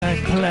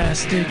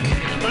Plastic.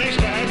 Nice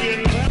to have you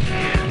in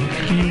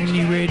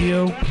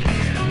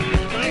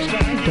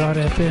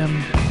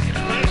MutinyRadio.fm.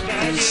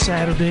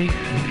 Saturday,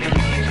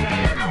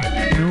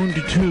 noon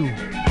to 2,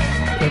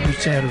 every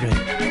Saturday.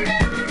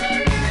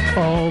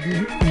 All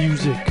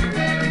music,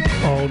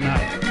 all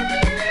night,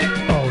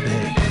 all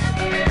day.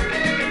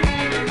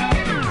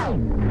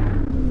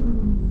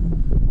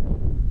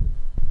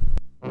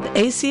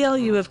 The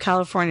ACLU of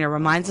California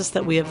reminds us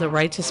that we have the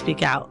right to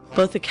speak out.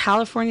 Both the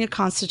California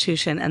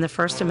Constitution and the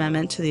First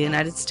Amendment to the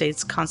United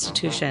States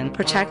Constitution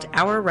protect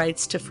our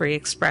rights to free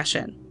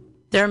expression.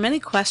 There are many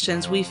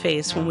questions we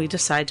face when we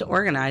decide to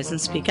organize and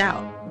speak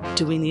out.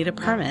 Do we need a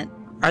permit?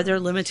 Are there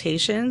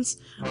limitations?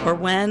 Or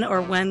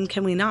when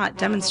can we not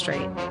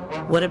demonstrate?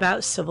 What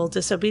about civil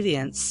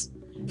disobedience?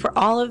 For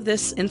all of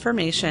this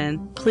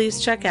information,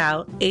 please check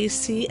out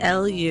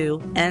aclunc.org.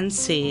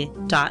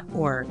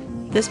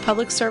 This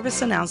public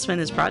service announcement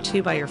is brought to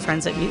you by your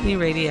friends at Mutiny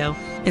Radio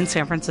in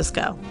San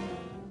Francisco.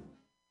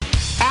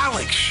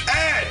 Alex!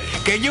 Ed!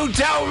 Can you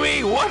tell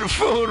me what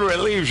food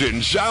relieves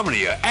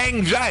insomnia,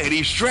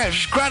 anxiety,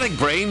 stress, chronic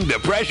brain,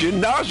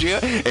 depression, nausea,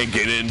 and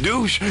can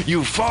induce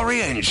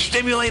euphoria and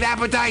stimulate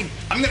appetite?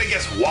 I'm gonna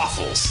guess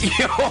waffles.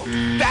 Yo,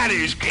 that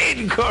is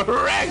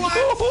incorrect.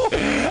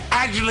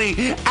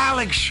 Actually,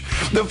 Alex,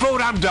 the food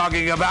I'm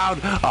talking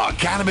about are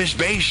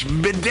cannabis-based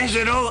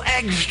medicinal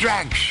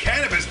extracts.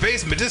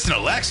 Cannabis-based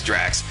medicinal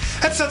extracts?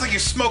 That sounds like you're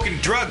smoking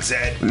drugs,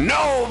 Ed.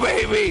 No,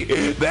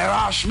 baby. There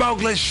are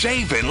smokeless,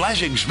 safe, and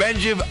less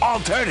expensive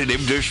alternatives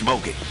to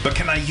smoking. But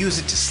can I use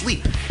it to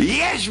sleep?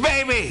 Yes,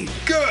 baby.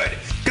 Good,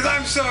 because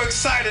I'm so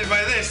excited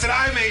by this that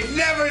I may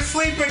never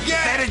sleep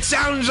again. And it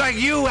sounds like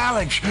you,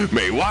 Alex,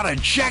 may want to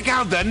check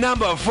out the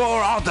number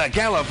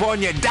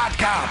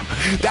 4AltaCalifornia.com.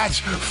 That's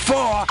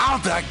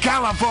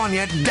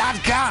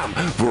 4AltaCalifornia.com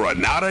for a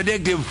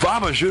non-addictive,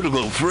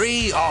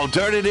 pharmaceutical-free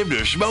alternative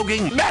to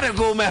smoking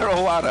medical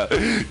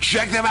marijuana.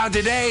 Check them out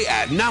today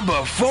at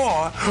number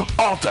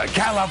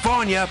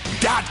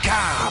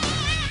 4AltaCalifornia.com.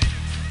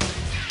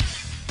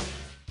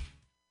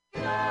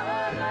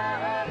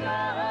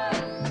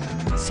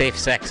 Safe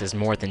sex is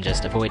more than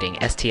just avoiding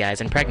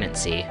STIs and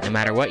pregnancy, no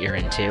matter what you're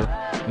into.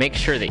 Make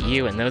sure that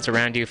you and those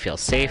around you feel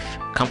safe,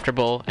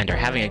 comfortable, and are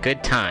having a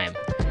good time.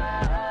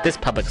 This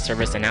public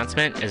service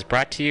announcement is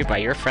brought to you by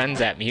your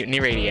friends at Mutiny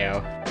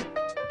Radio.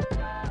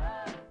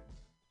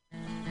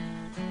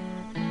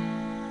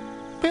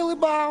 Billy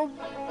Bob,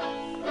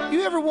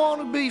 you ever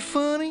want to be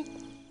funny?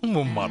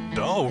 Well, my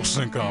dogs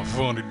think I'm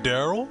funny,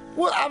 Daryl.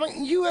 Well, I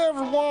mean, you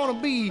ever want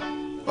to be,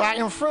 like,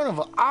 in front of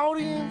an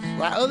audience?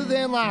 Like, other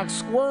than, like,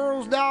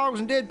 squirrels,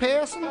 dogs, and dead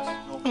peasants?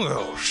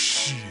 Oh,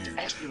 shit.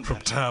 From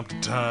time to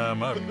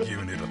time, I've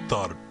given it a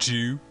thought or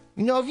two.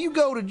 You know, if you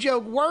go to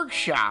Joke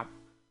Workshop,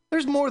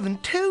 there's more than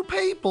 2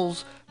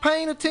 peoples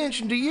paying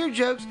attention to your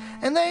jokes,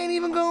 and they ain't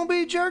even gonna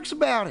be jerks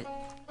about it.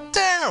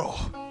 Daryl,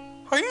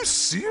 are you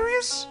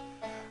serious?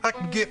 I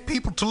can get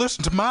people to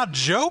listen to my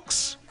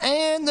jokes?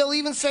 And they'll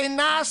even say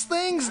nice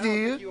things to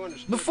you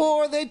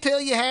before they tell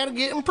you how to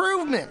get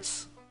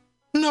improvements.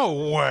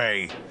 No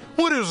way.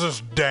 What is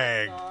this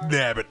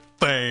dag-nabbit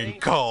thing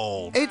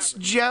called? It's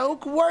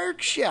Joke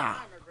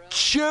Workshop.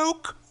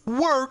 Joke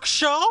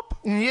Workshop?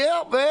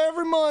 Yep,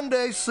 every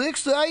Monday,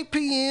 6 to 8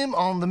 p.m.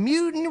 on the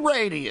Mutiny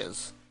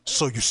Radios.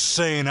 So you're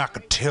saying I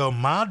could tell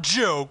my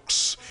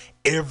jokes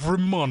every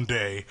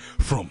Monday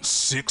from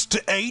 6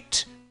 to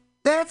 8?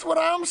 That's what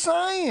I'm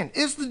saying.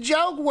 It's the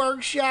Joke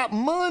Workshop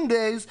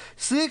Mondays,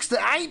 6 to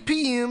 8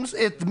 p.m.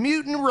 at the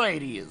Mutiny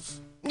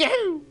Radios.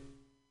 Yahoo!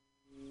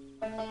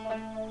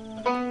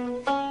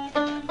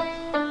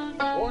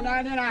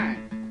 $4.99.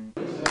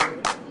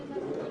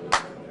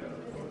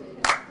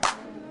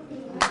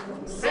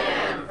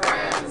 San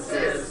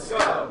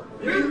Francisco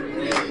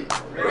Mutiny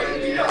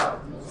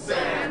Radio.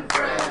 San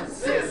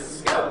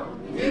Francisco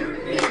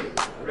Mutiny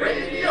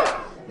Radio.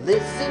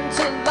 Listen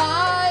to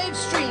live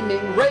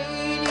streaming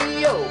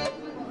radio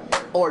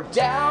or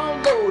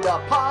download a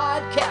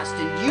podcast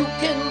and you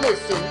can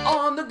listen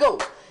on the go.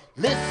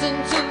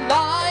 Listen to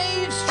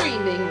live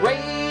streaming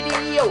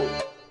radio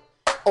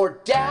or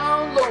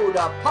download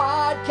a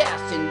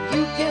podcast and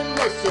you can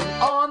listen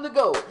on the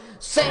go.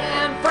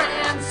 San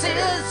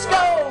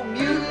Francisco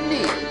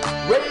Mutiny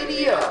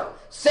Radio.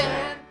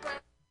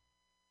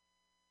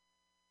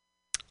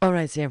 All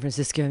right, San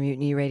Francisco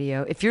Mutiny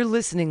Radio. If you're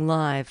listening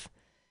live,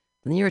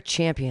 then you're a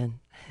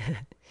champion.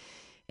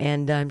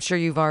 And I'm sure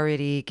you've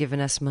already given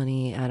us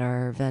money at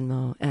our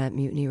Venmo at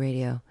Mutiny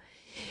Radio.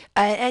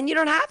 And you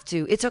don't have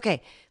to. It's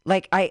okay.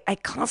 Like, I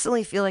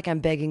constantly feel like I'm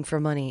begging for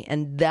money,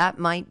 and that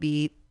might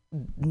be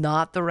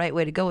not the right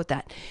way to go with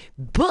that.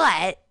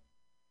 But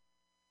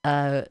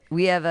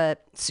we have a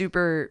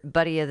super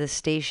buddy of the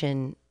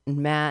station,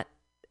 Matt,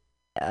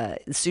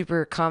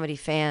 super comedy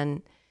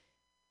fan,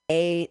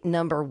 a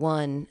number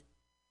one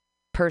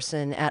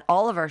person at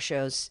all of our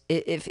shows.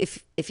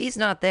 If he's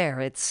not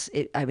there,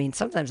 I mean,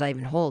 sometimes I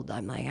even hold.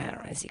 I'm like, I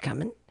don't know, is he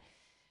coming?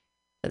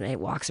 And he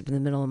walks up in the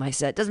middle of my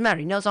set. Doesn't matter.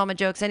 He knows all my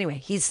jokes anyway.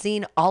 He's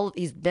been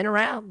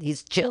around.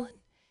 He's chilling.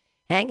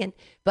 hanging.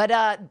 But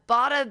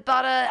bought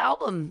a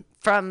album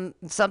from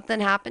Something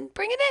Happened.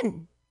 Bring it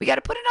in. We got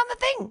to put it on the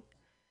thing.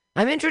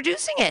 I'm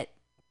introducing it.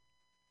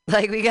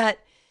 Like we got.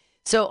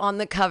 So on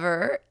the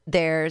cover,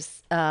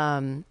 there's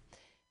a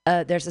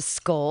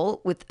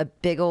skull with a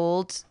big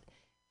old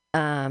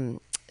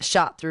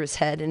shot through his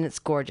head, and it's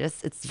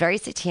gorgeous. It's very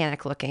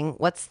satanic looking.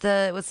 What's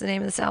the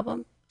name of this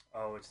album?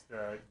 Oh, it's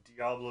the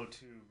Diablo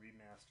 2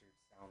 remastered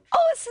soundtrack.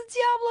 Oh, it's the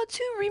Diablo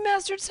 2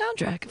 remastered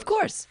soundtrack, of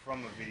course.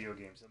 From a video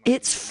game. So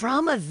it's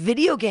from a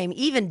video game,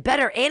 even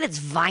better, and it's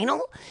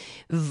vinyl.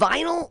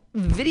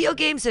 Video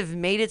games have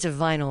made it to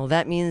vinyl.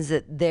 That means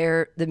that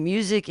the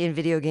music in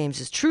video games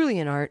is truly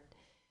an art.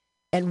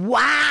 And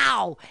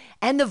wow!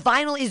 And the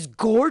vinyl is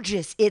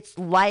gorgeous. It's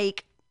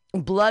like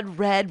blood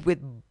red with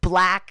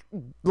black,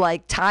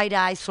 like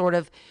tie-dye sort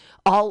of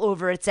all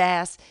over its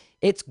ass.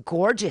 It's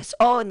gorgeous.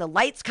 Oh, and the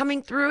light's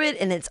coming through it,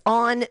 and it's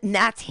on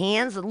Matt's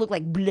hands that look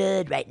like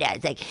blood right now.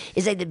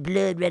 It's like the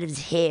blood red of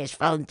his hair is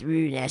falling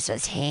through now, so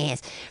his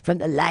hands from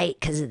the light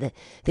because of the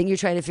thing you're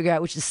trying to figure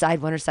out, which is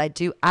side one or side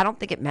two. I don't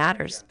think it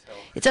matters.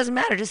 It doesn't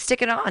matter. Just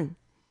stick it on.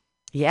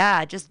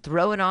 Yeah, just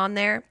throw it on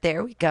there.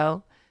 There we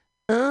go.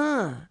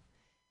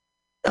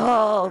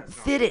 Oh,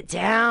 fit it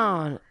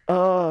down.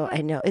 Oh,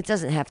 I know. It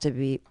doesn't have to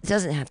be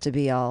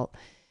all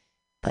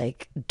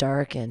like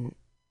dark and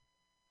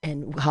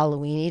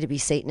Halloweeny to be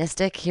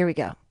Satanistic. Here we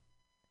go.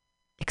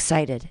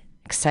 Excited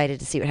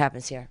to see what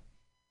happens here.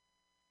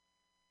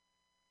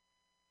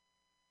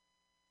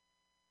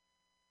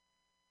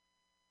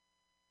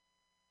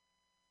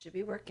 Should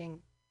be working.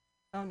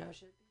 Oh no,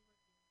 should be.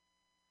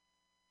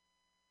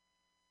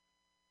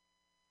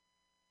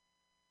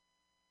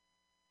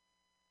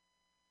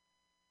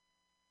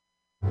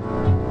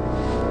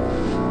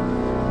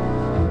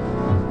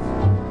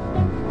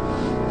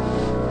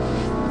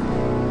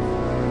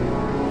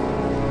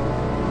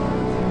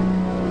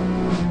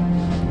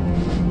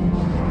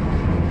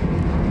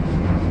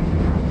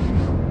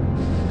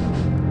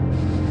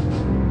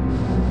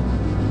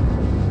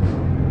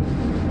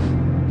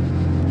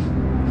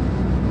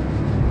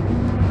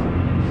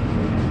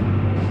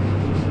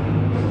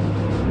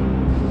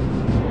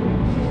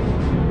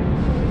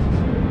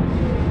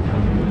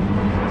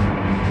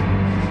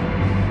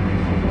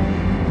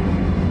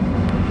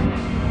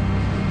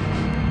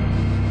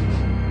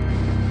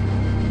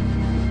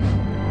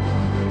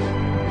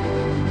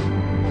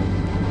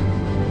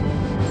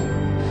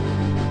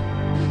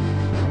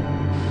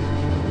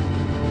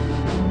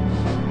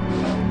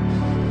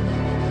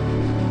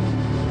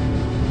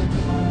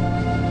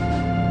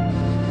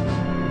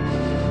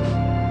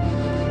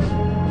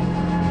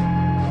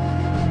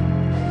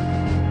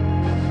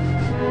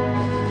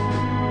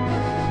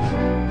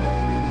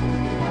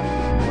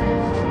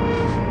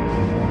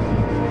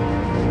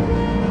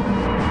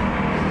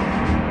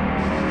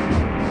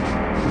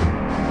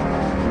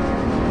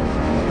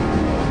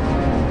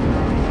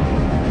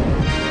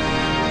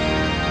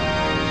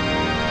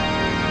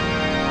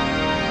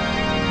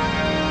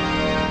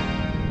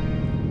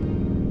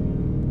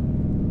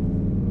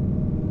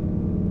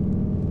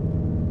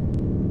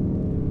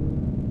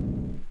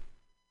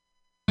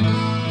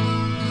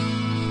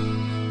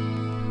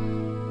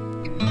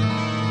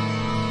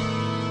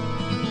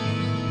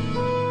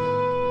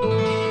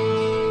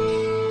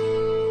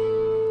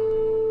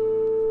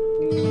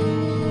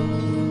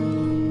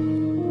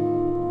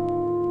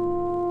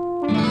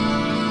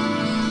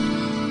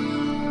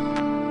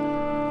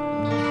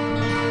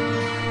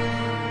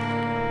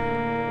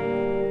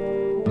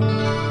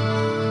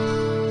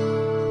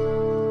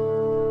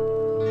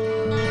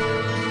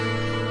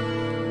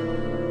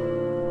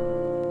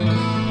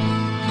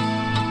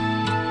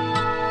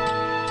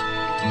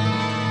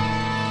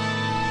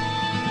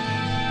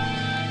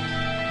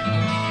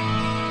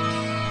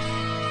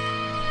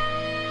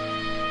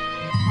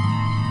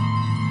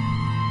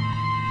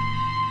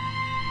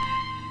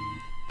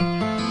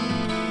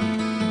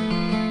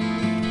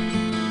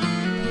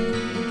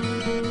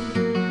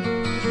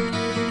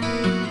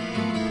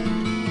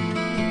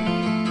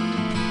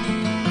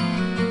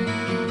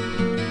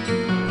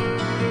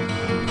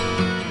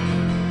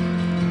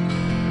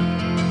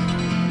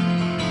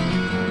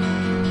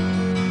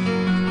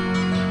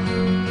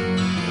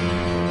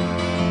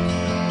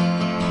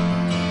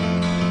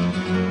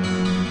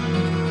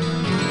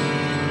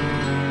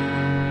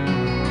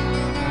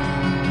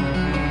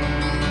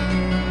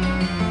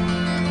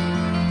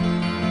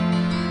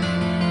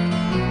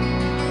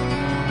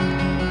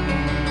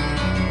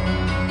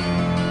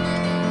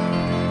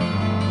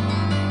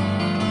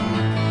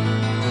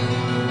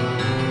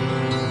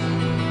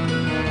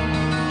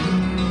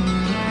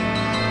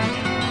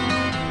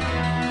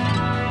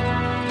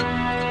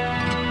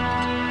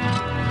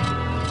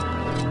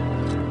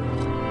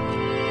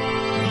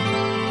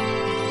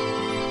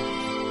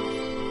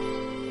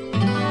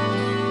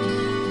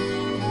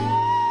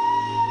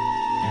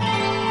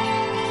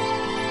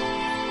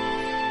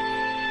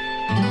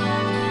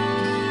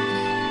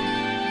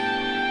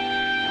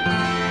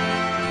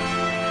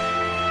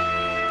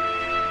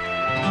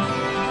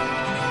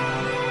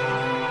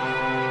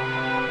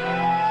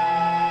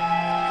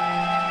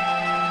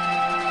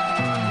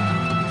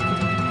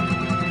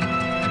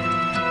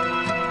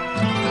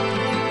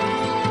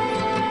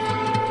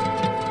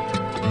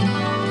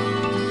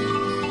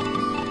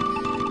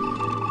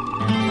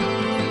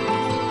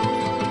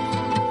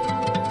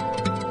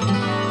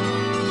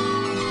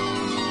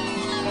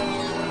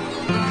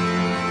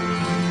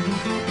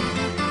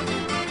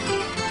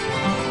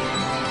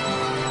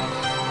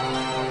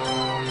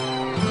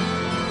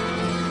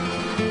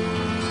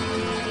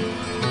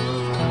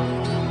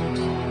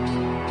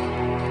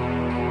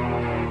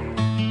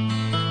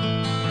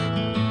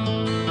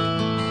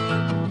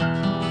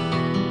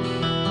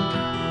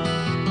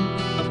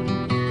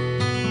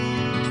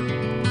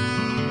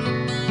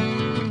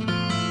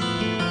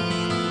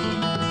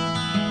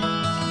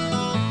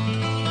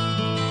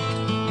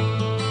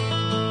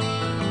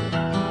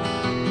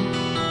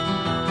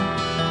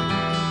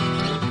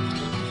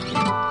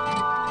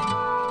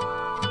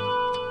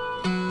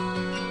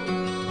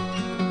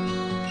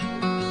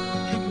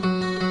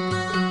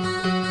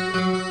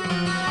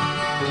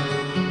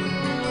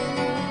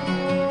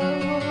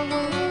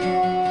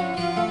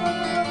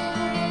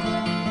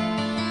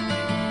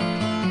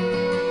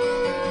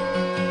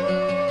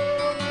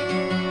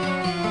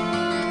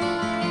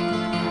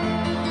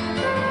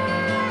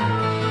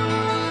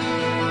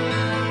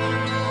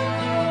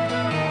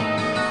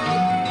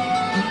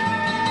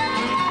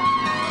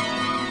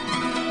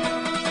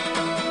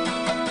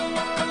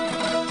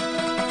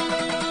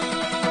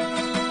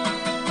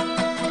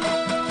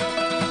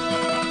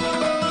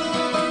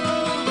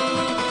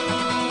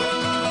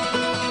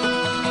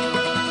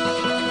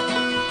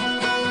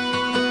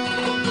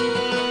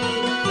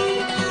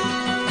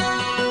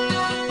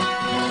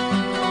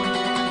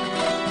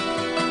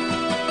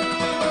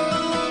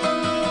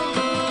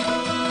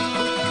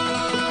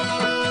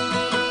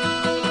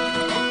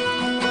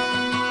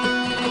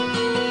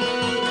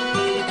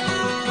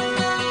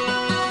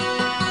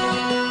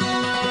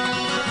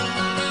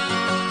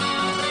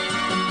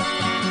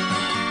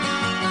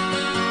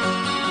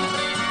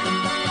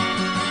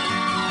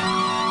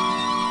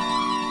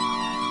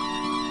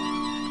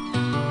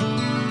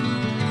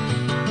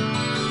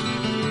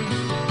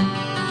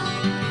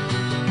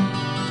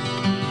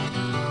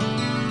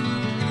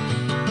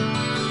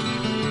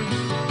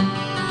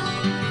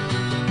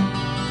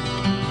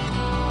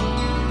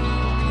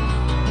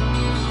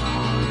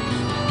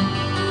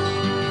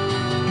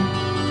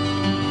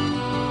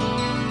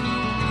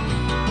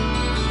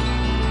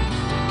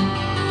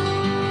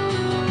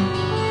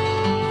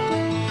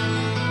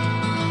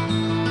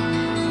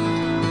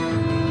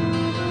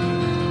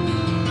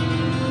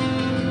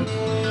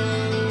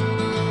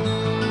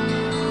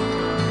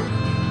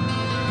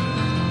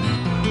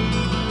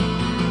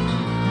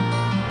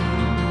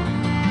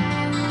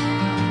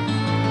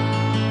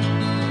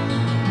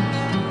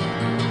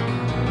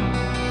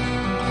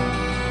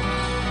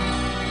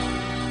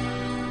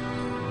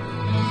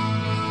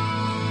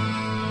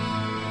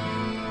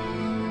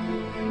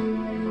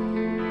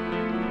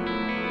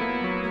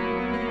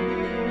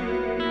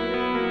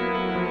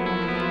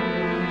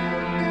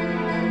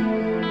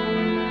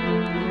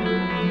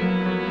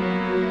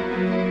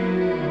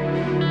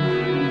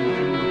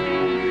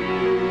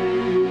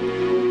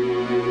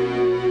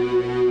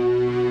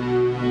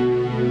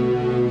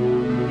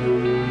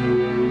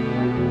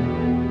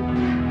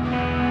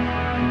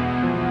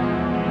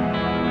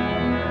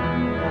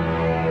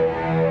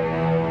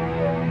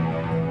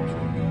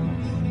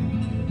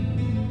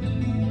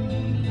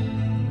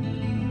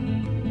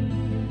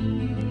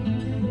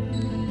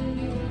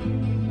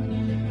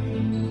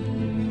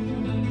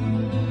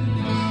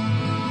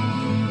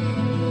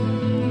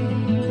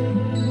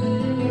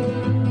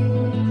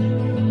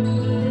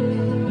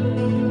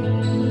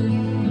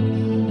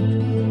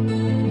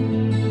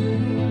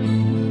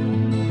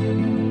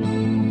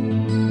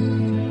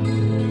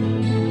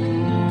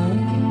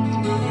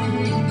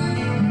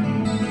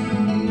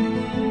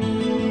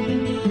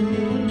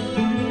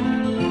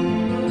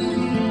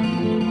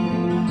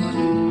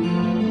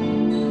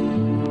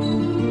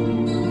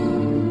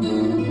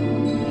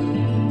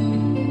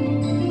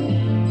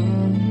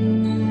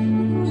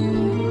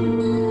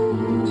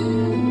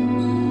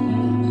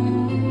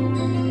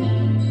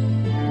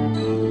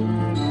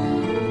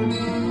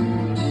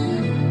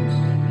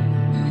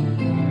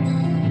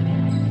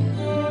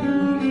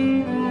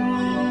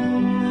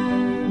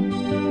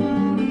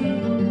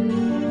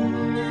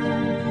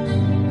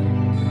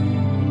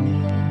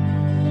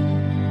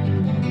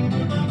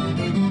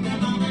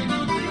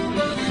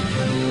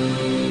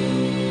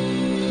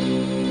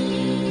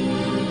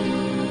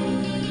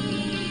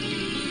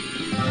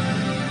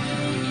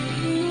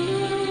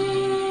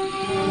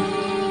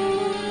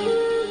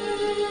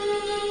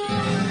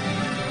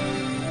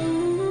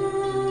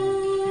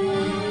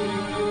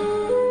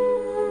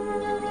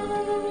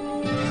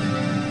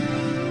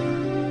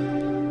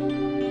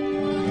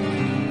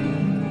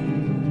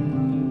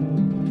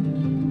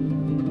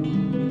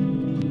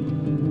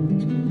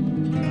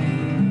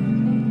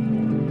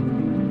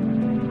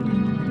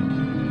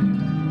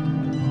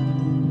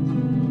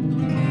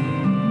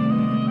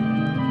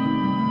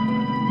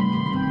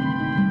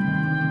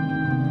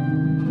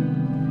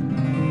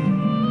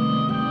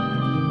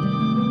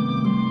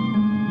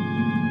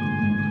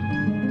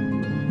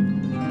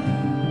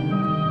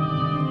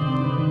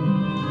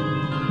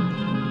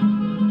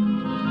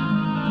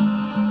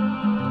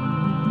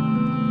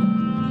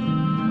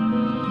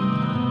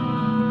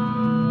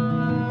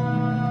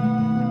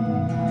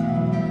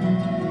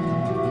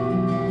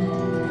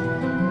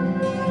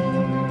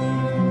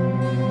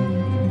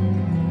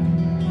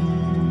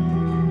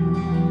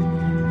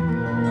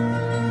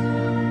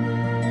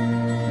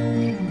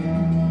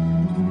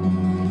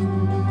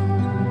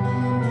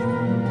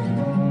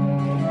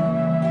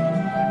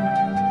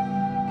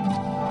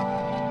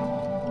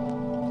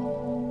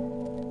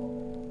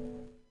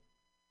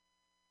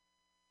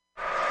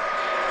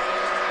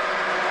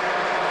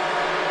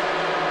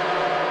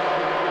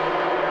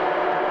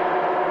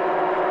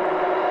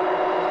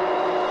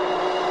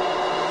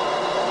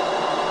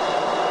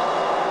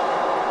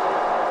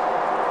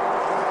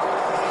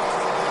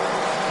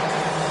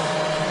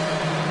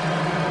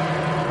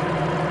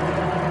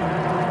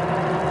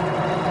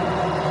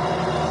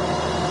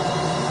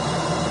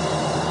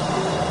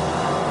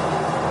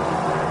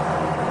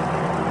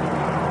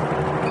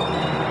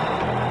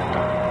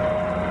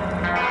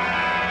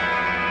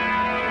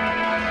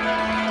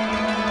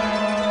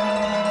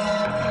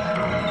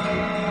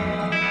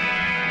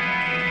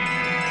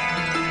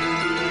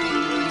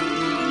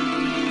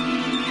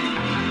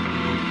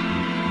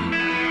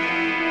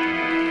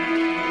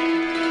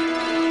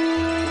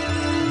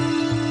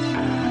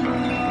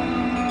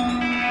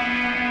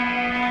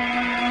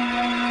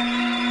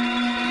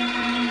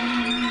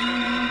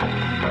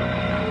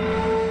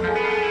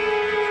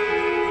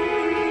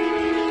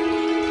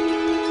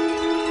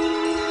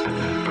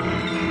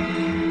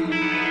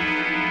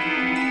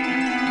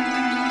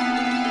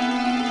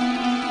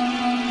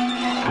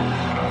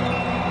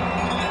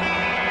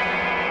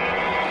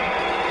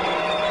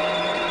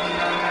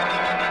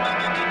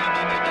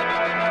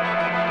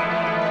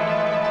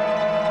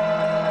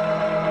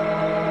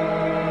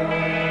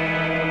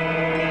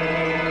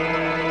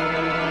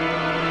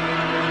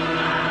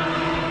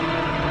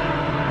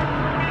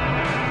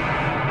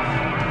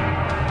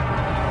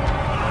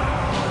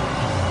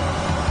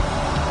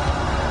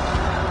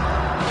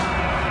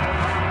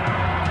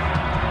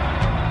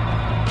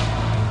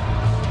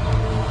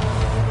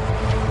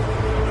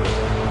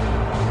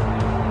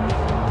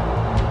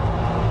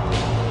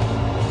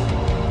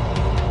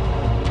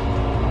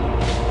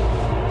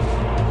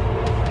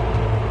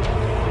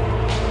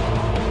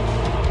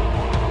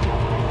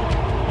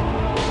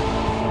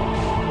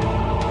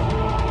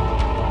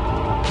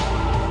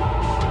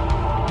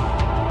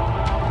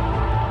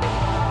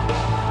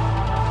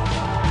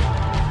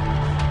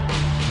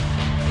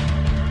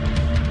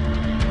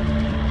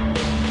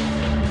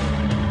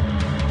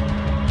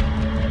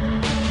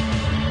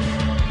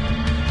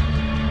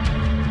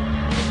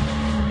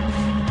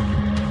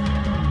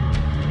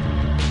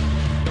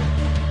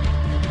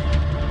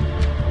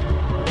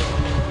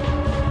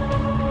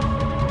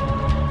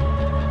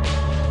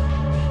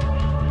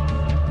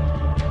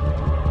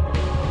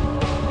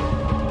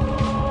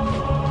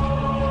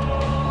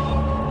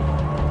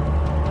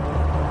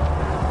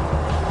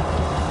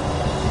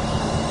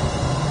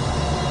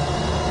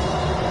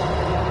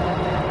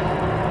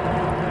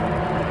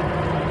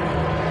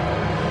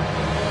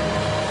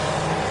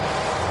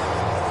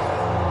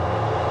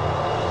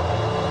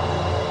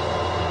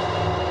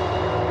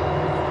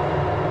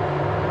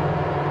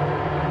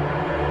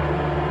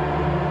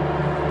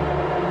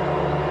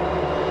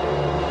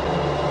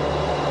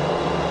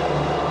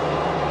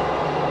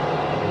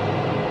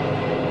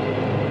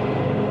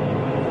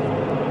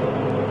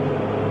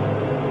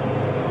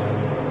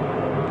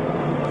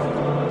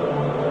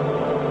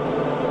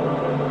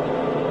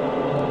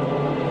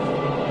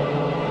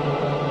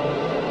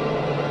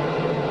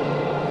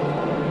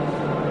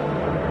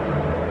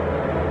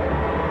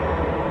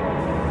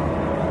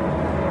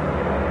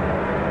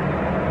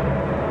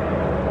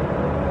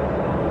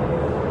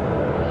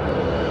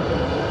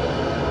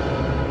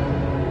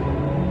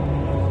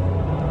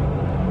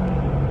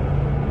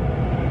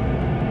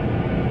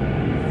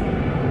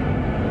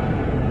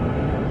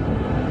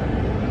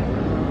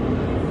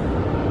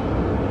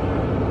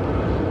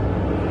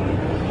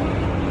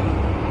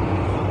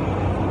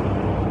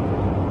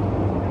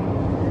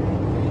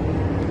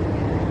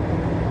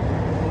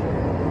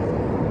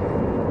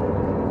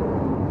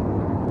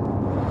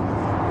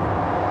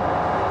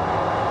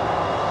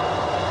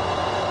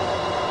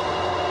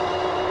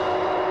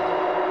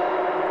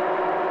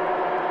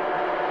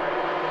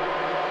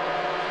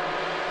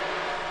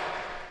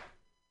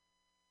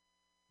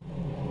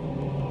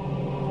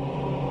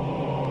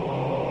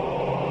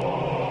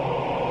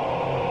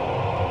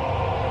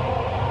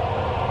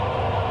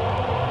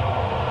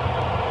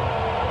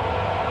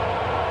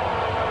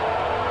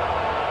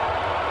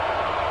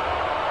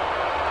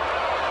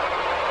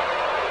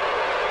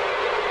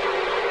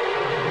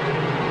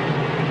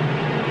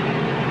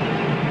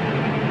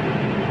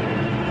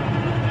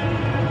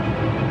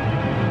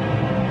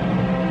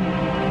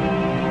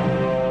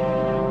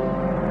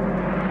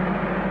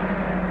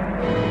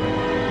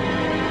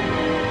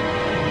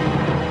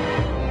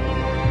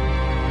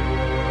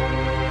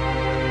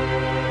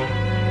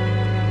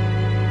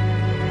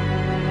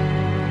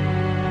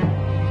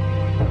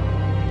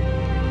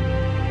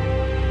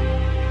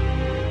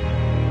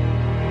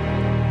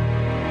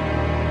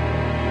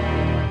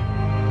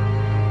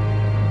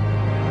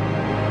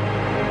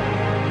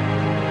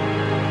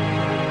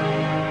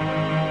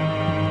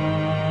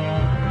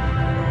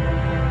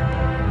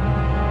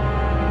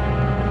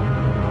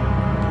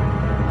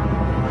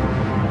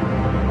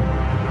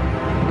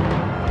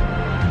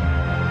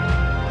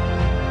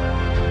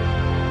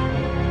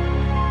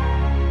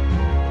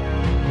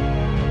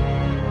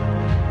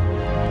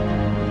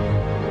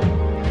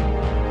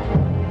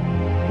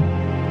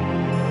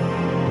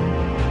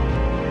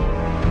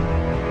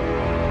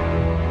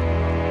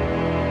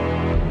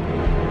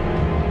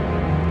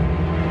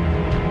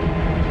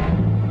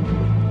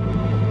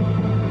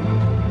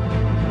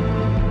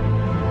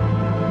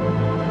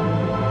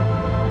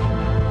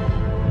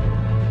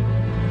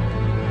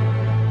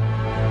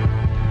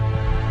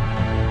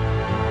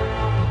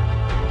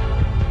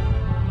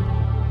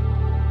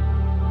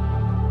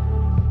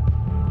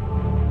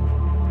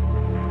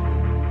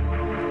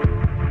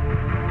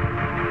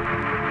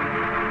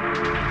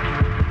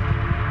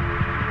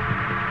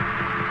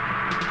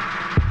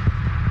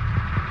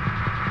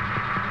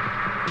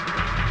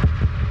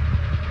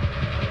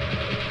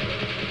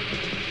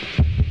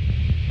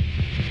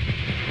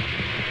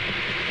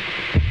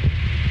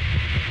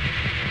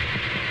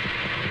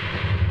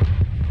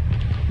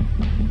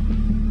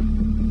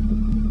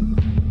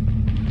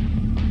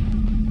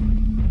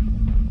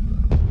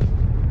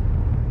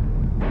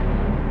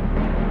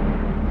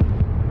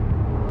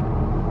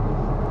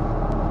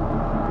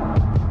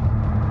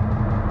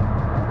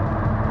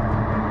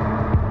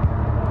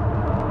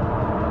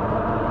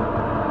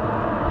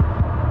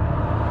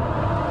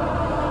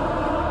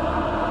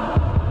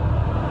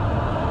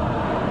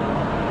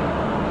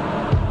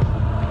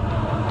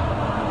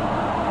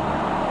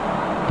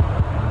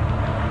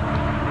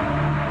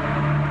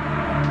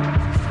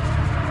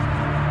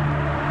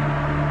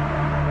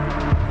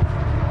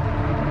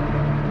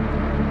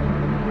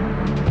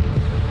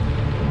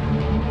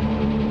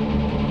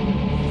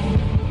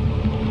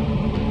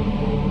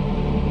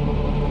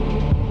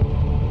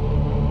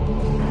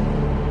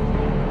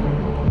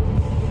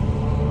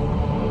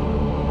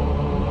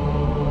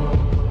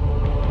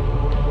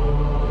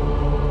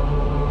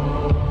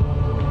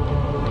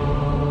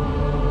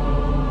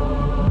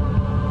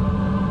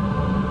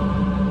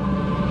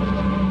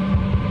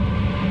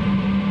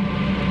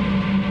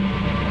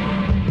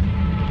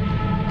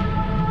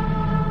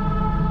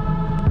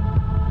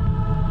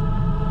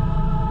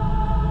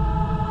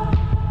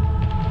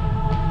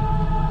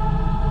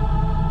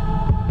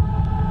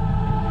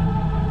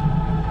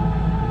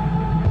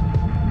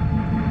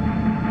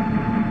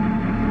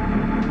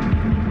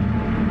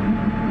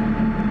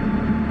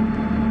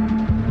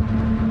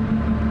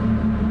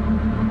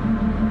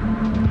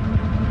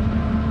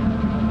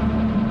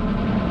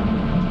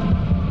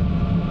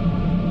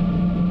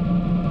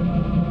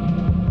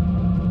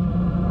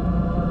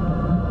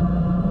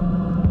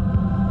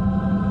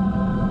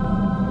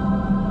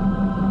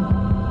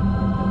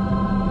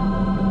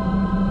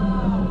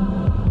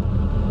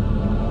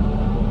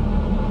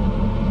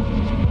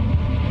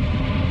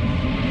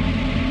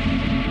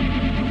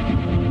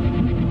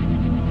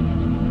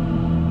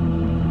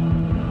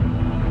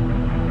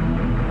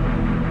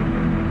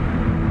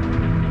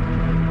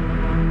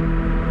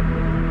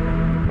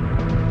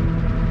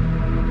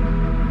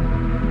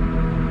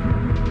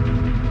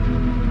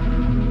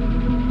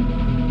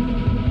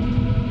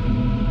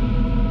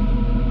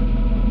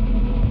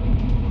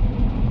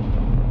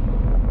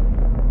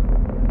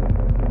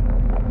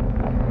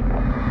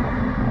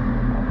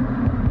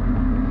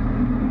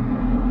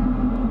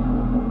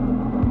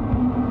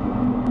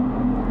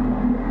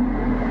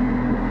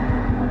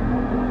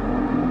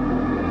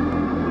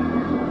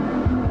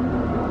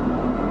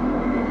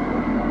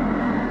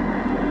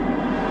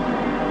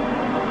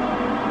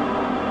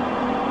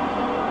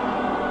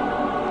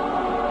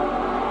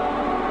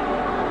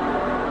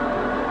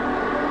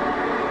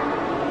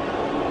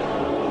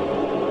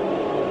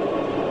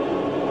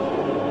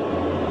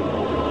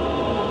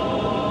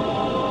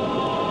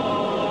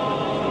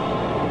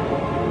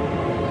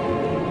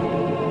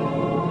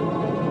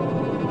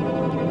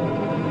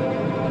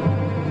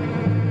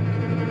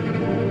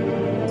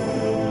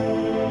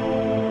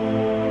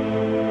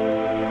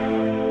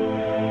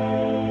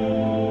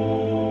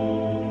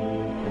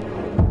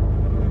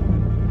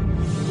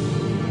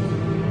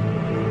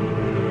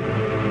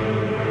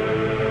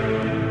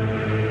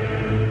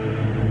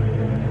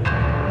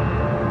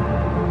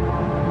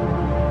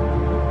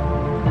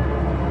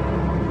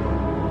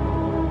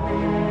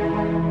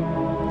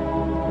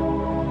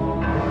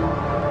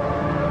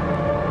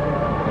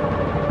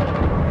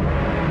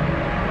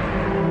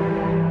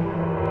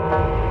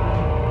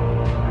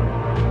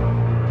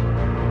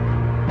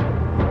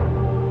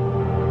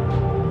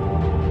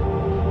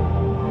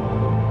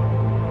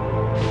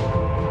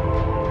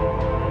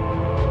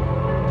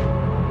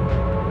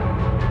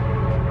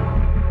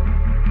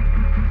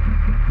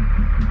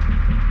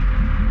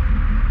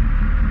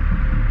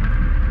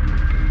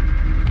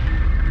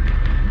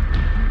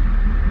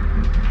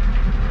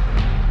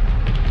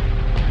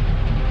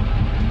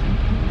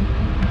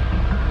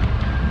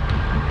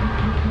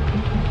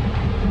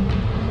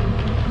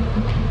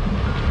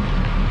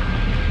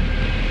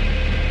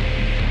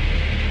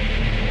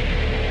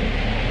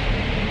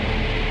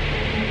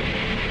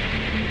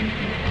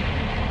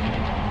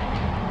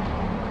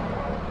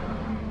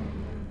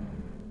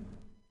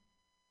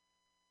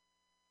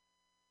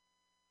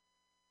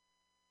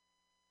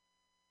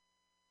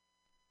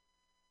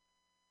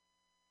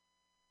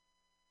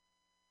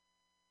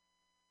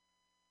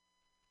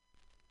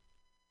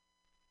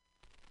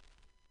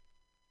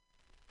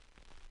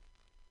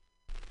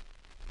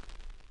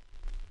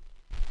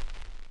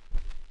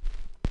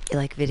 You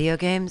like video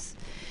games?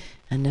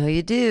 I know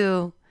you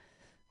do,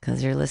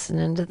 because you're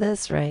listening to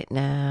this right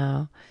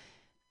now.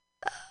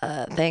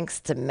 Thanks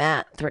to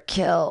Matt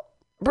Thrakill,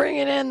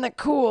 bringing in the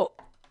cool,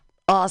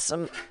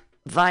 awesome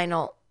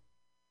vinyl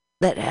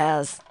that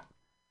has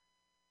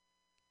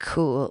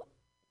cool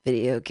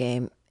video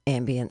game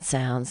ambient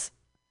sounds.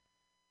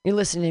 You're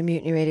listening to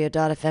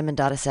MutinyRadio.fm and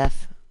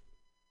 .sf.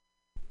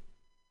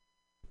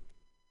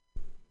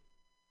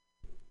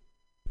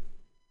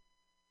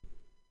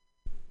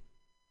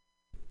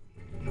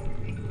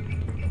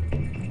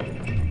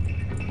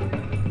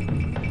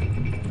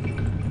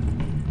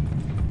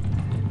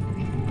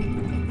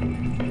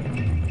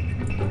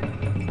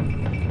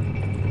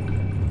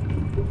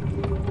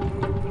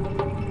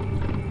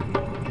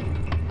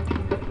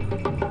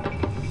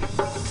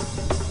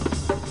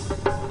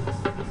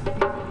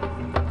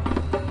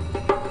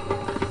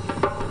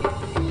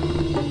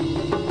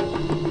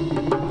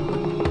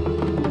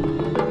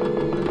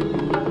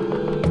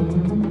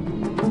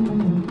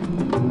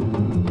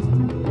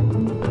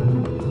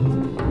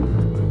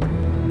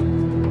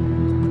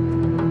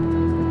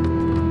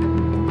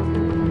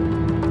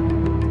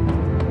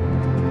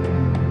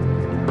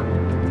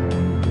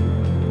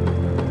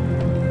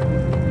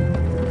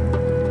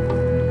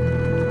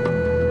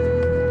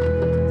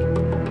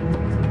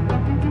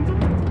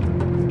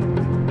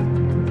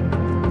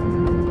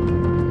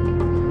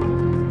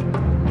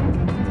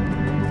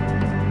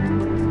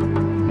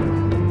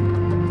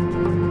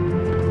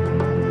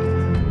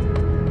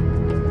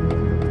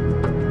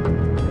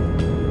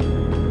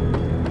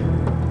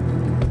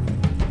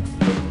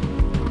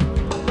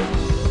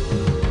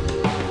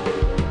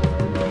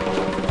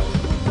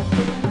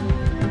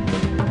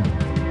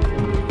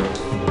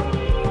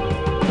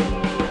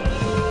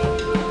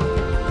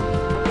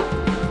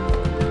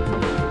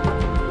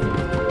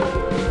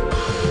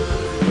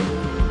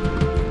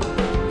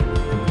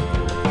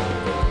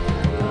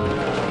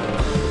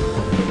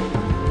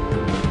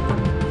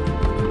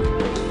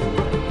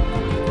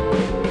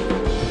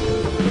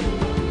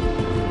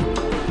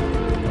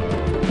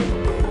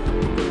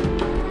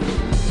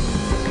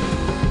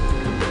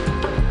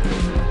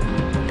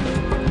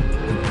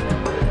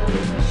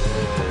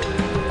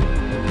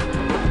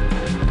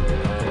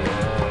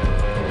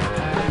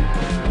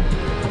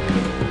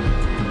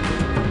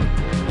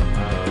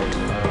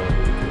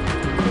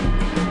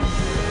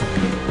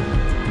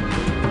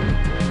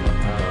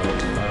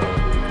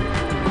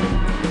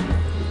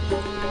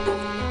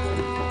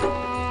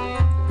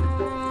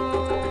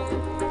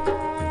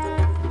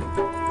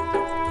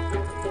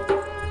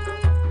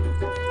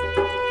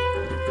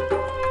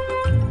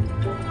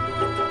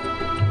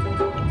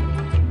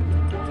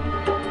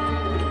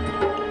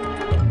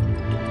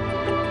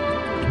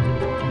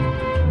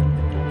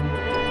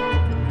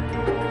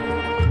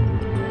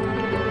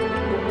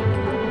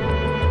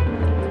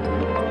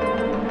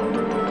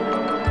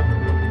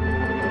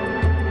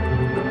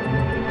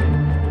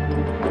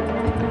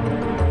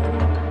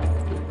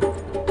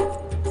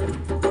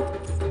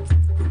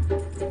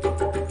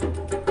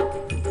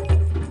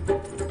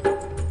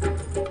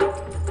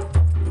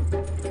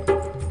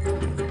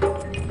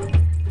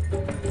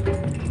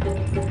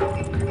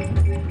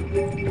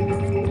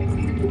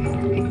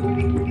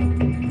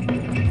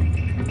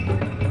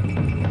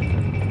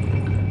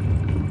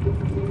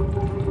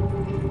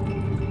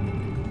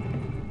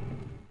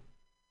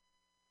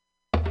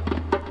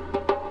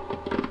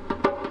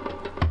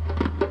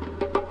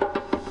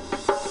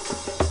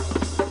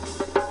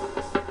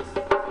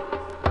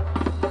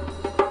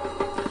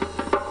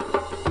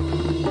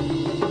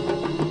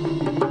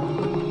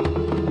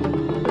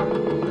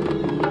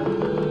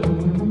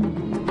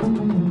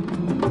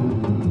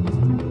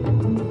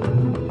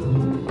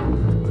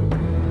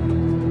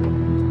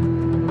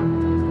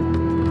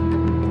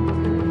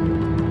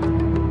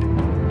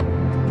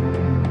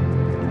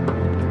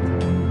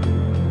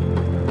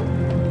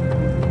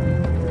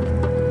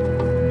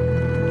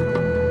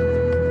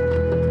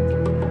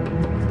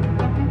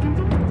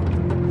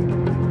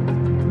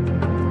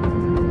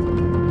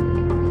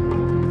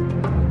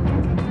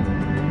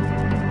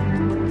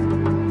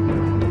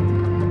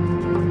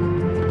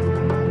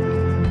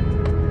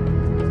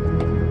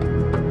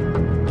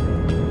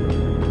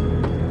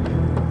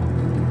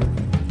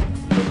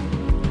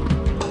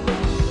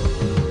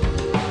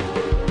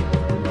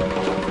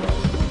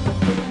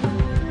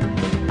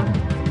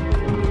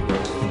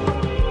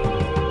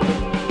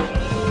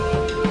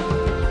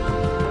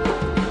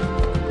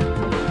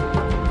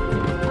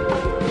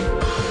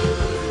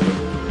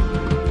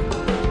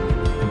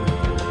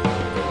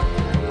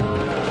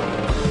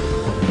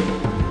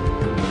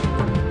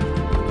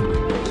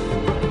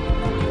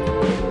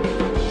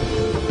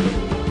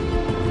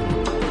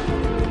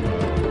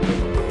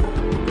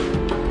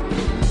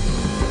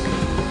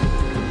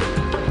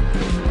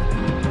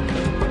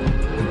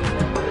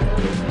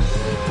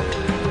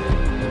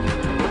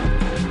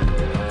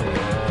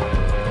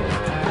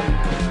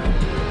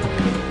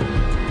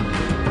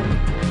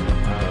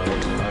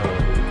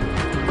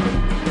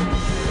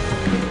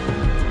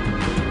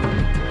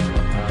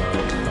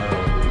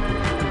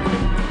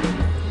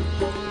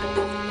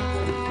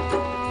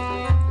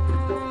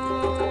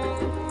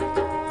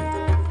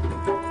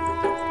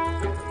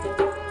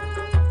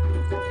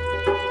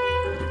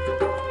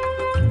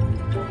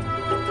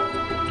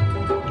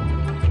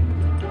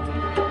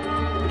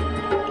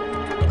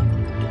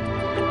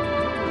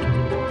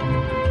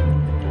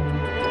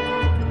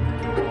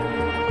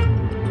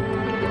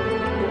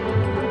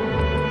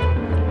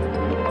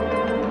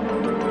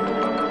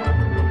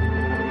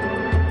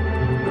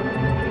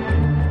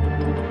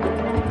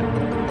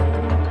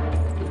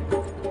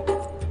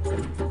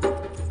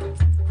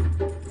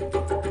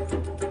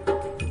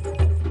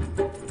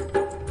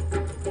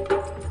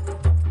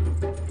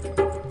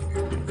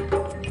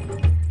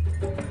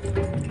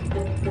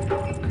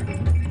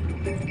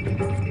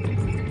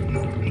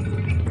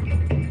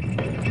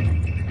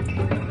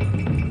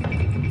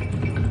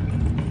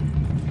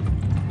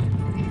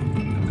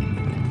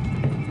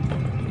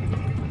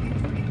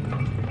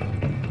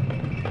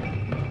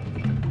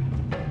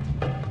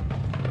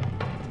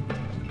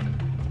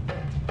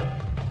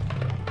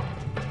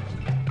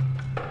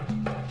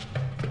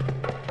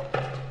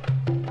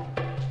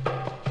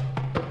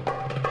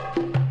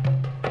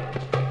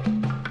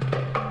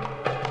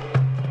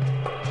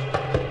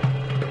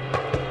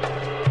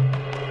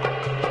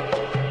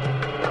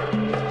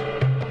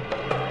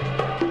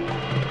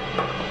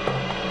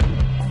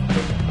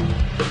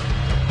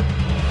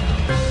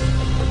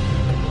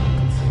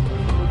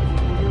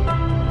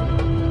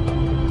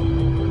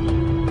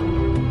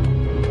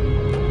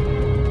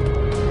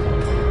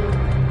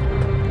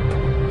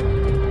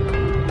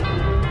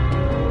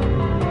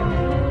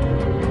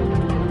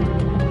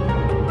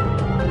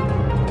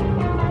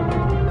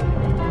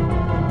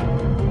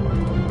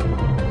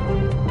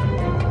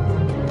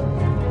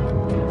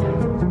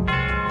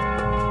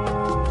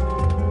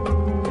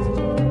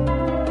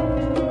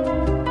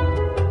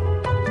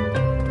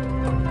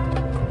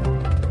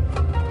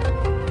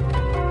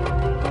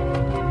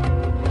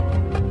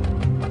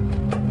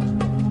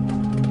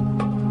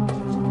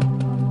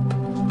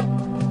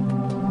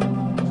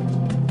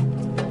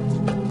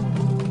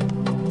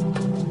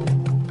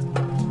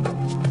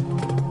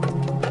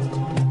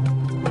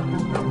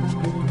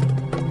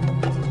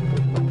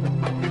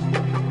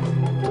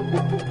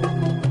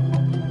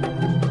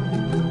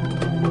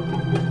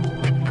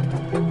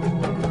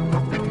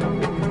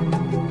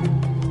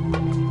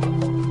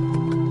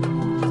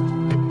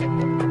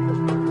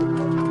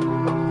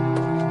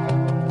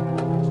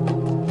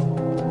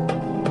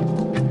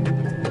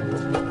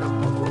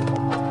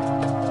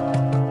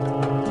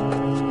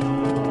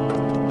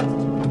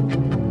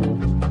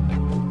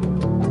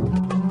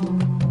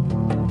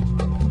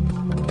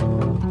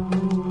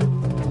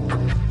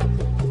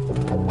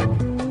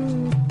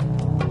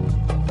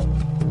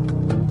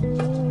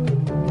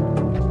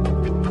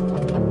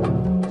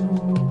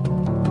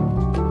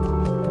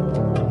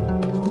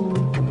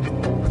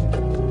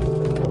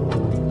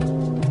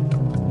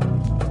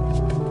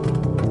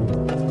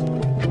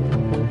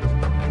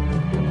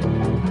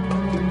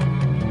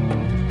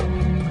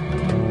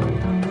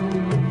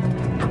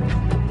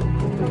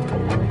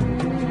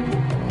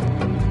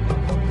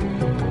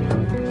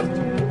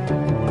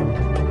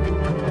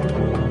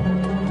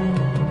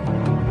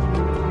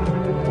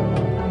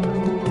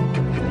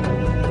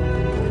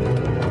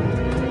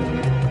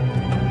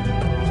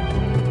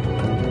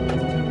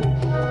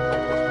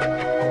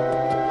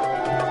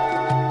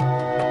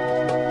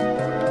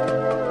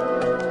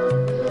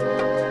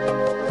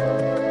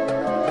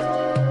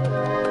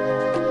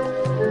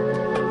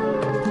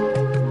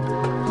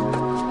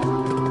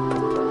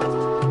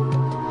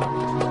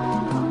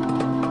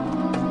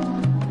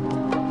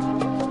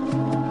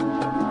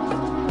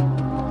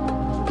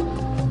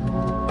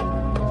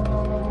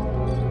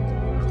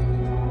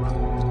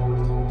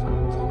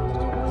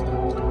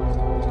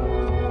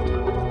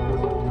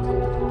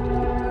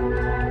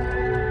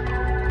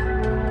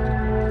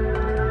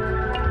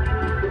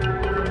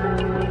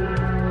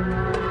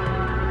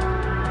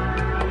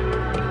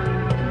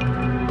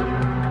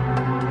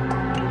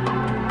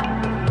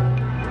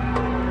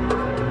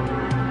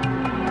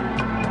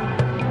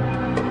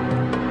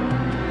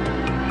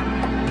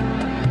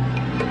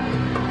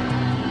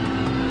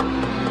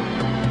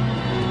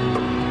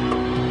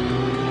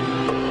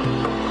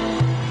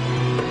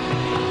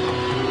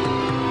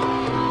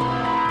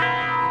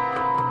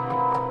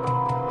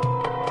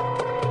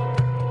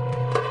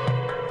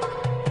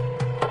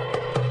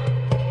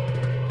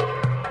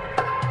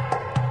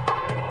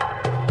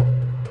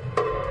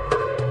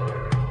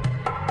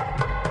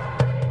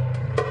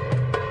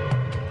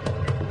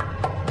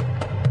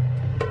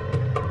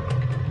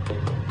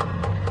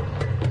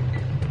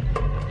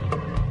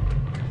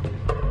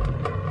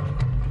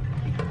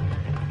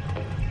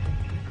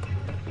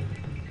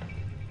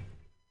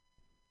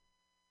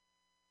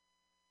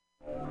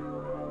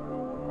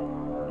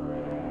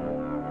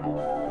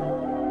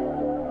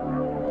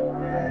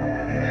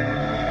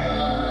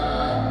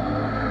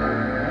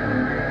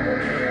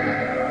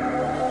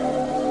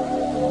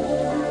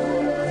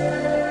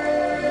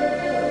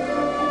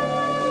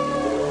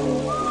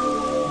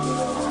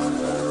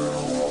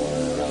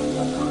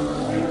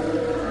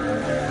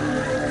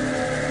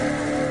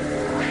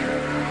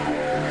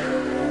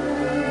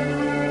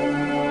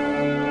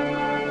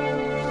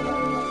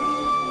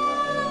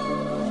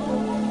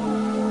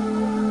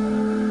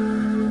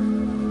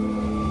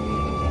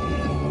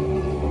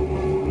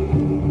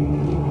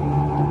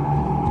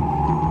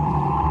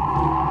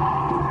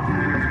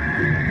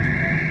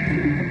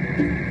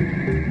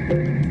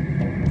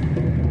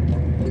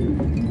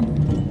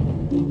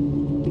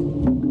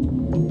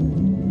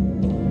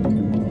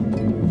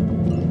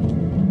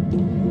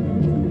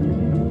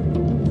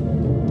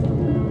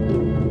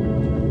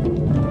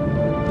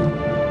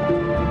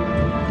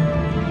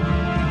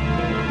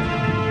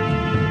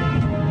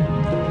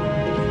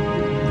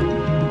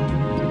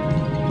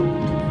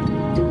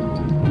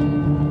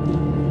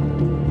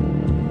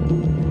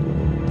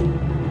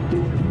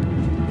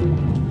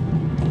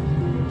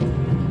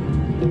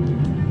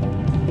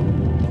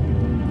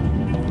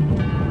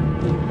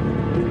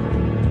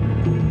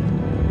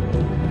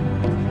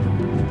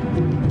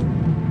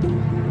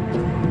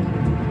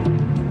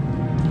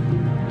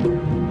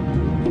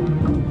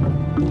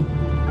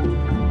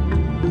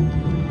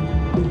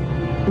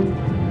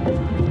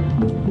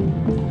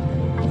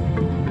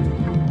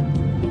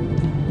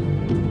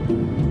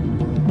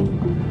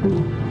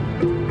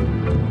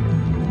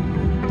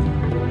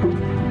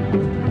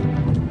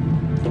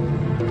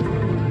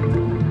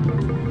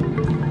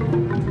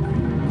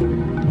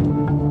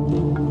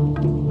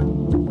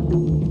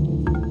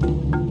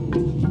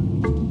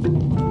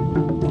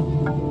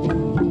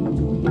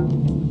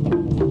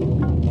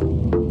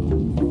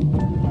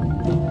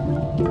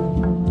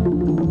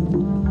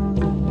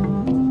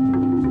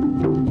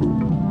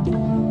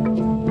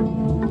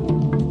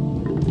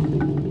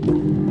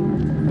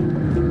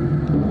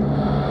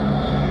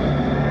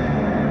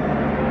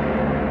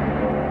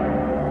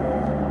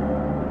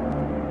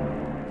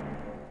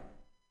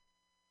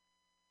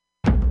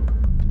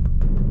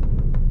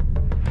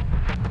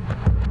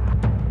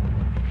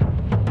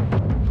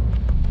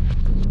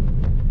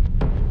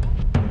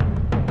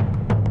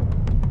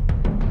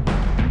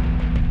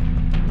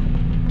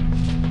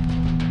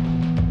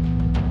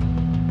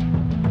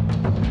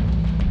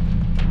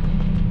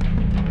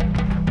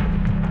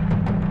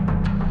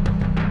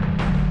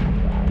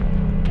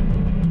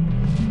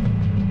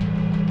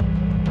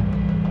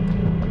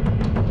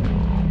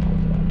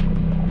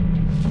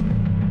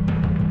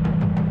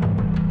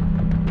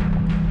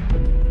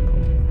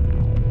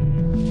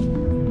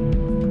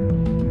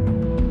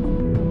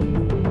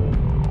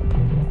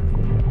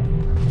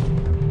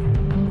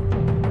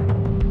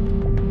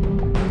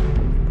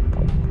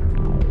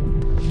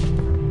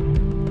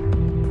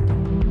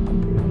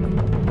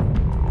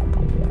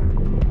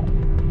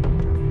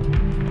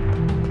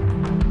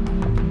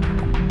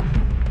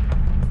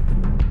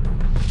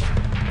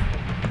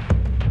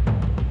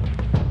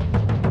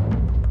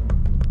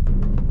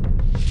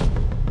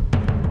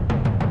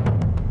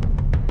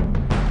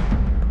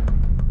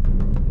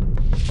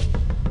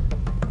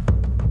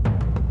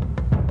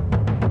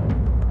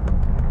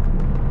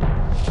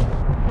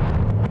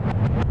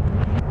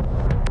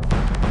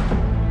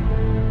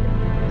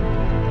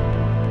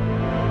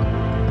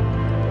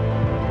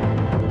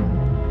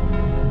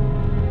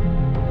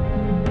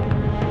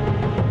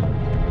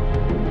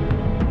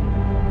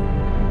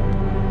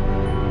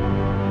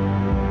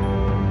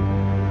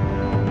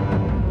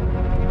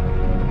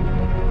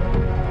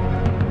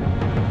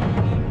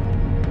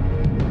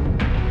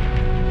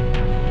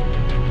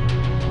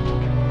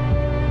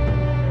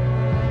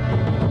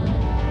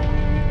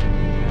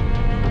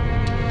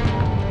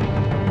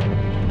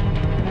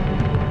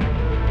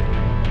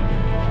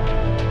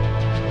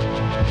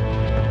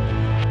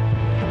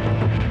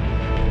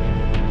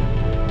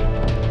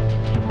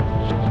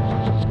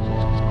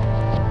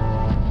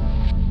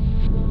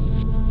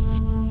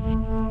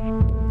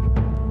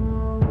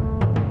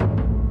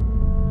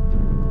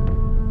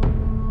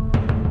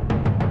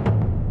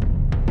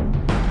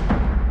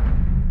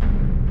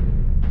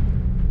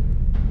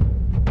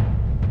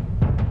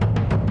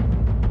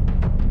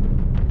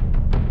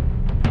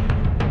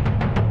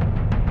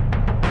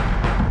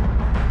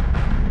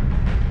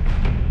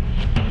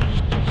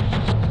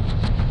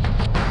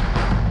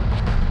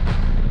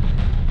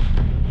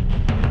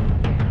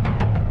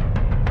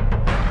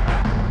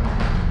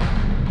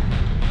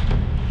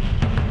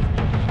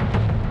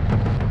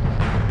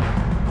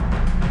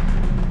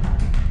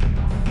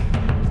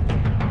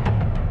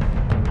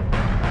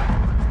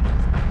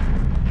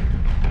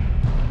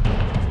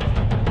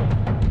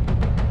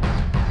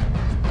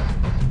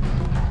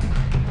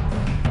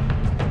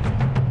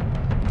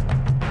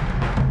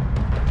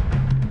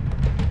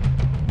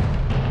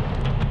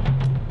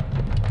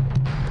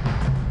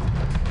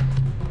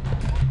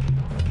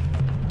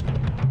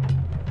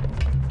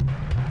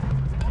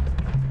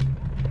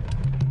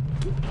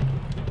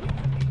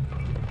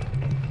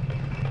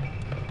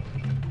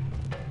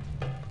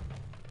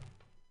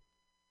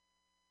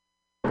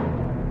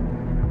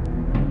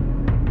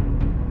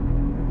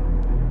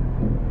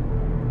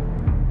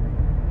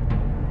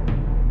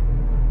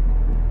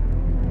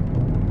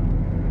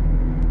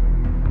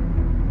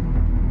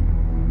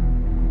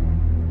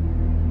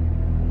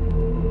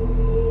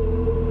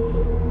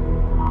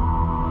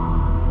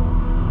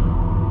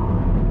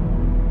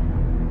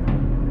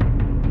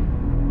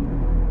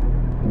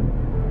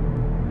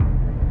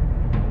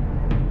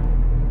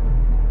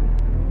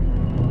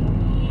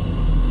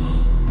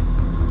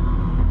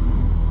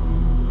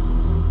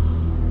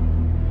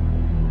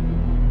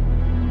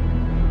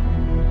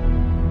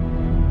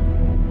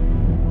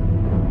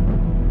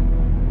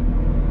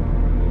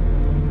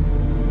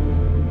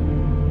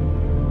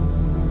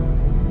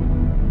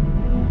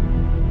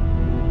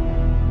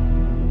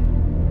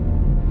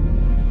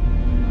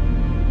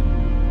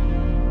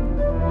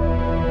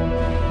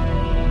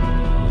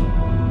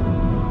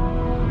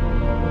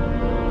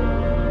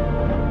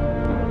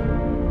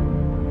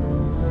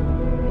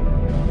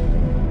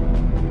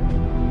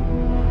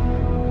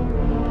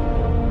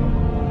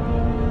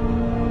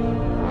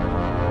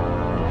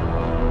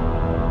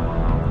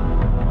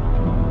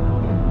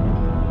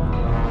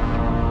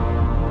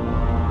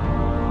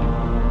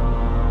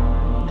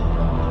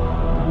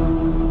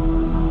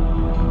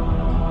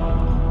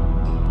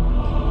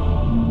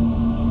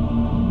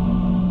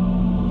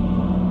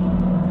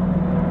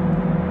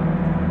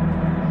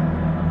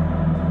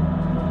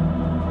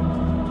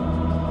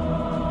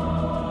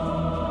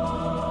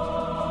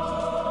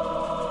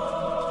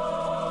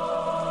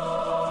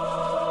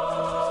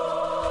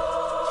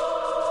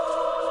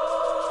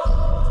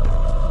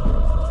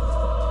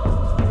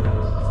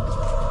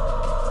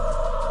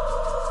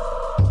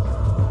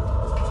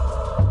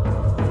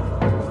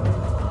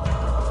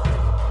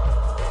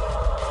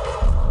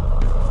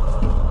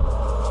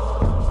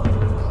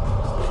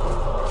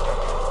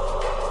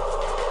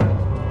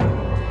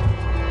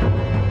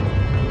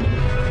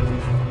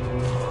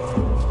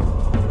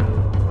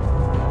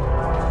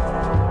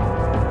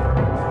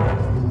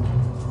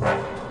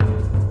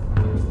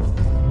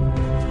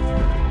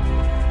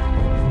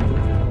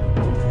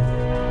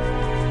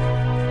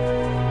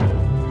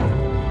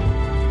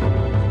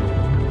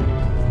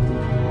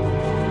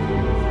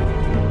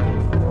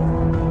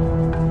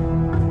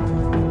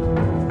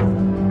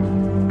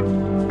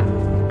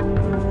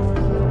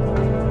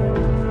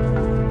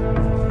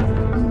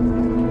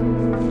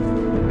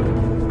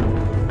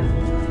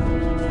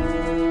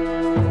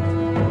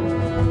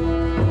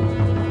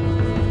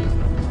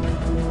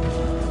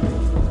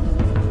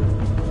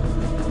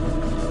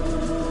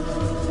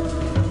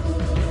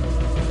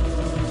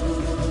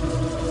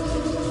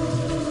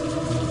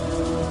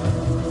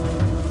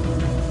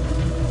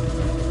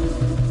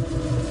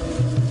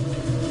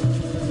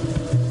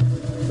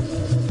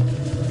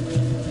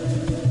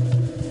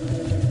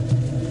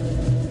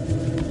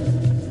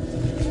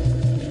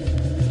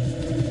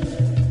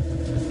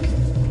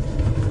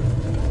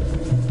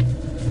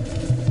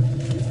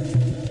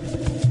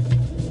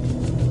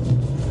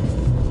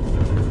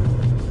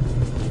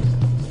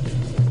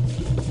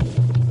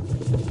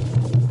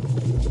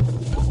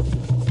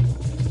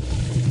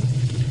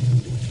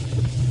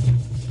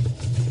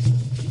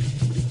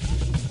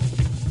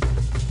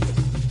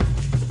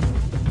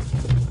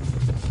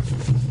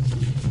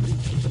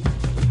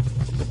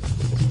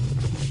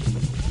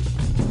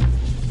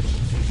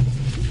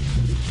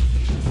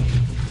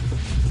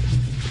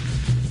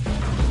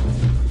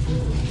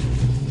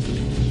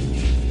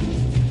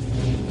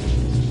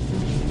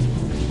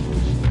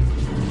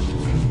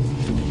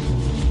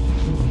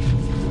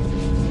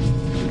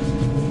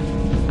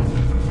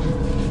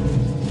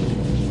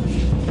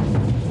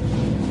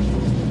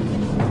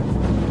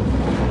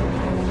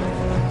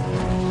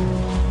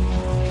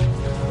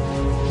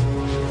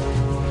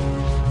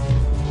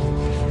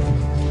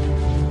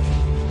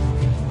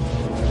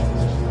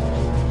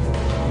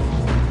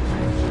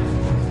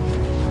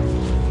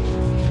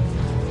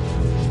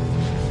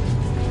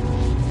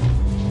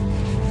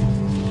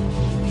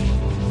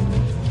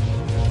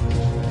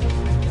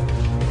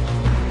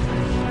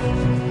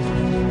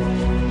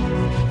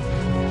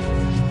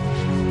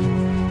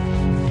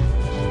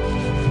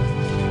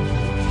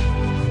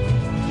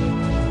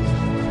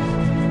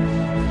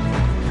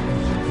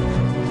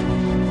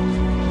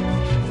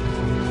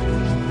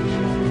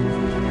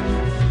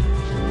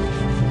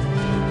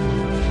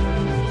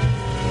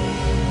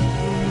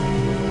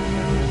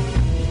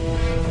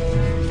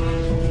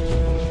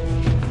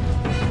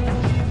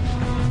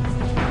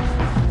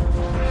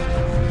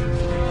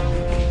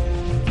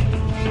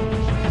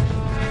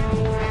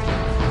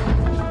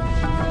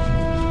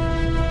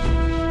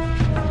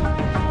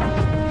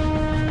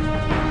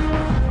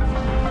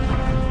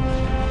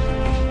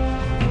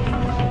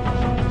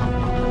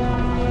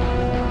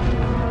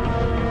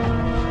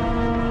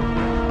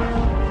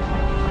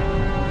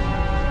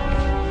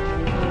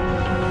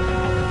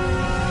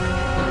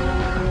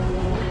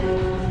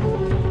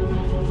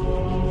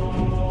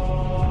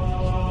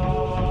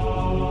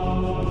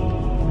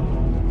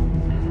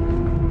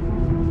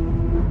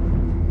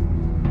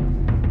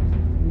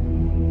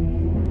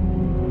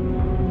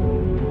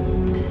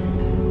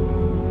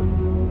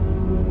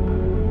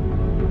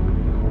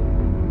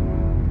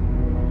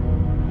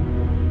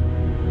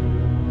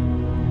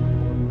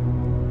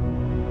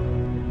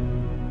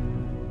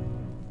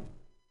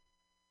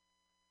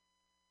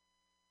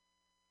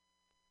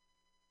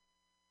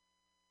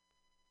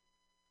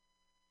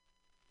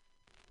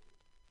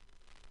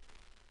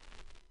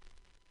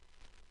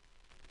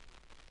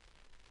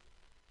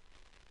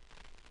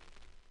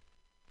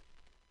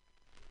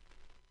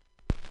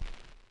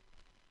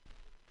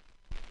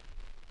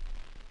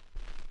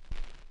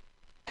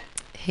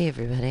 Hey,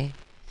 everybody.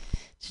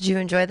 Did you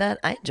enjoy that?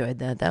 I enjoyed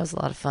that. That was a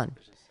lot of fun.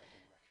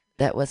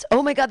 That was,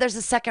 oh my God, there's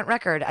a second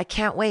record. I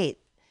can't wait.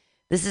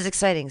 This is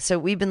exciting. So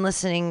we've been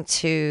listening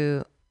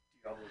to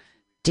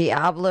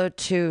Diablo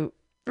 2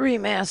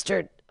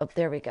 Remastered. Oh,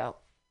 there we go.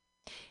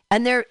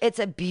 And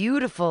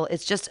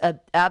it's just a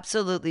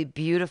absolutely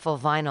beautiful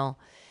vinyl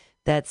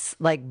that's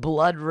like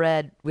blood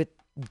red with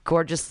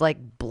gorgeous like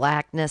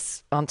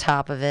blackness on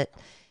top of it.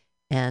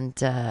 And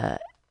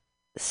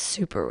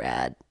super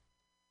rad.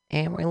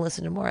 And we're going to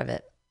listen to more of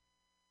it.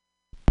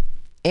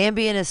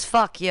 Ambient as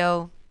fuck,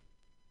 yo.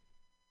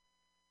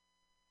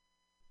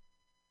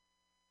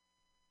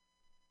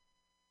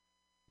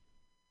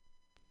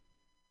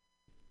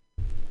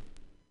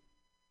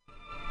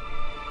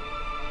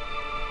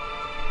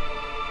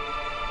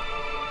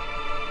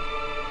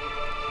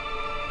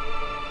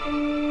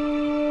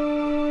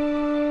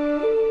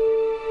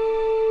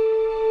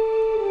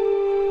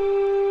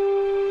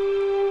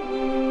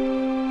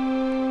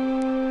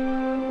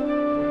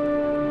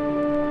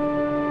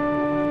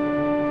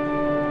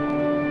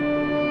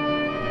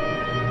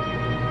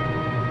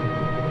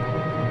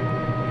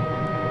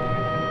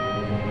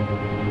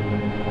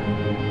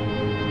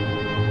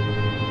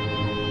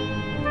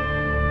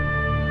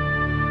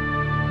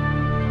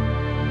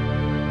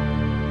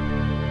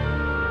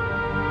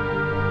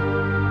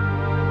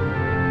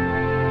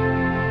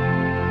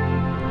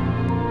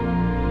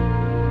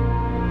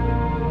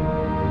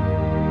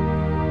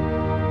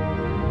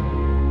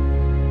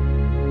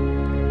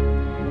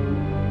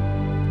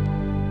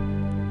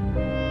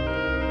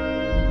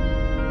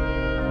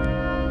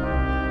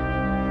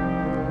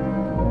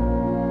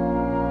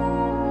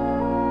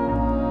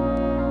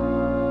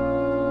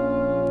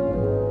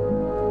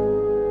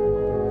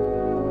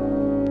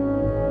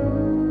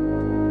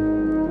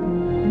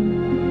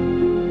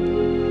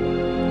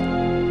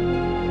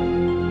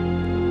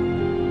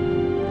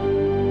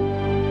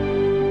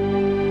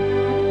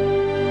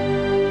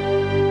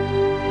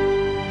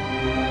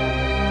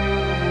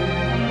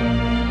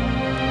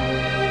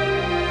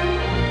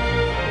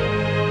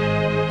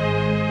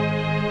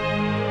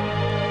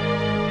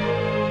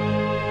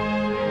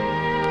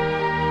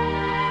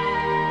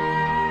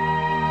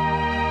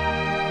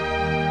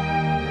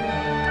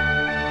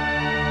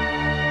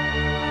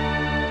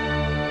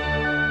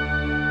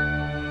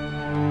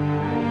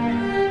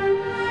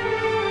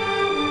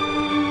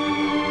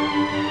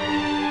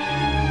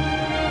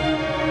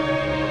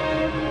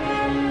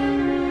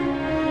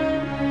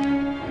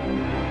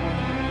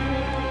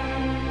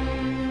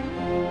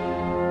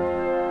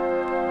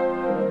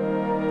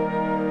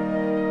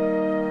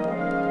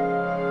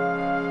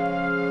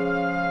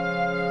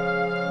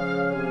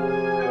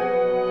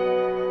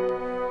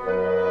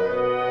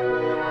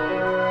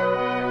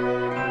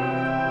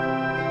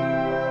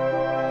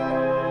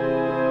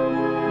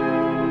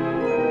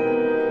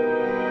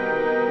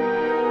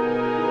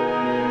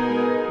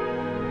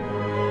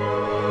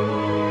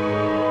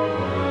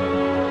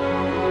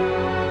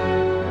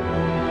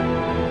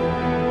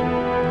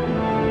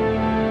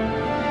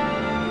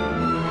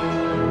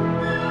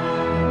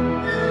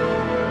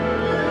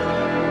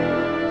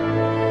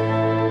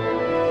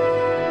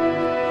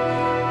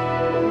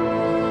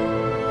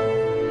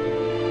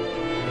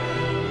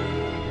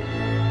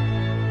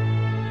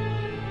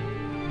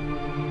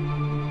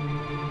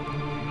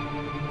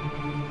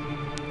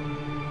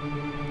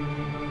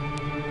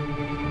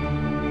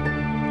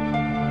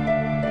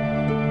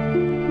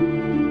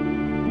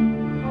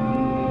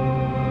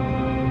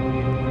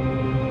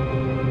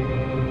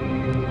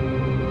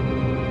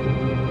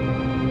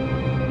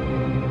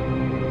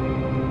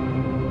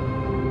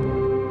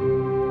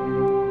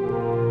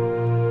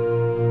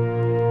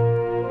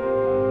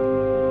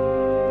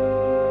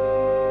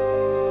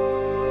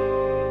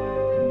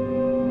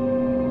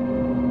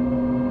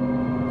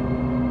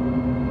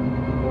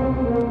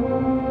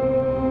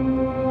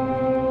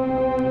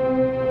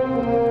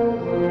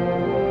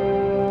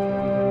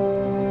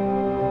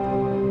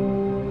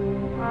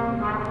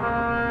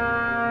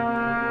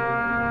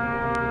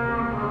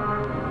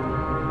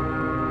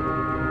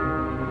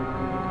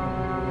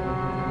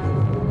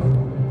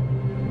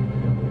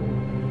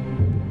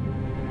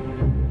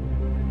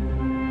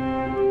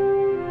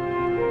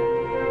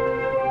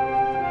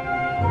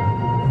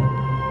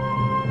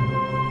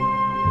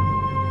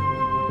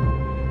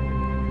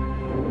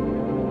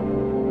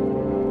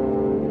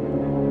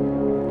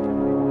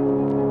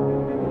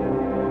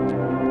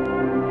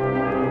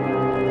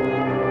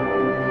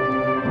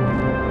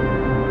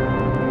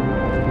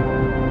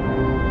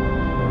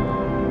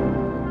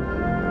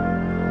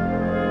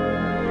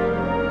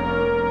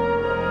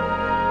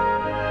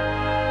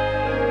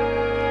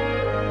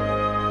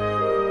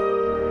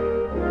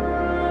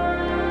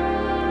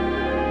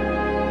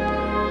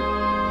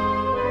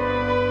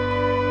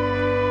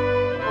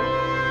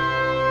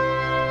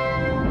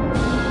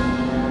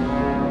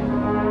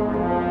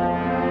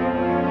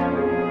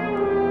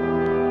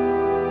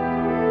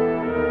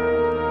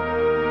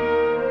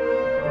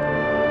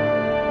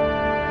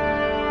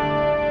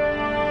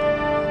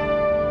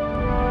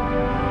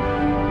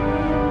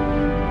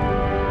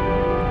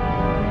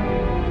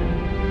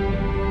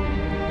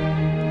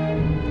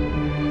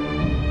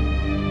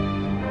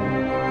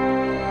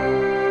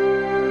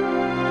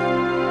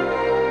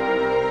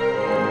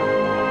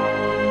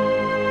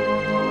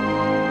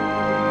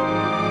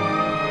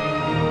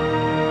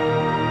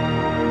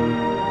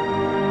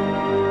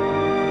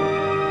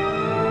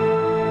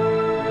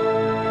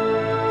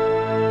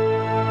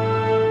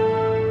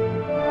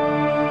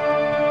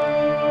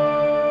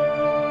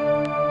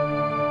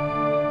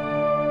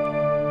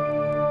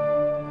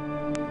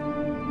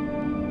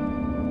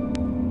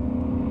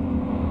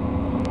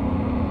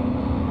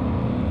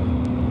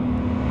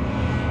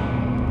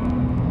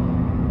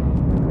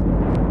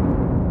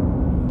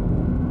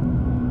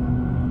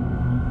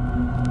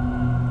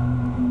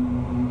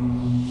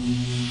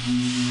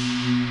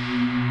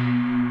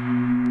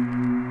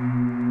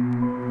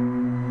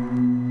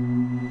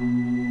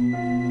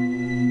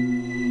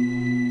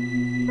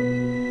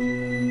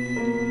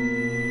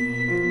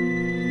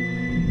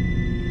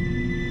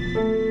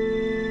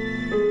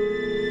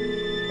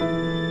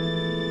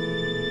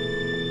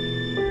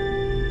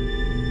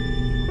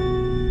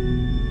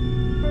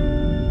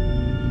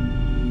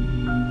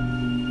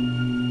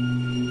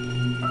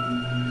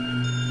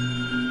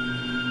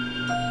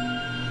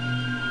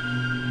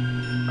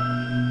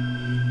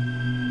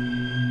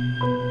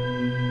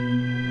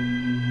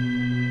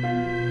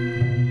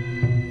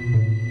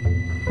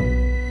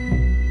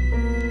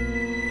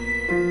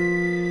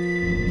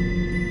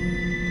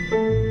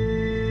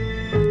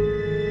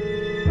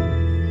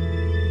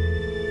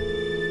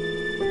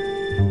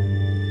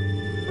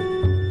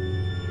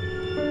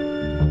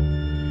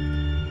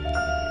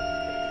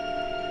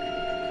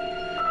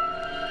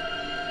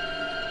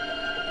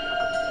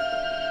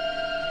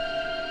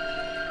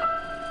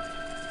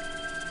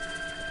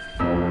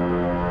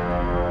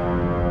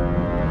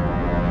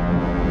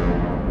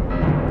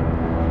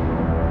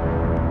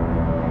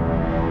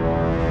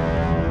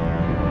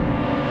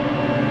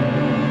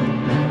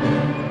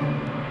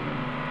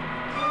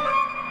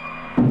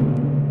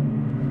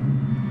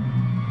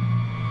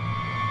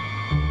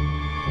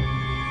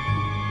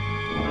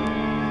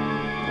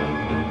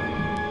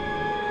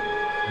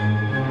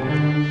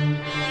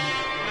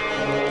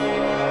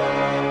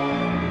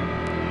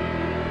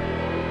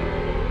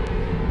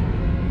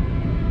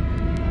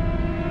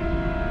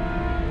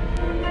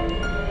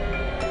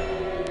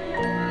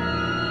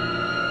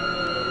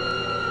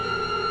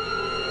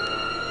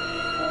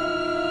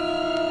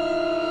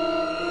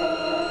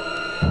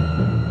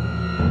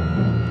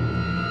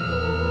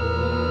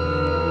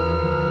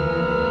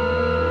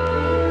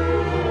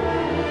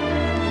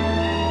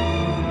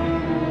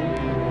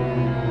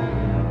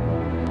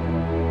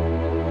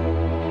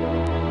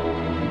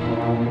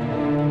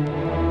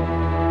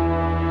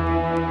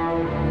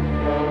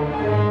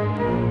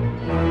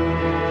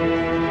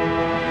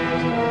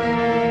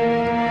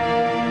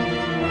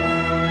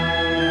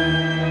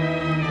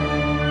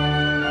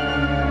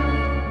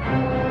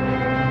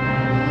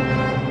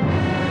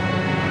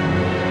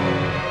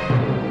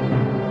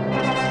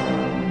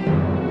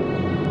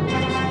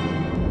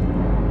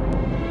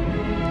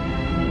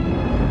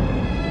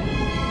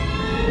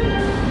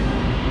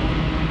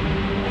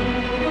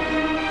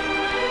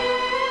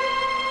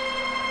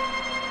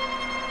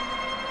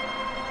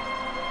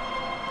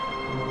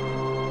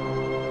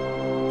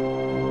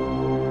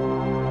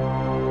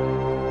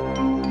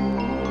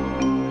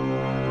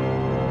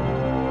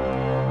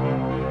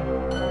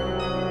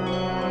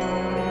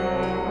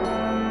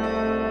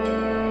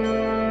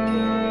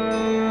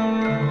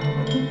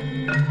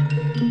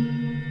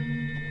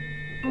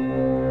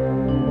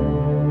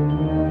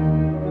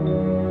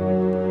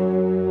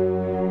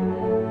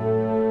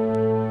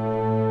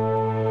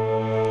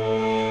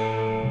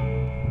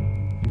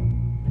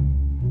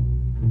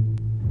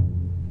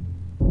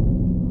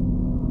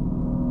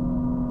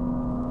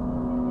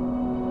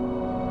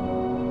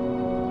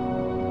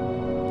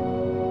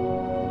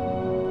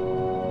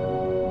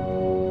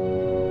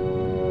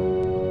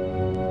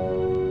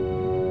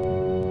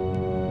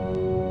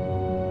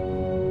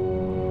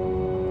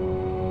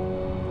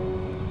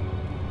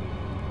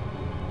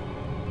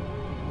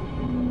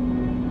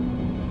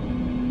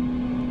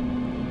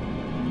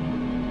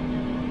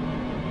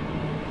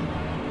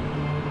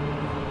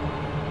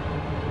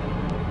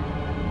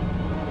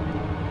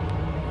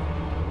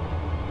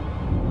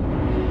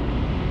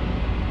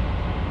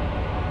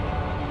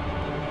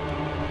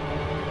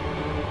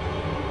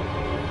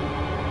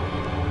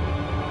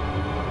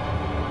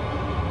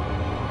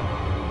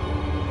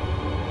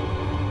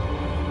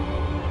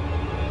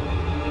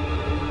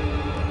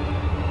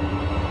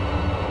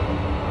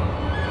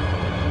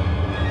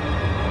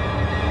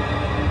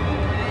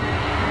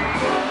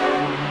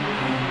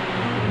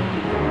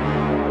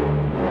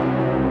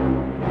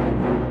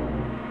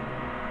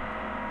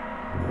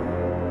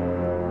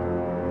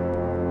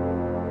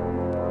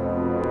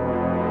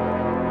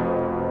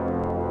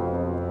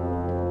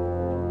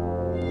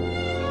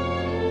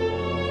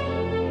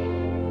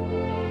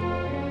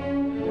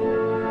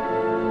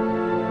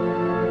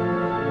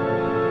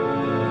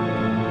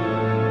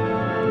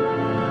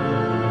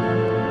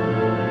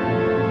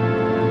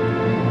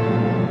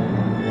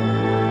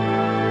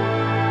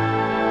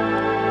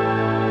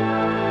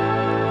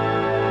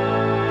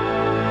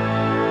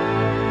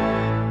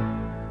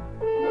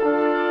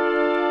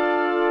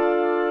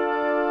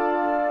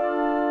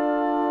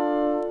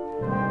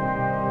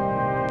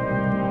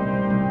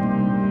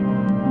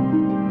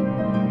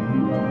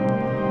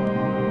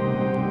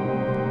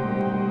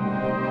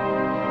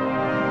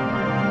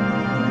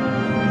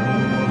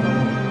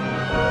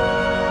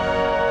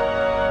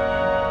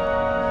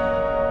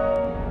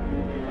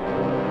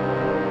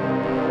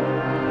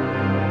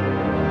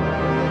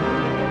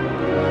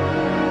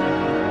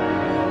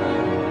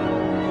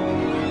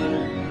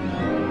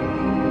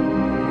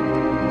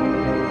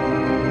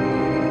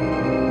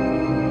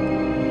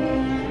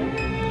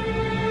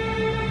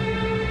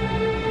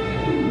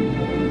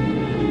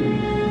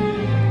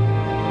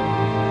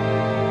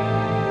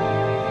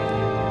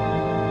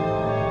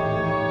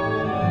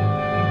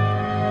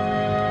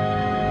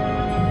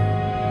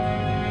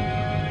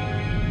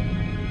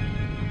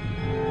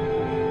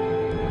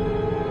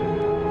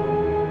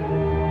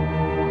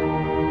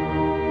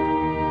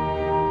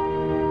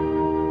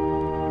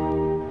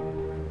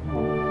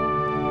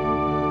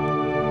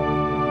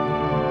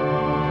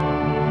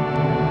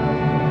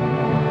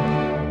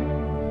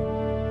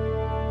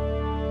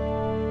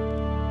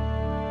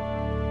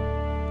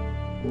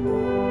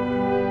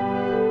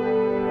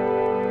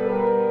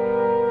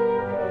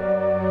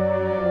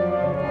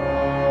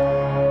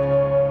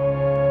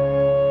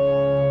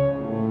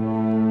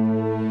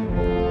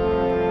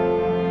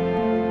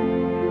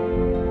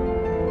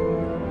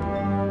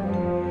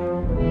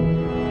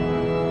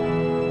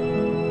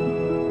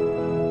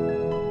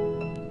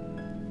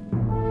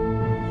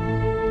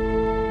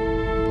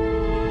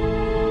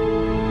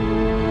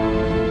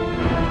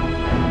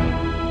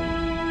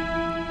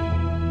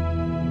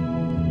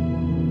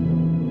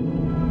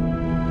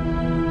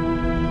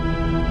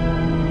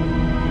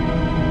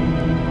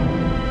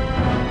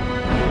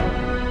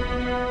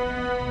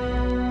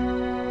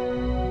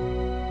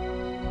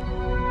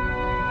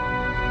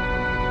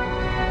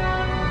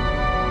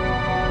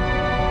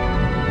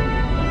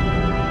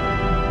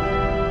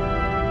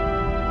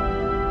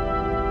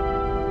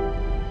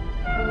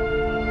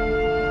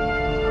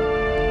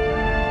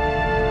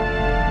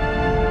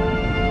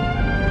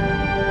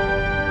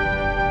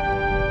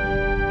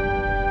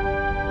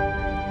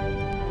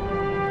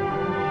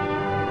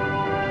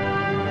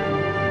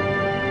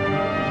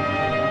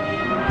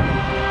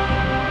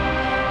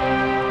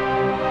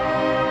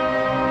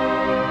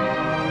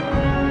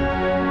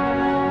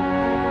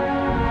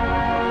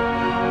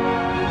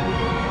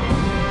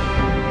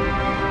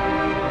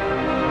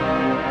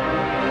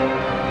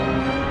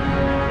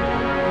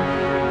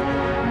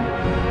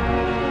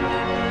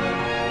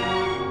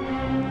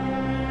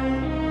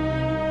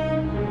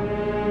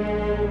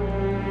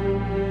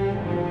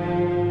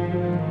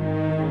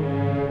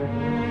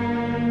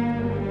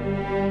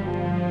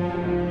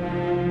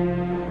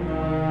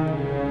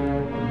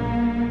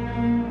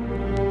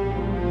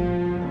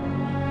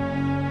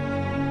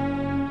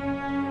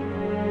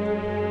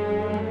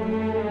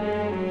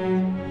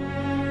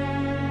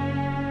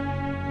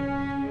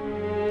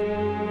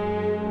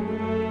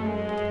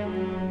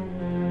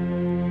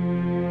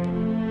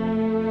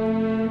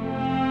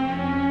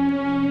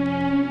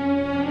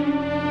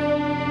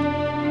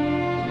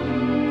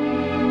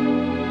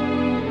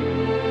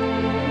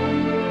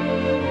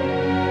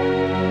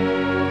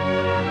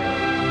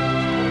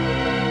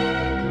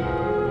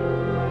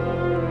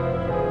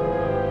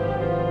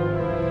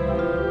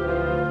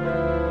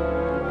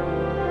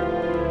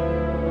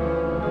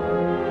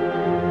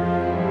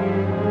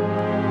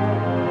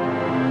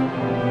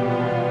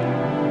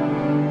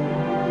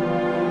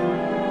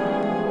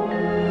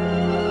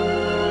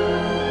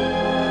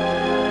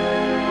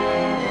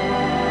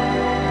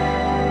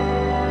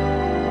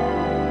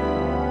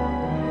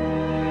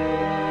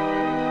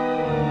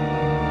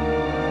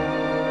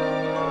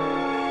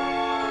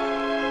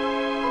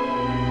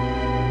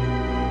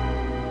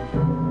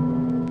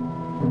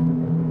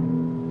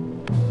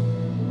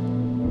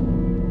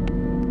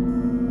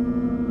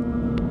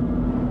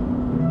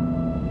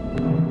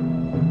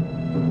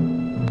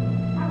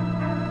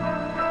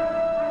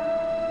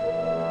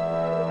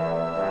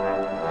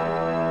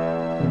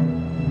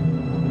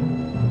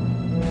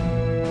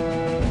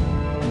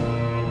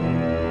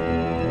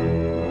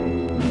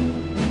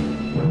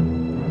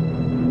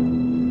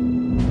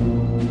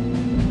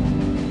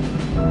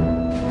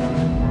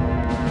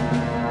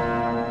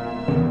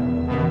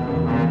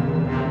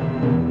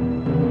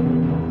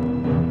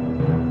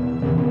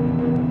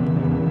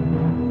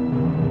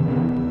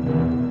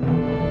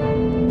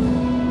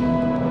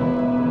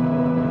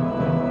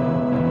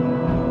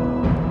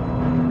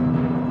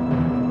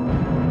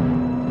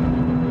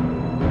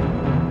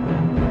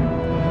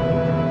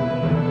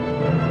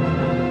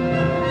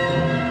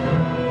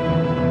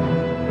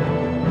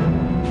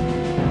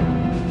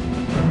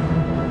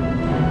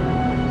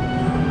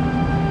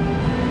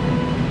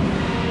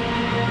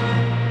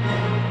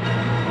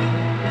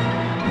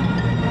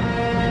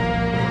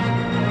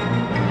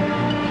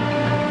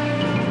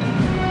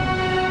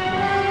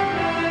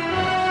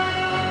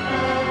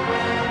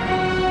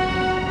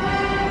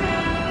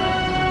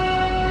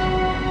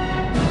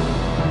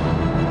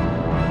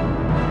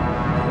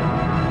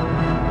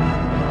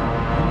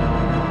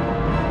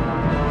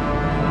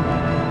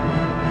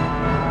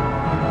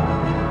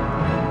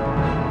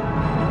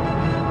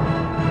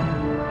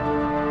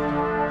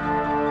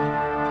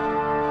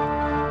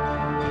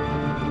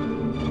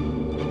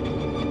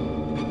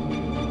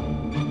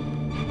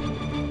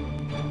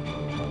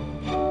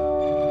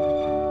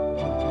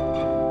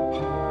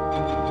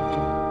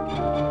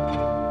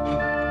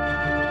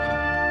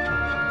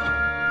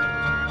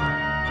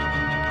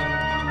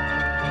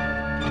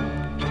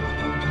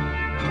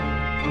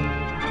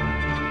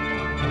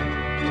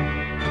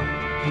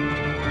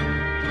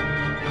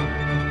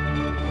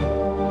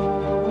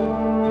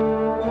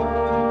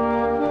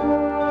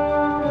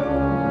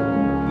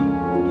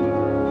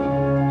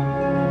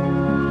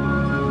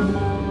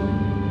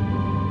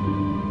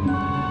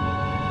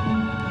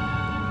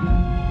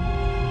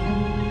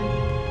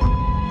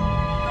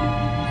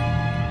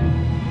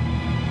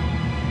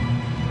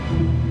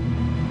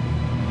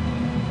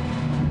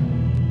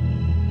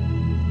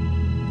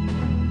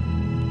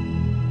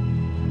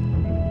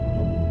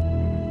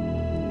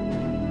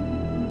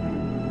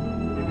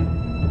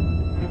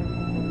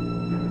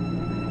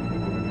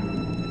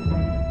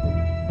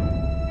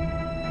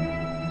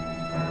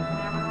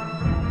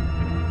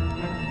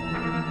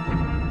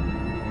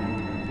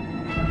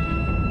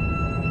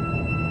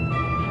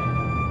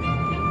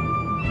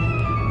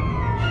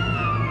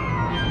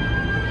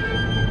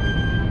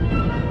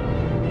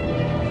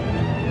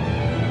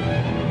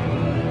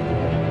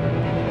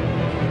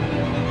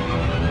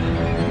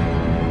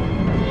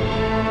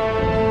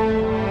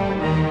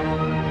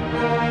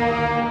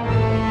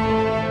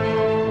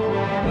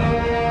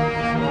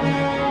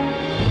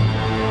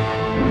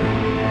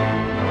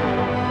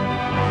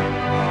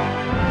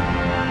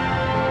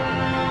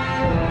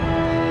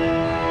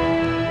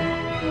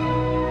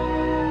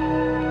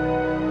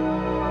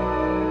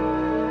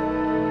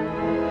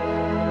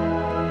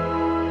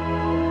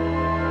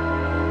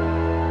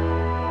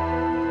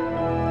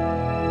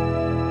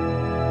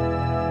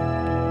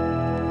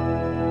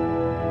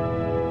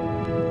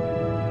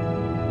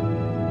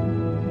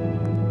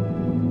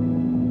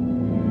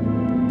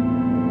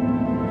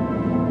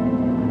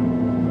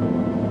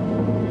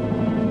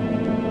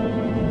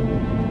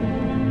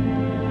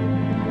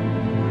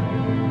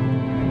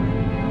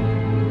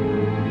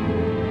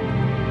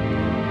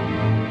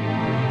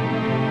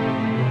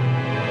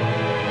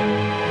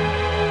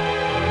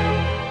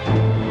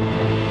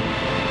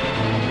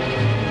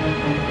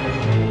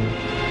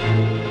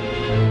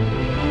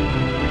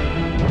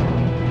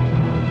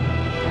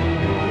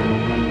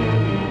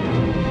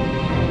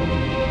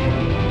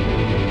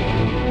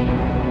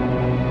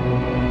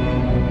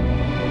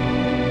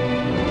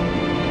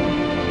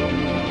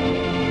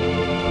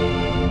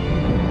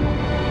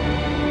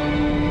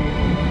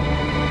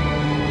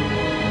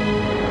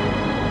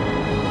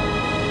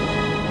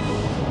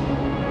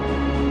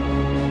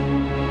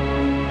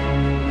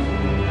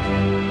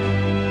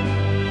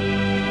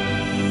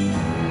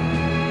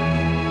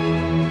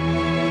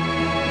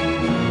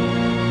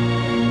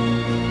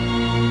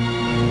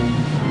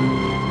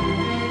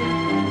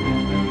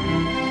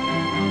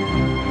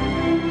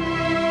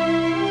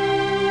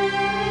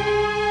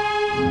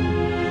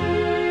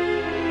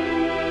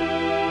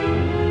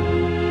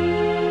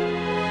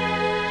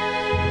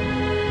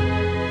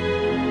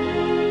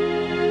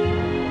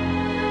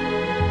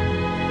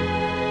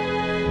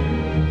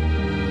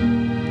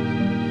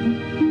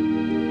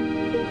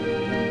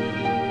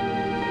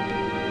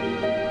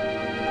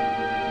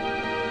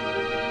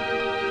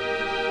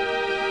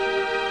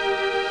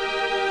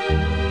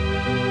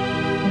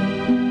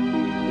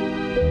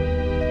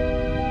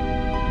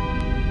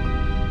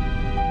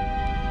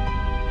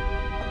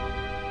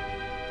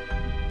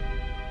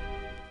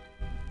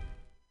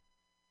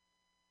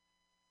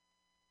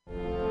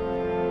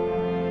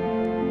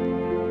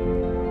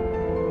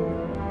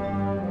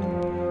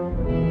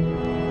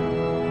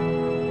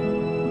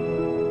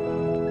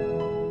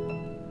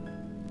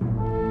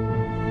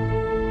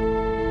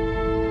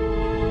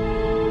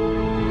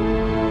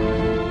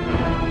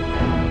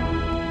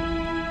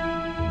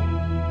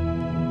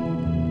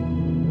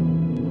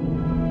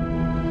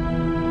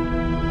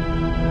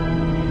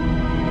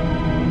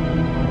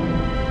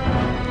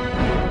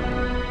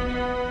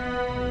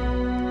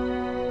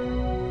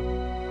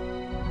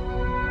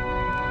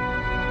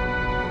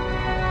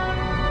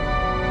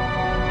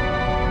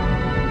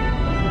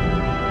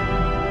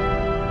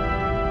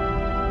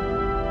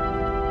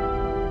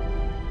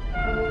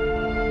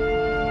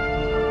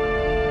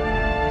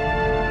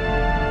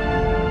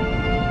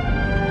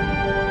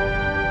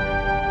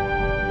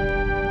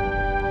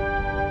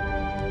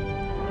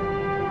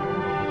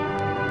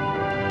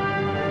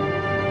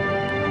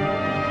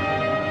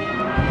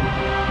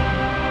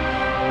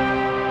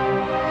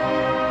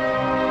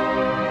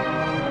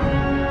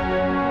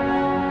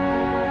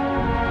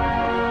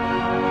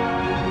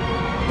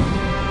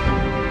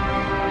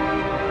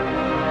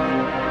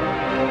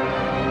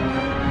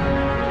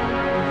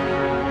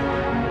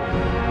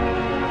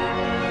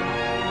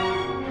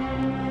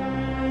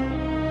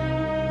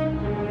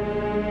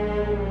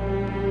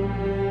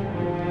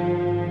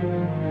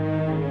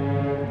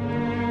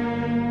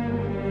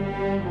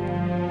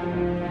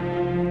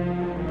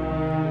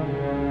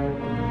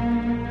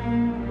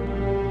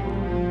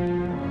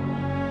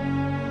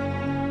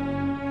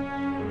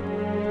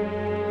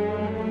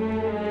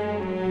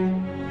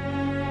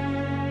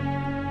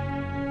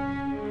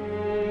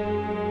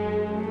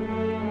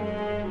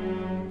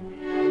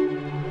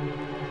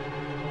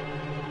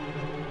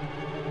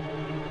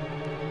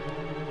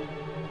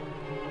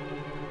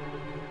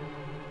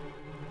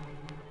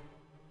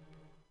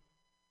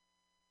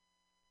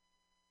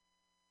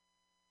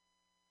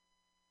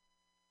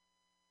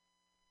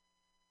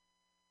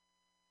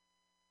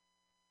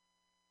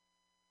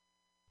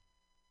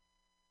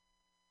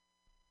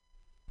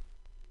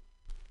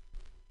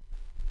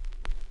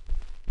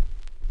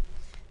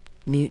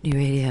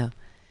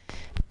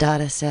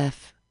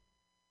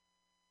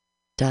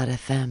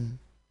 MutinyRadio.sf.fm.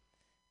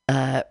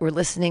 We're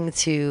listening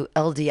to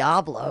El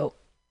Diablo.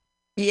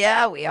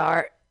 Yeah, we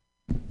are.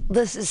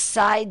 This is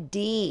Side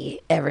D,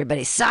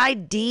 everybody.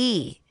 Side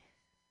D.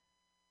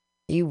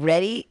 You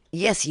ready?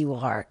 Yes, you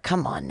are.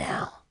 Come on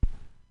now.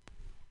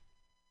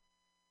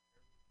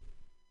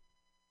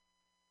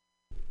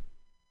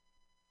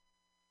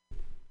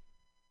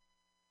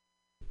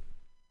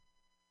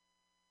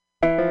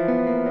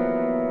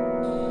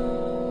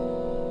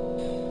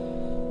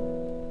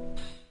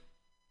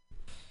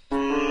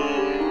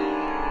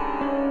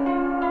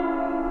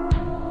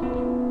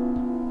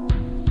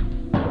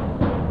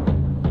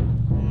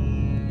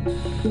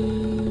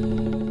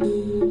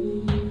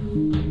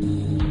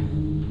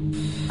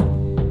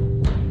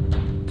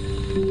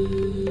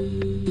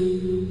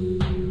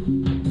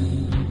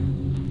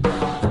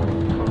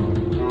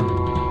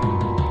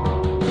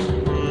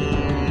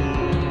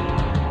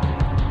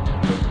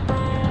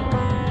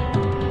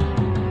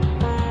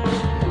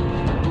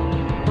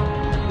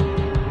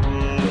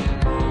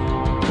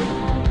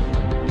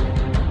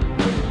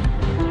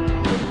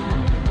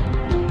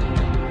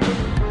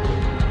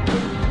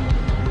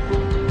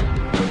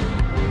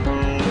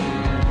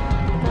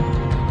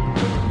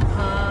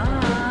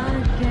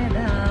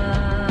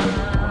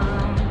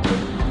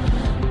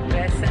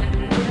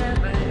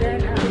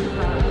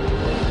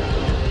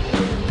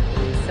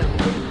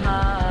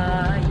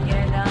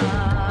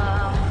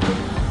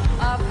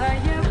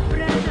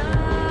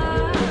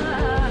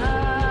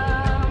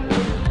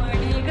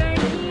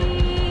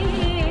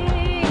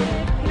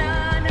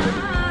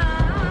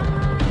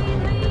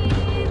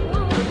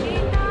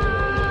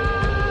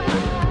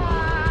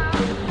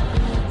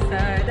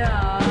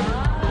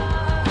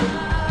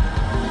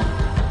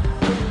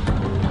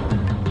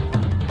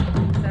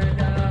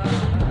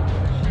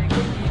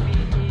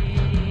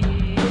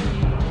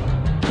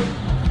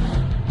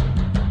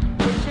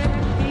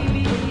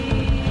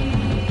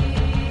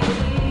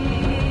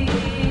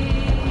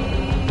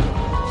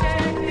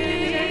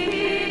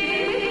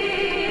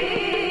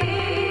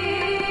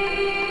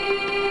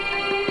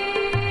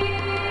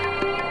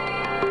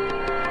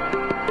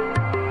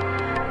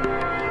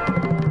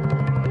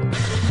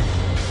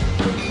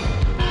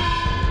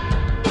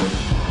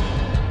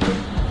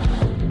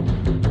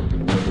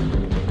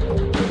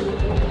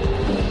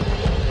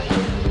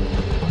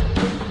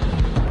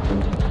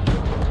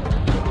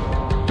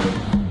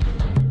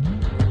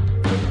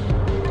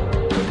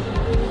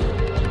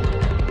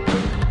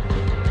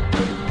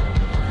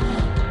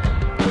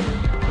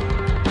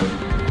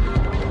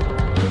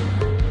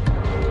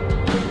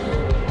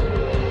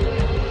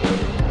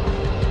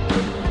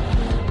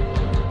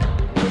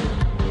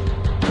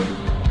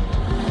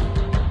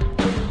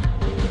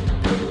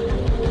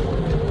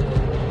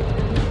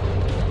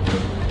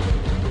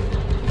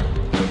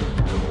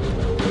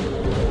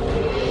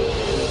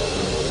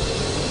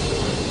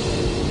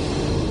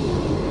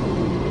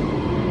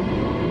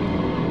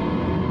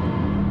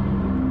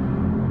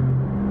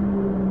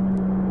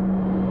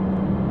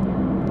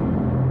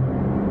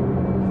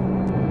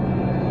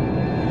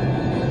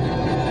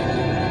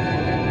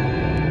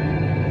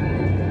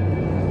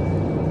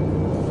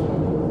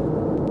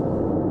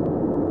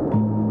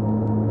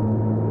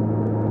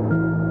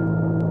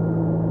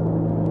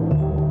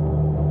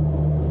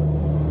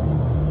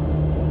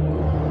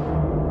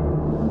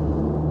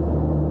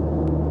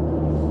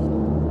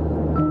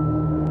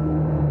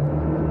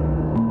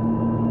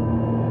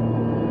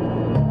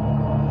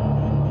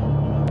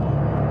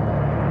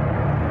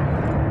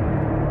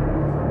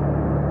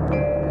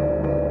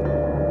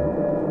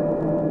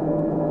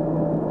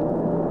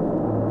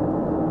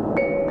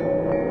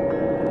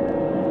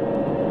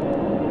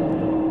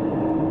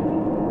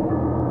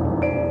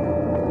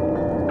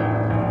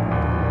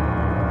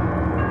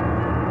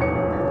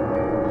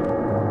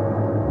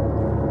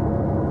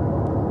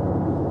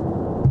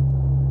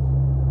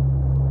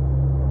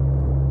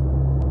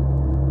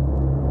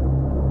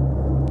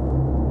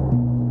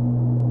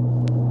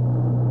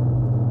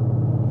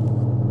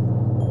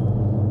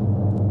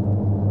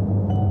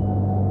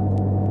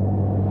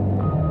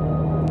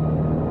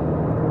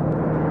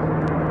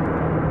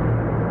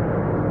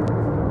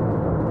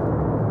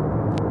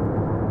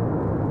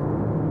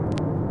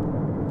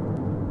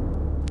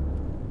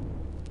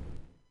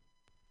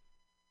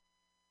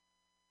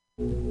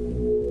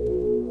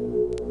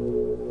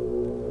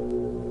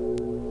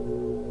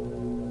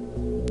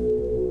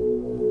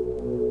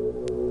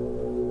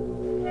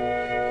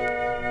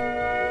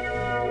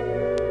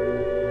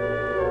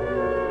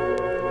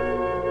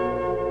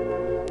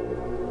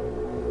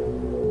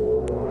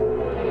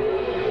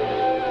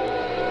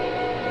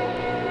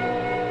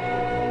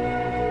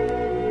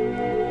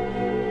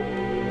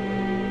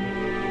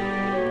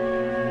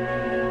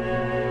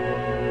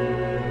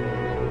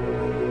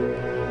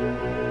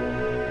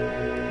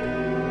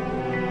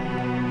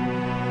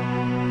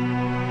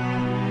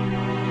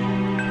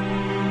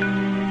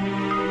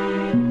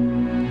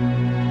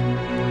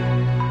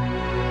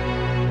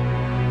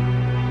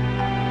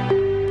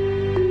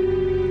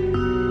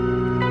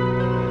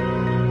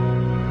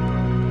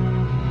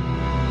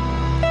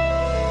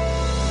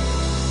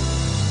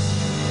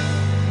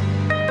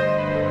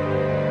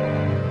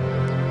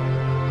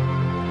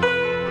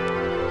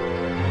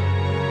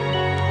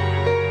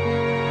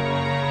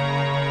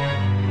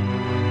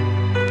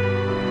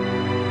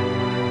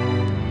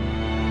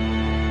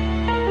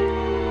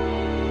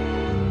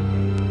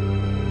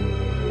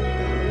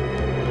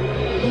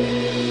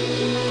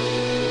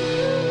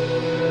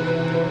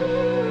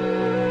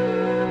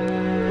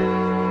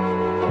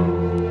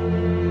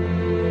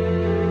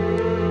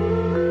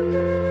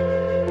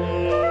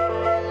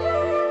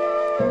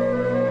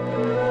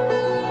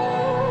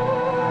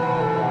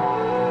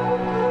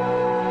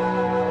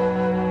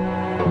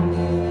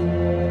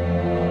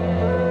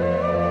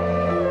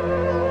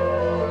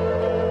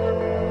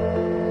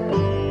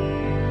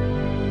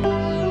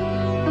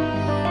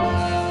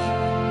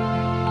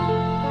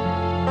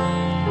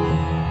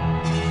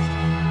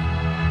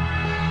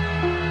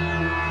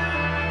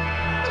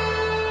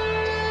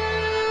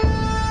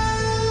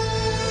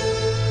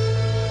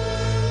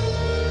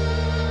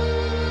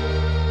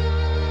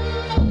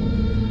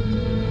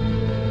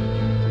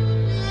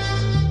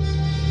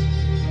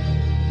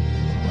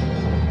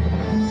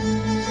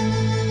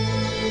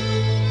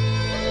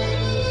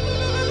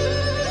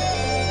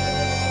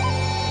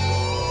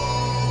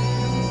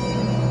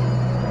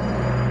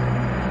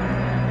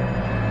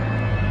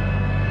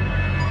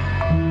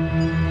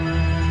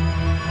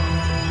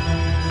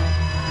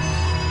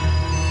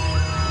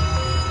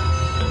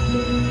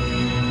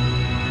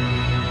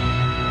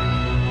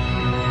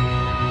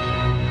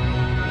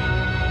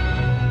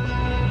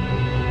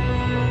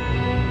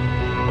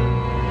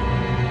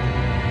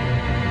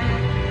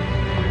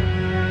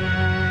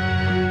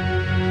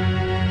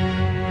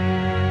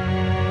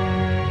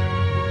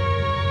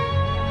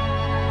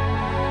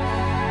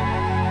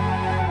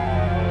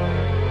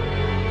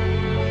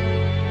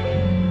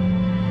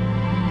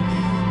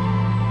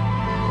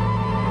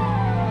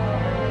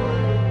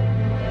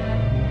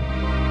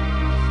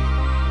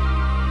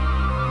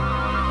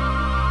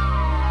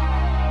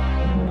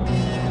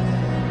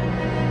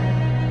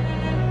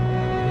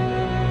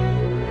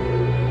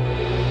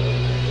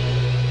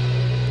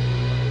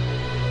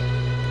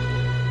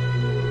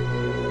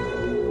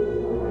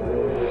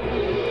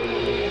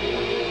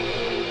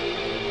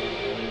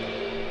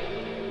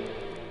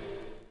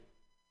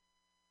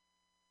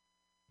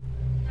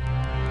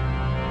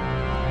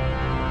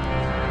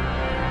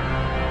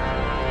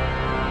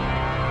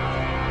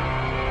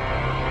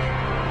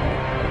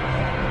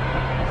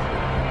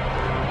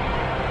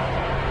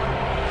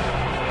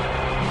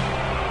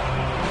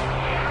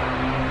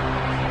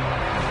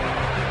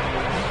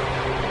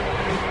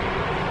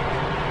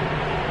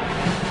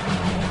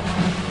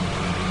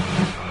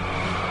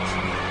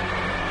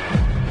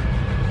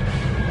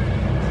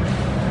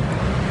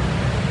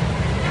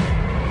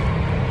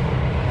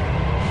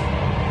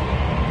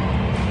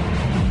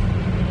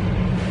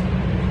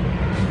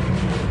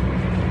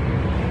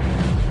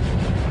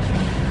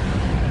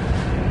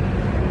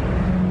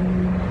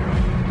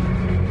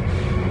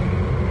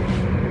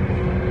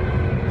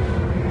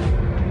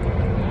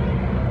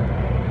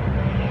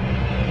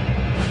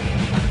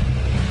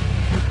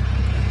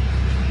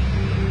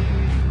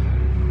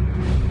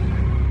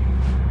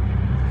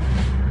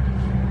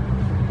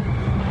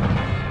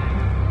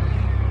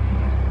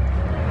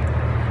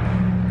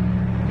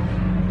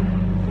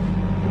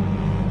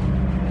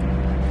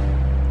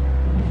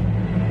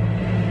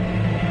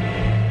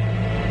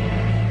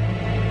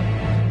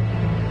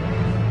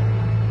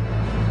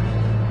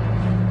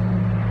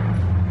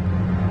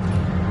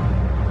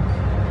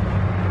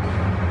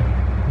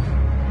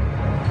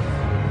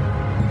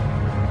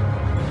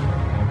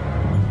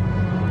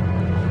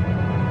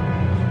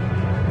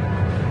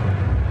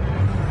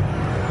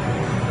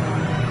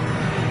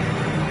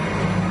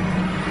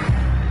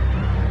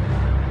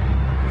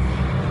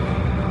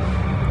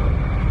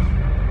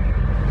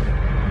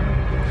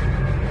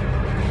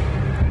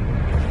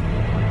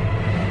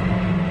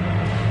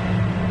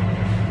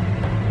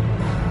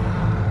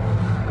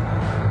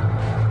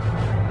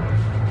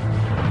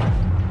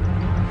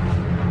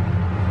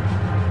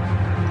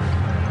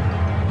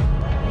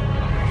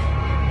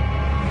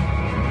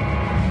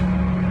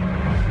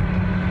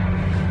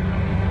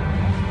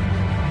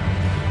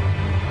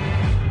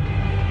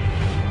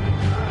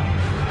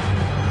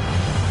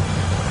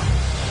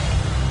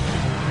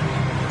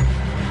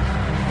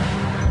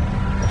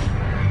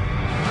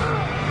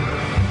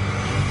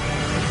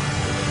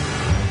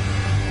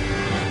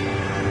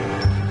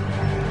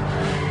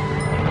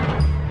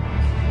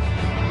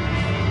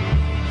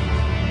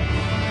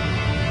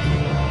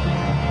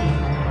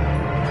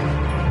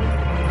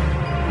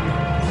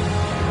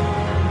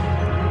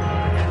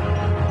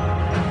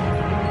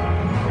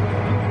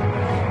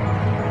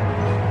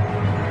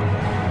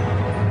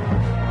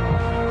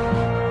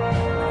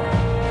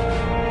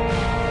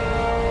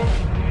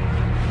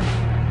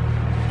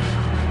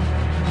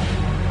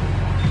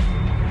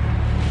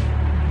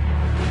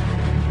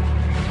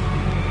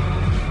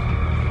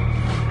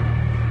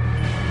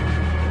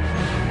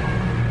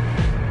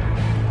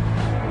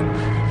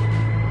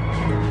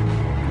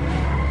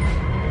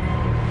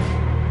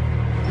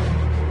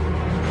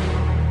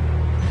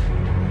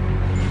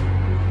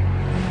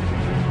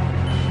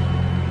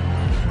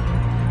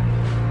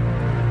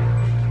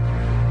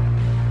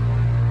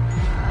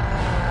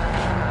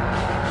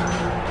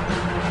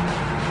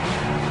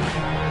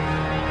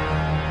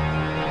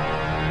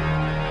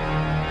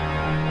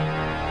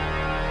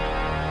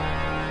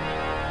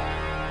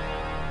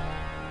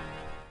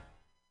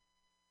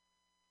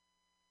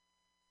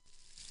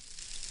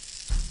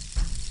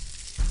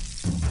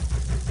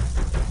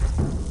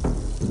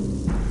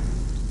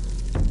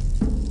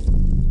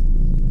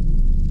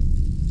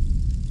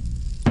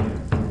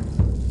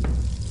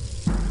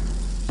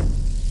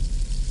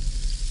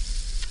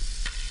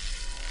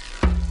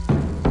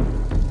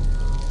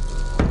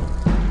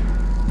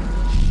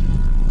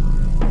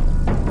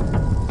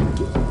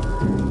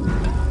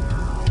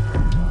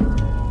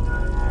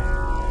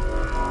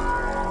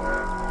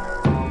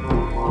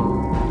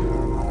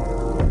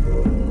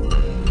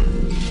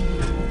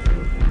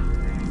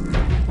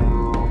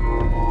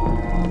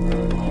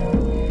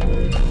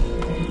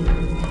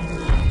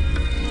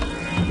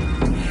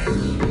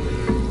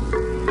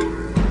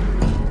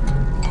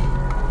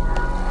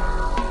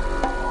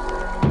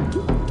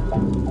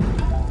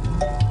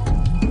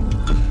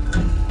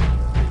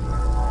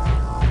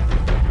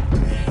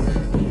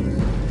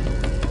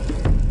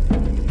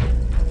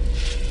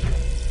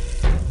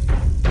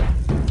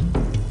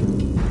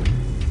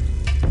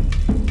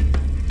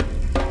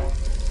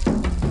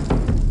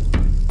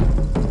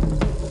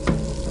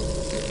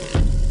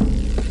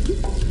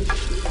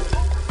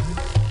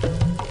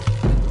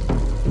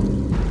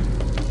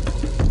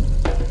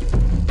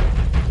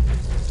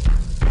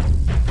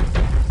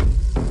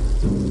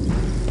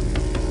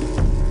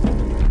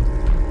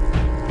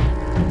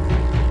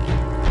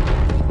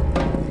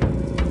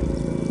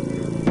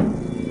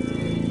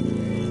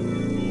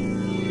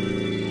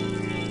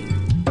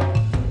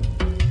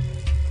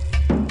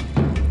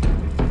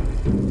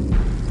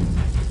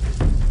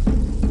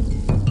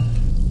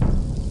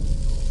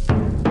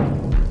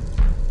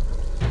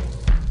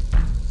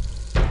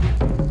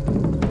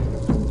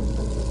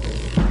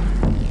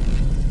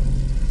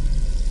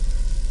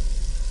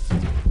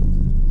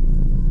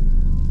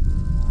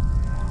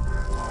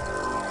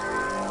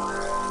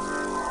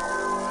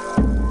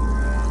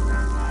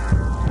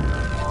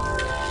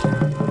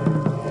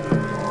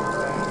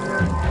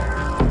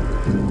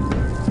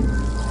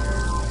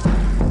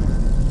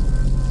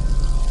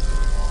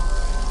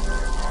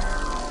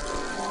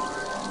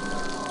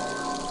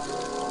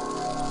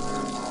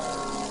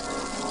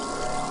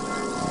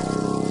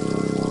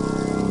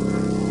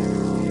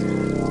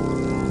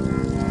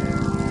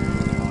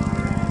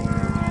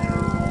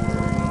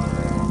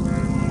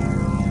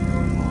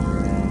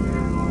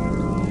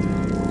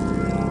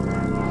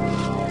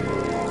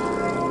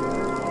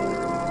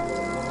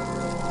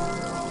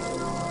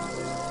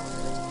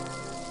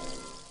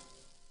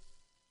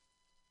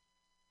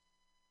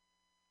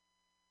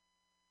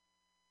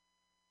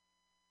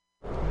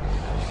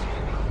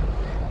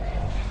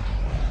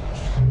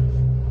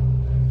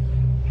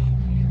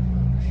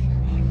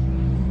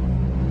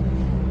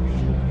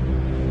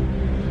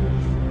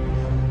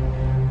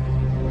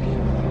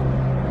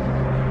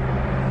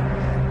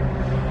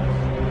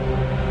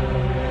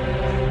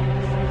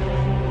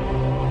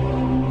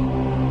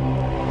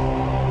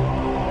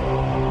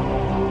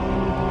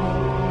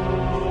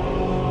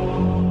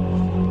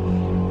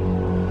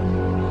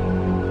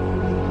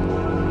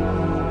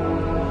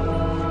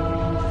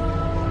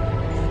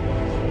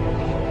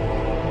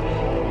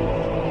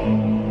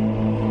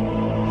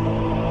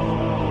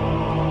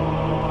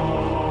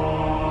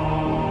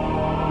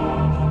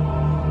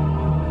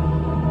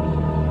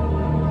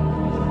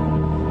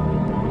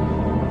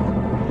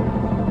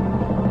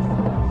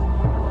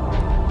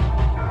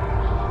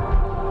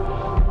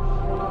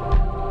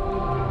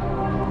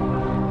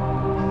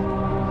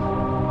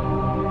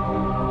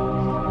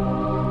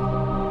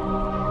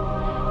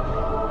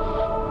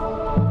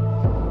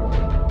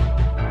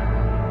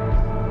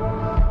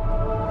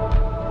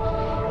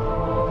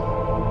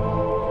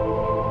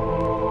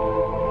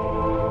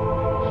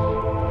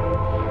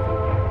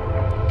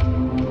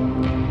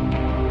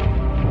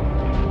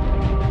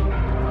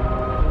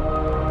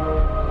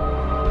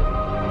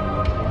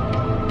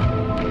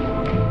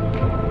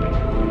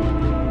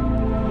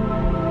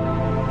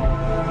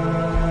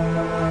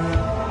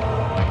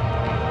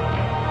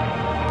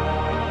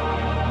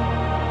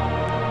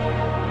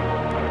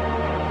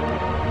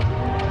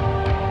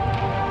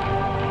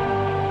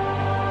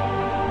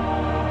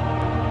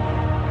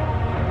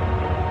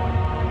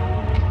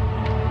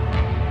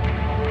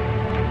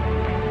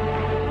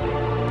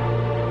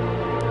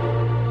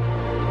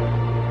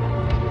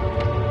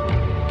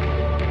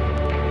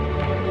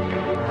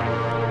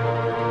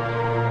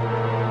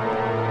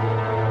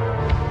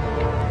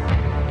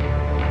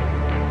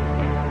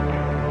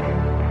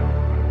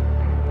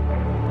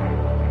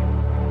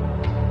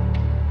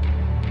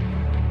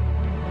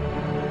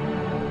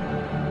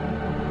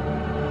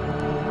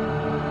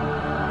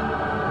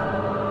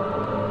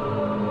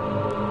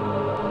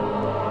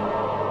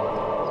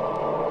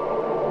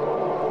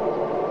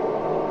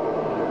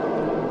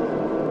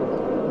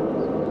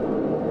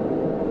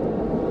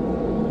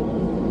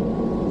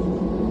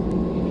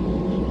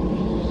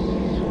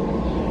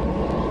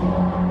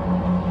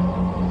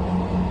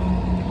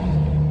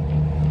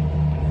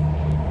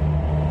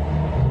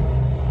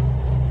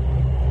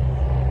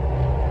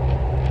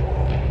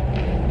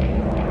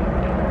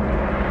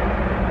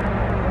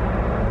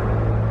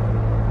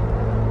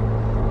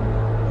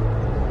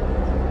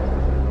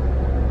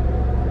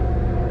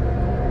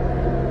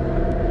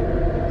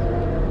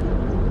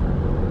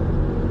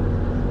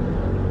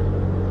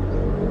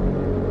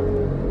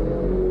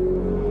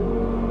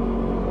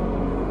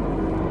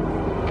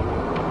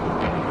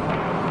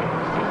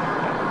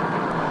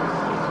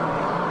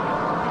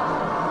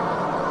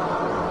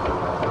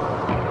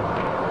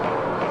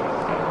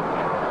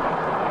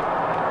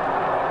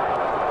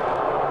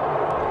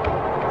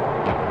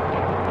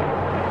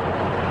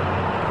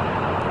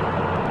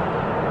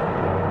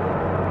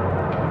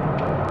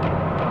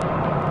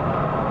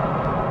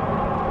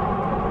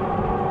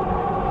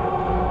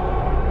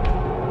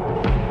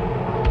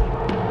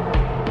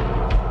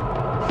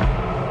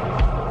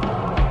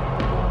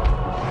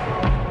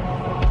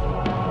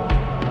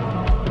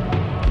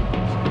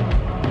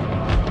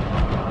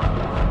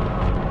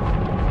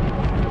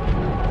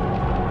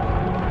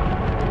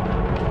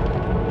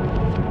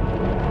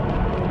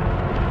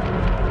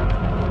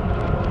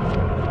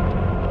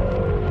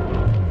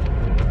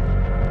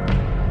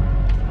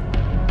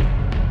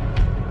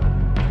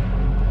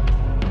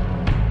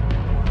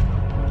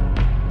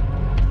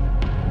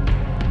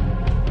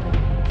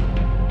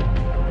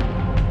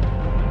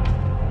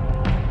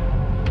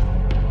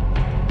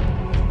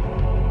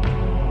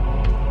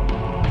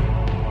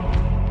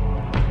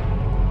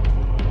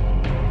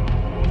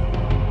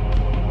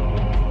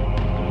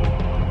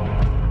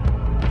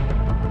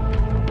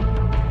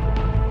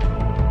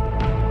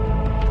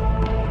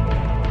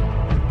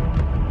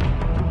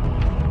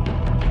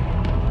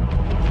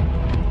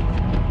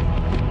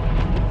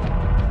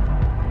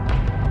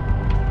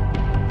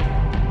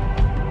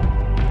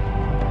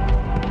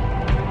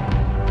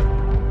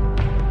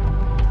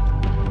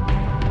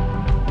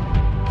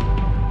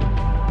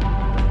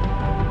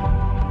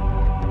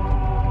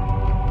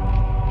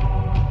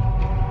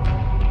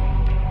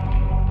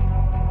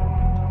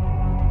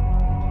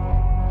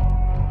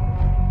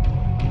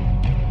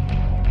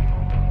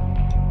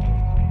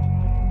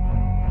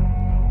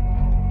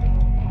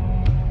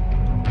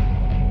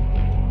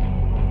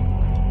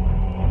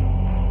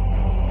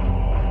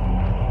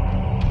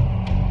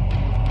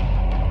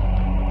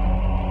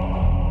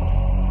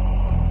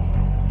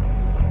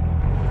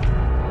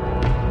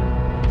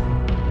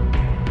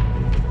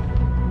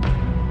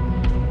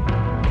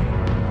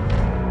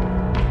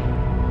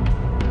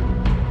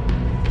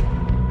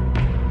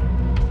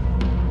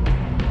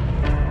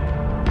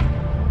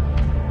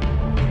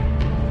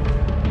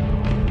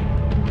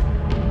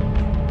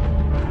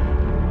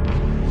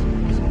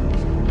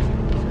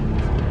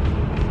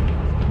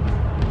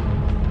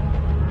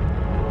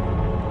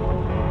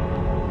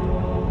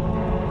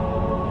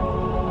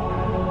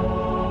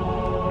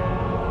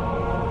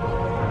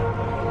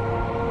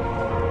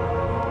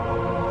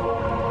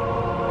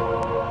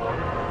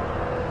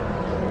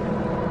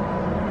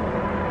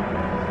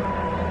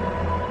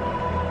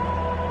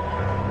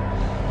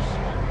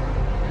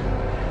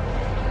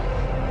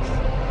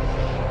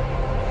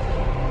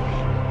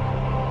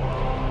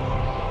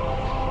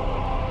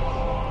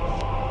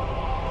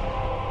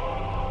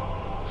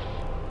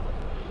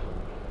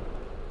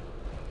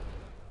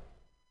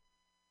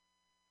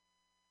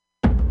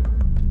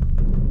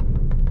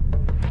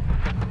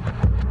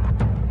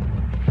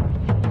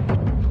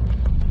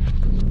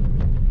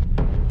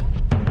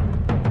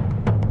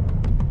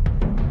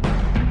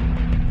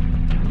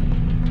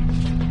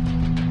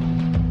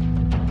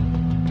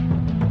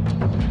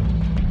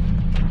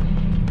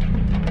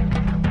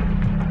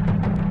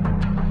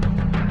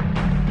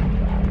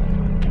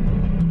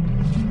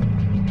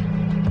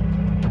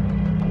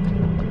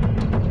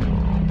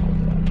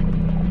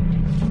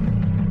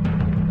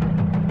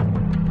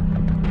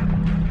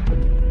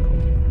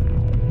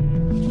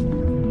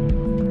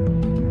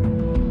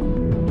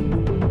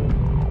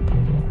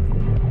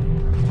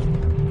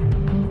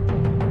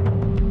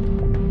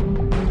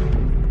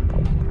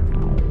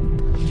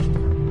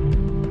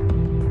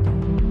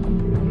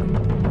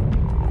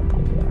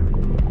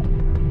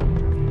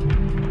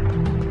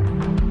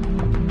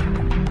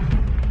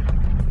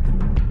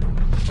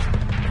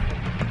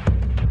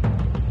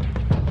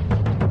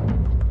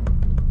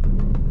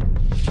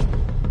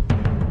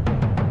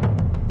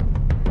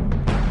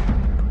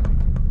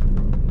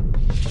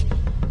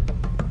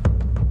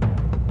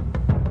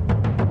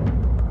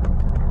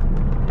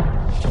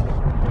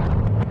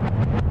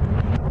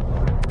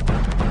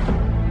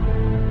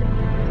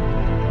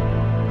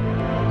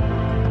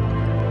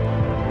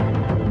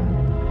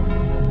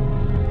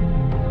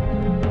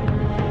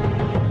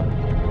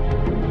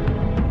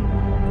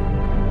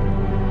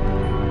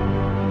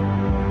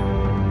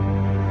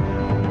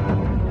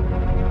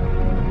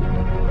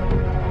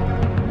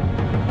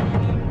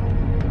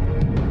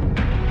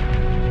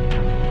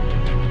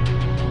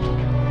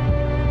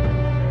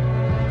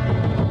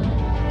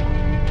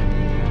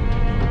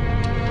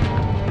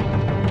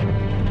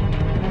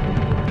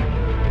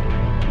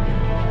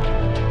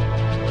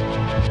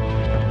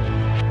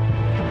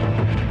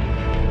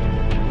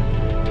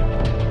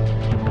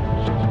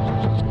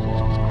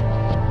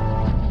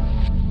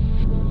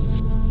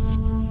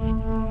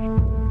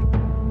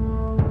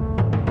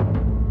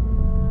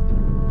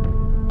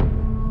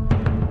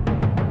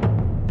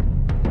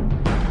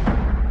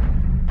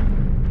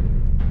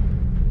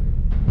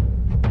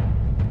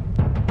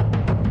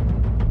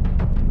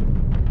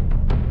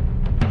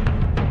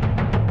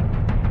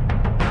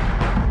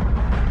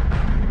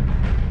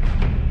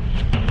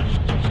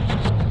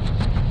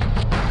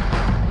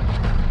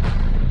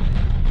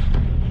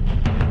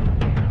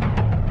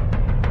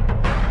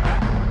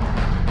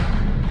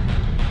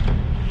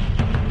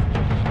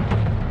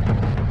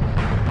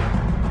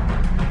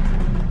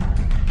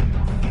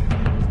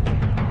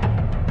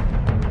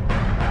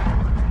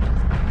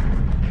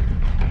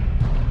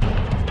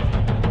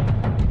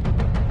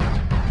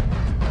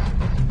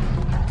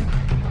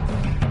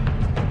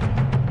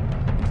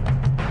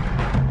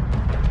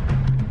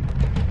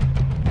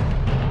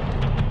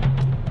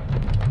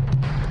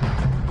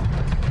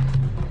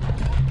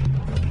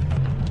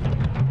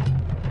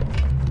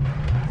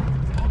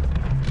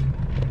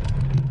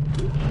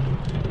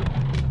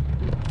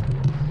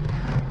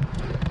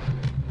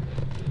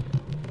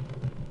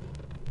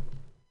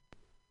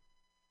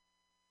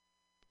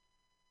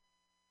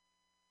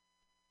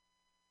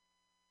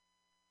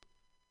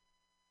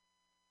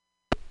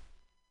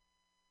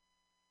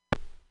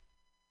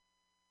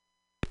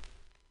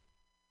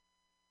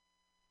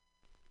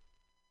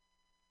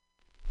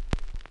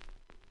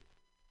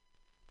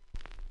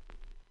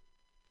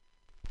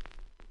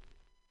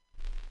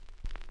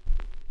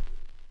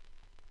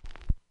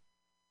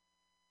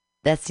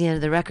 That's the end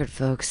of the record,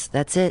 folks.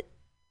 That's it.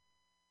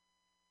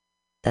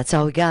 That's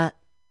all we got.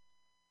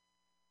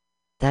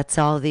 That's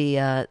all the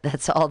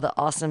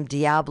awesome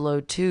Diablo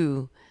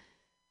 2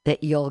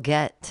 that you'll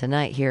get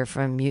tonight here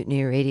from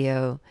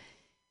MutinyRadio.fm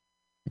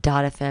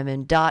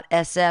and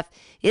 .sf.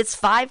 It's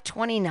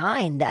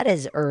 5:29. That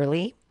is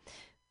early.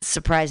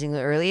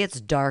 Surprisingly early.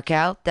 It's dark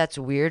out. That's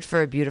weird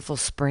for a beautiful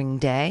spring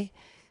day.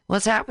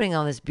 What's happening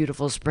on this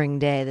beautiful spring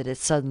day that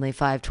it's suddenly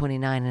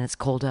 5:29 and it's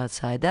cold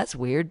outside? That's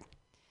weird.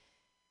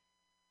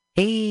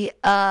 Hey,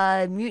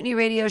 Mutiny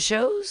Radio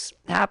shows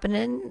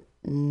happening.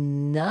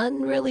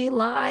 None really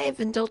live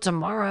until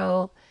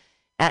tomorrow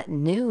at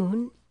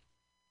noon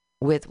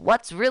with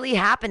What's Really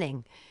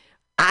Happening.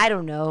 I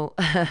don't know.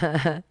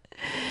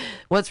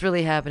 What's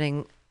Really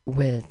Happening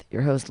with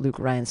your host, Luke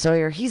Ryan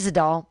Sawyer. He's a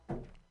doll.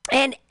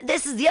 And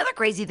this is the other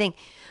crazy thing.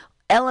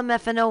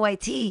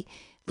 LMFNOYT,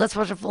 Let's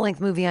Watch a Full-Length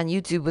Movie on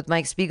YouTube with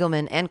Mike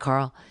Spiegelman and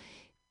Carl.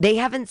 They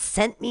haven't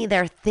sent me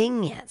their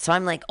thing yet. So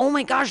I'm like, oh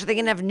my gosh, are they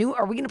going to have new?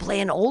 Are we going to play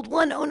an old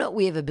one? Oh no,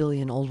 we have a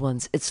billion old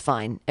ones. It's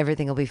fine.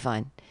 Everything will be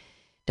fine.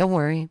 Don't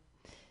worry.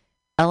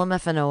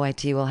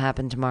 LMFNOYT will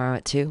happen tomorrow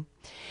at 2.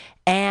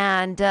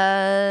 And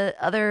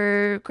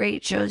other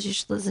great shows you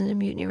should listen to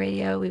Mutiny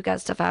Radio. We've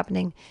got stuff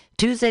happening.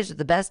 Tuesdays are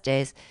the best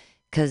days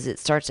because it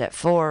starts at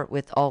 4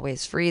 with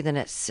Always Free, then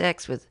at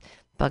 6 with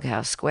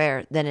Bughouse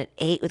Square, then at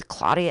 8 with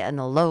Claudia and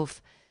the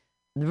Loaf.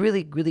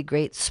 Really, really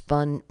great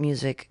spun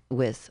music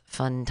with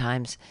fun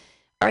times.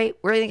 All right,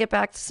 we're going to get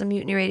back to some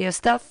Mutiny Radio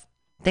stuff.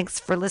 Thanks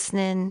for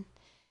listening.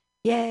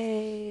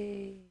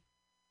 Yay.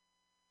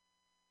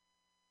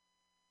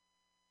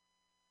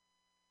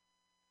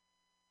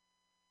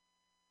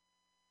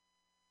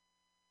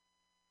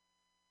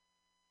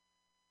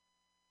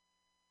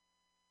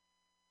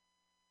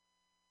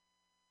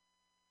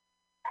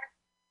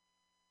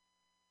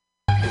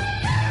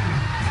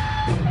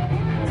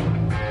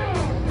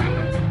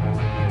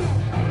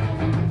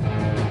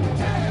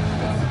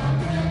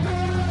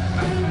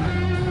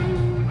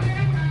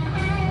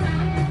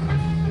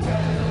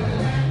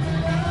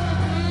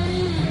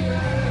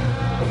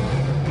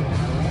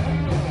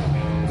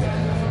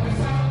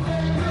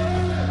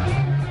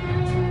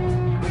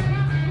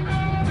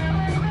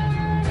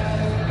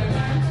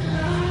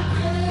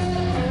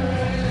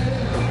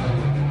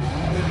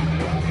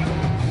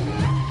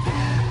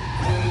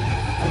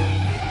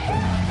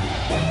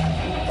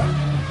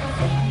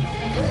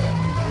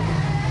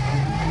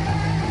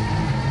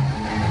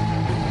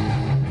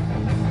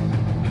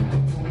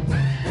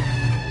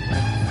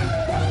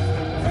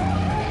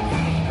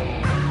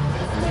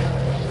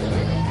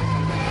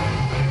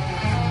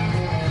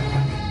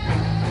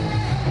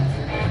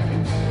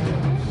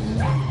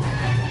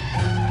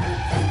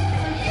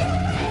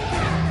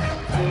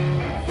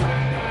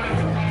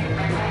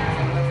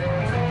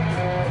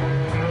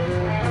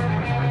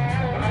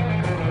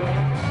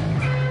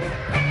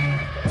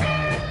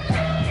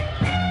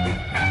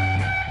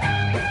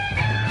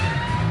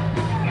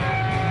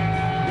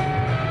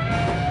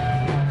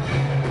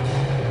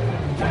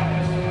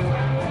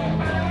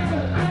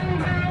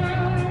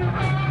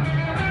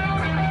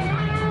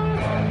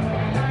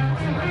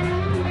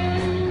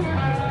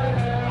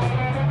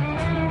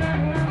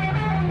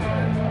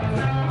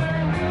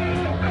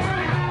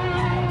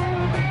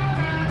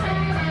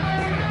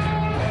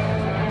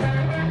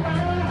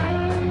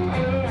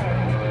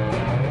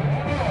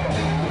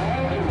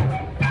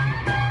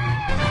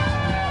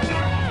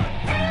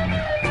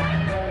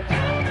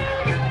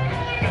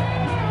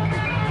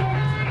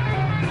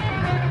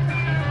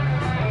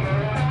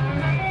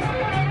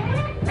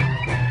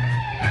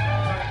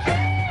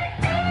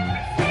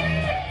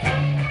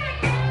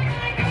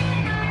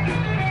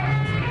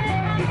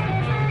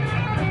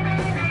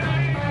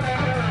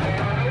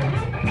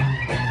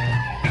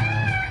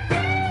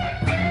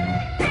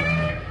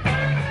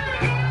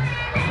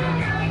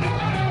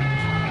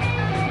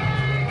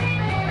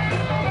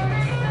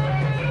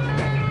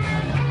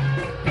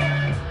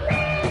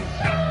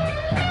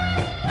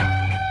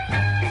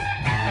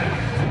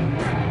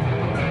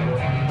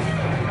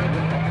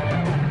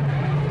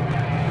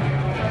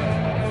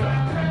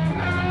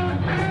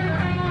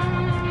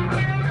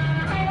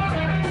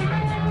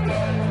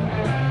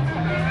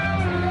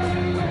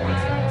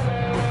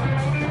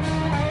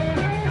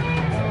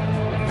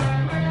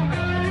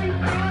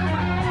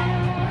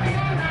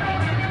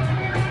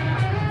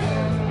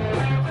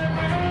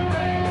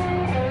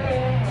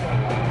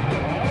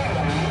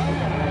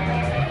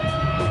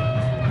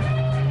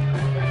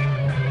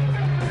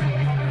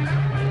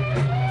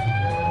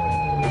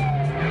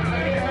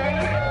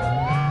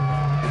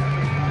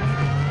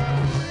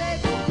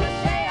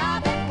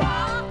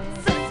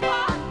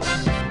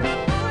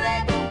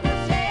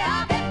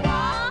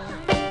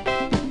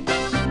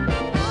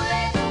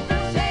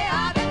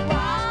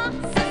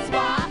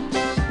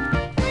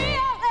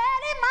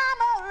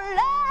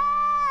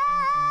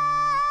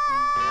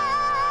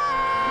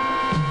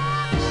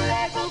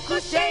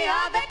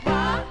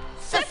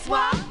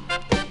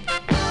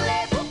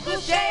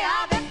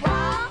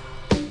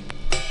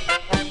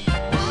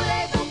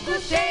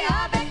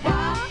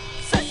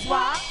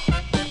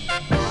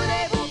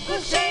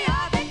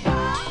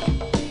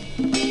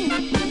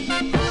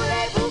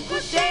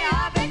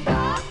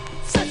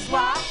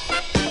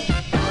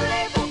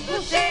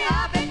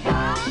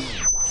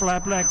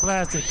 black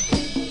plastic.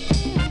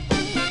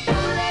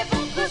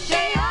 Voulez-vous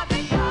coucher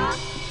avec moi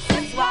ce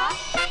soir?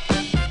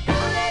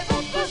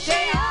 Voulez-vous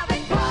coucher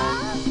avec moi?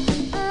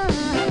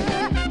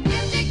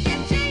 Kitty,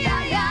 kitty, ya,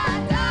 ya,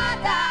 da,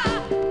 da.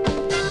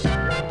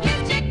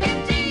 Kitty,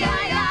 kitty, ya,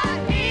 ya,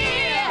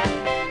 here.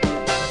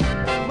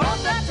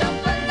 Mocha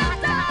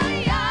chocolata,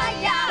 ya,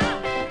 ya.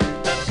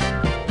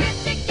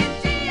 Kitty,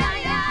 kitty, ya,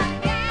 ya,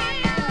 yeah,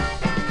 ya,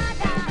 da,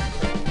 da.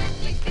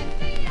 Kitty,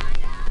 kitty, ya,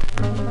 ya.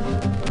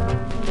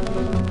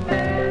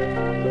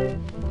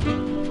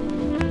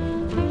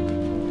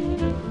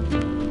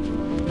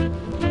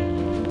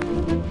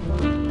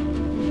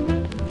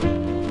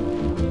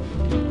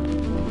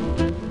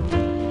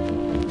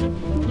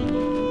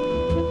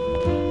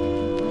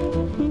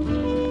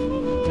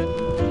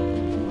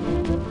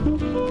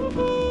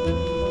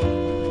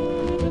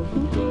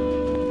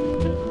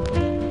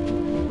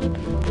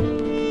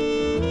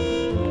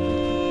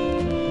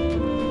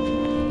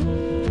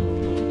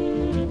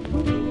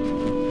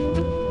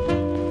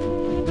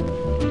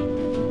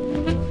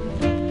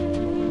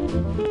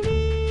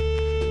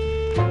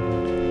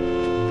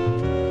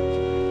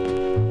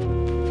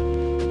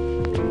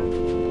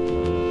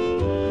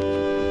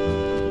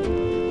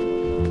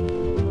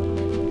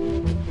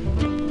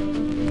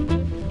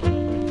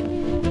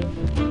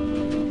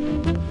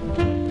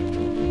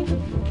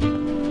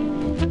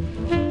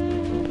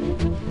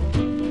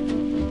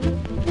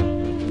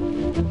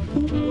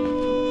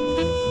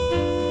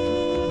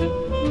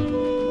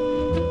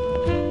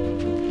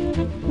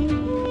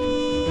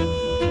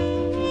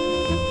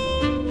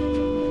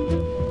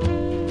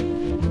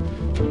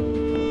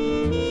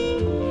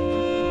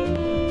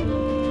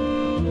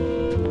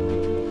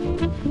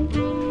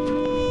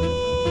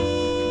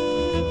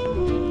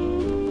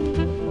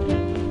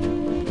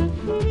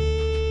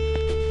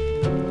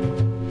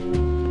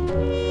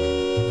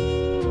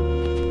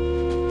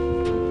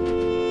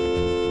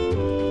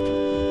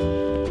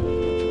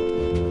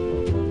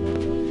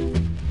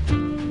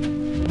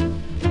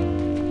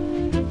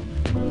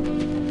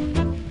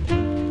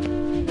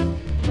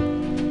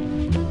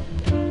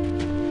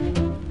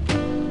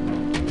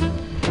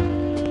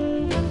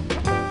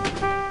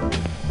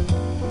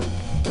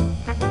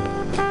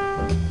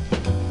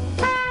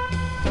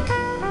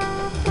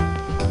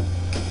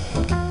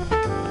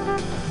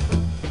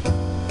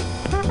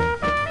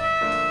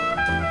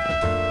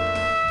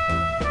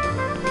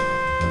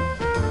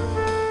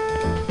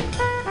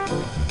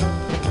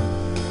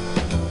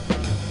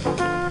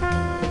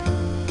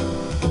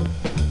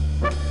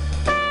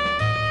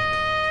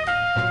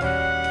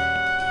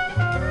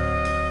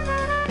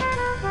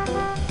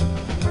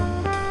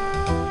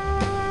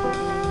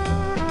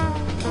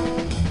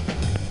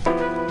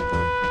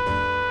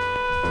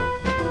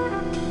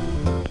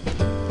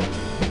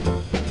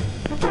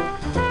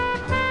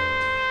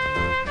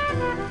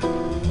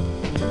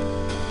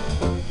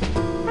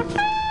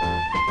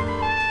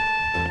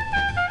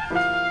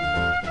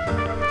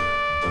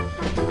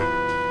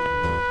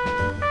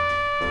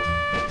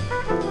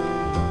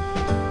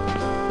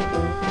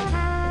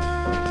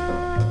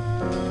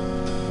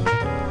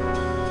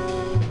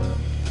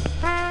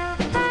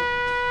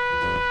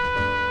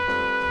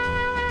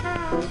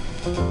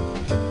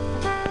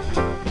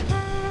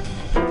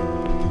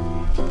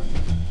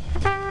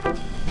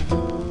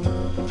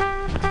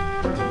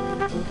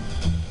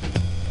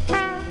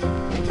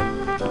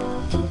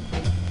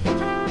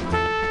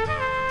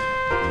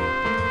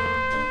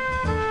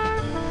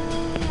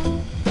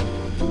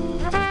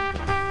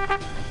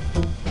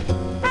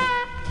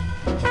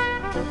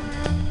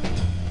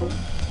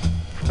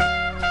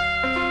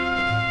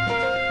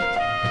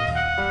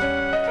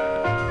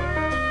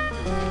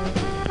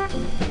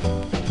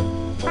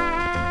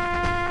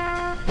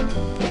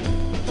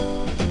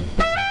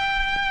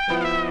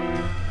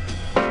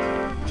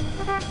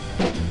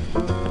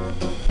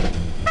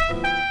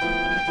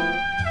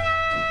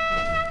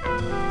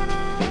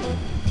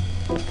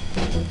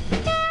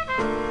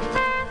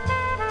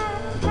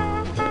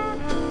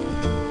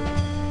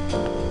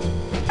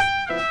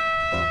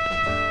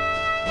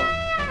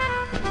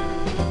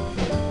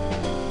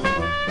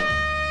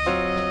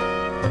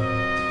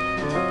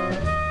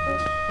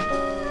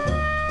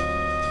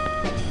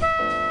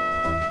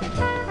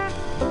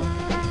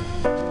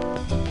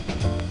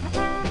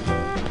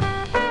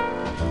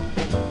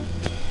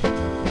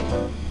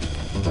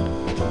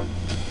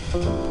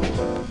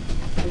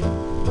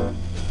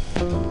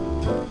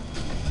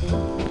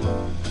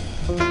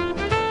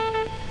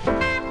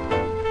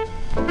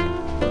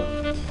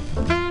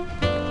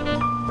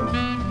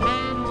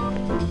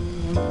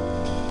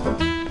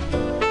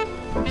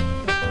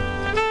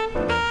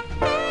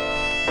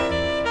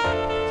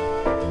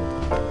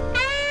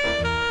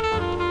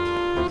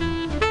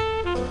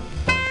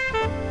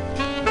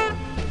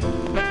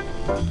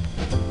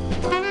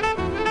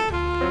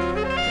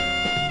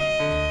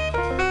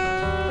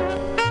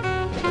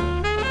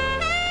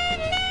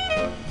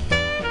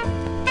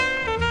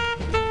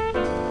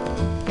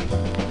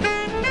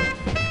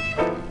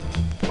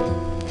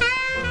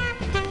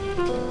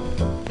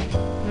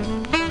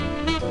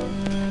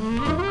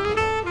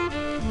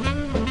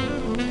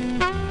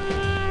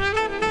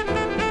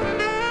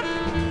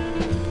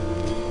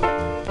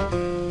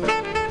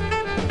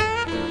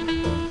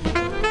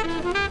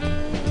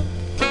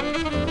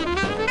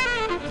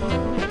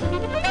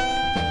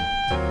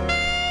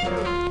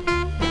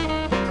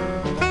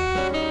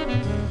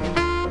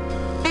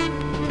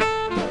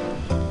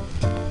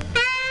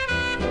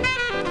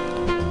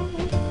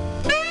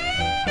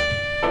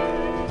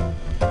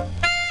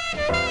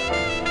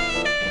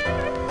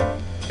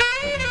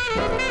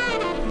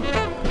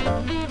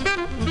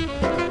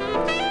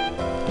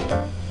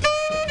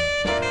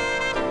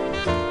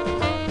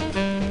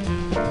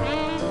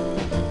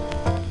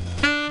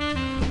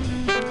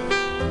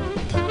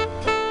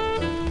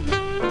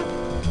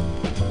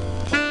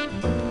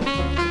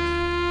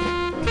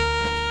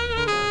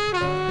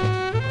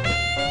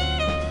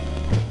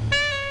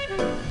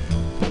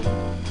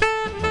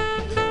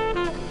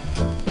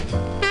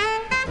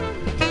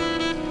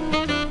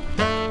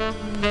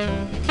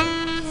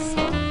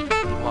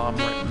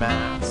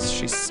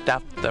 She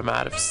stuffed them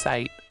out of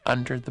sight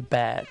under the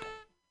bed.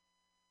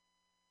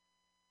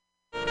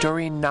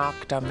 Doreen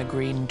knocked on the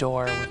green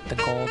door with the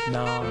gold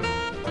knob.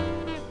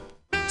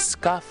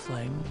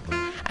 Scuffling,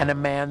 and a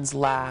man's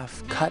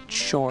laugh, cut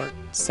short,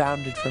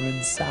 sounded from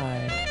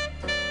inside.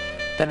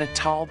 Then a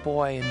tall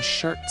boy in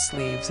shirt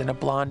sleeves and a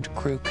blonde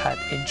crew cut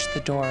inched the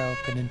door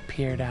open and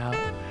peered out.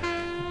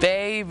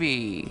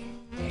 "Baby!"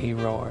 he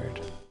roared.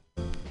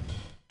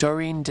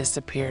 Doreen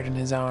disappeared in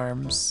his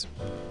arms.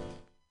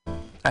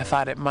 I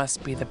thought it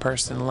must be the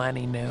person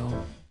Lenny knew.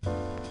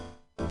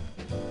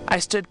 I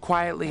stood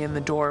quietly in the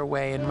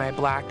doorway in my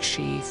black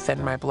sheath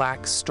and my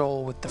black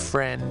stole with the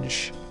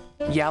fringe,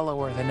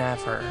 yellower than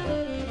ever,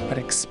 but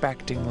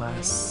expecting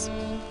less.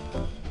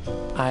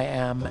 I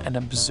am an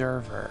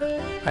observer,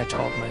 I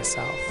told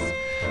myself,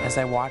 as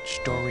I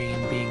watched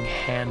Doreen being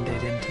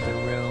handed into the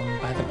room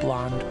by the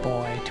blonde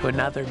boy to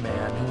another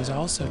man who was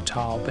also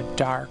tall but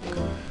dark,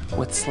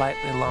 with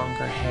slightly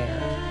longer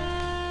hair.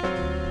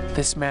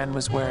 This man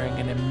was wearing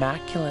an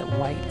immaculate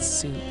white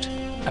suit,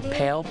 a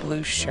pale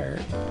blue shirt,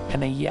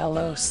 and a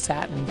yellow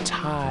satin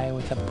tie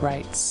with a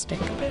bright stick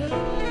pin.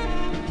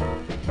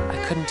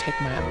 I couldn't take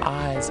my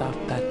eyes off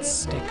that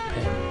stick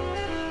pin.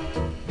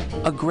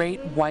 A great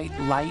white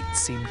light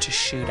seemed to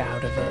shoot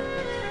out of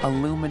it,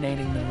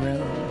 illuminating the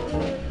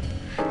room.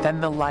 Then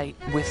the light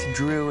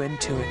withdrew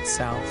into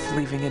itself,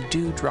 leaving a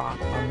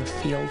dewdrop on the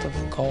field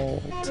of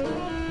gold.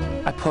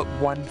 I put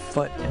one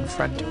foot in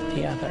front of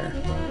the other.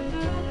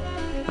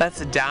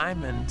 "That's a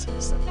diamond."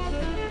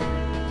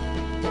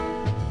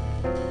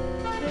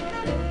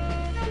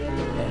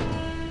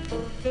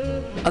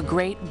 A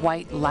great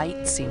white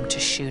light seemed to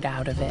shoot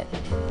out of it,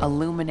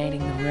 illuminating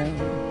the room.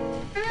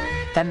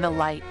 Then the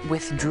light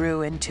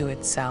withdrew into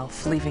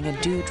itself, leaving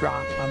a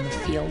dewdrop on the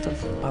field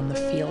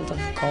of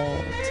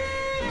gold.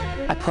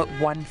 I put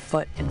one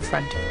foot in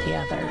front of the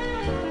other.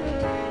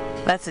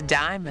 "That's a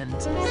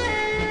diamond."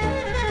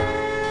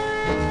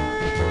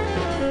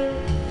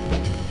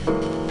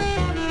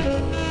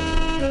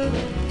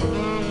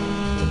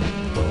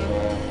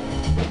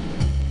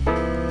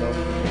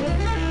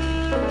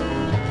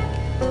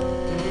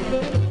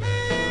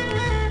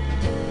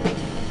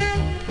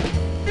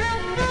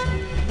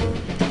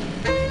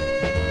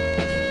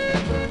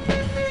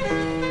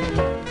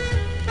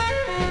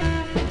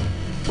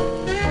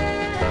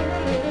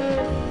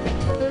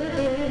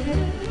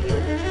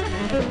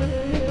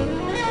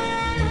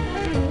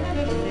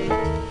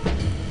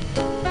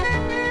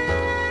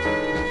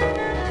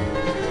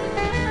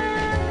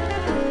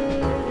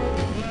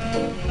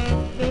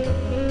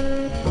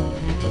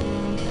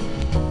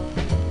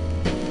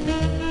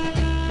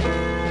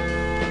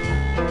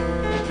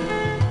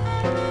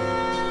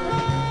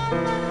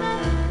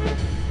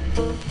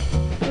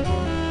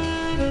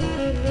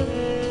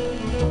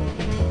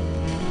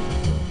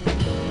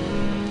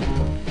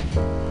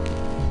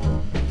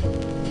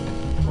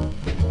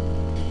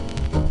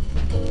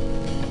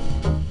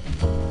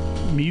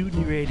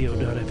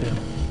 MutinyRadio.fm.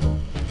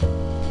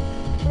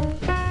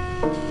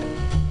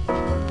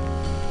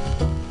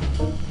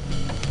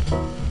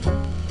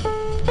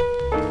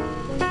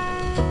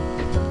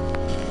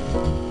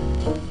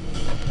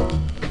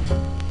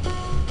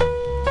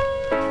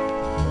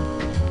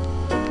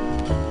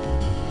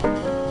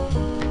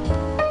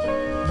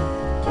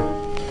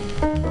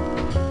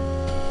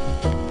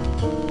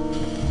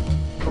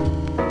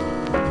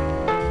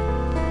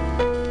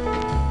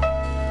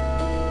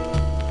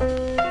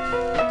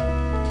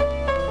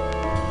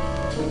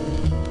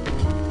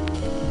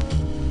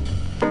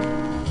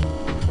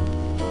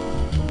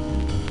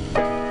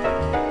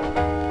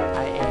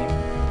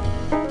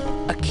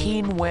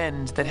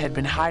 That had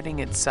been hiding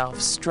itself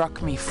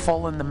struck me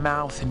full in the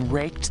mouth and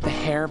raked the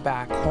hair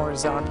back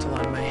horizontal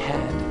on my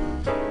head.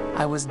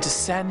 I was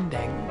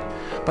descending,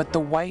 but the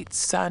white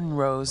sun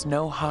rose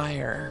no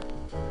higher.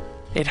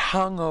 It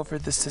hung over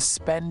the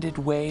suspended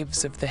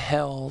waves of the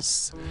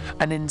hills,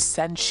 an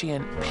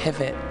insentient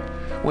pivot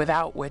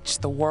without which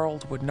the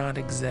world would not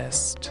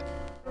exist.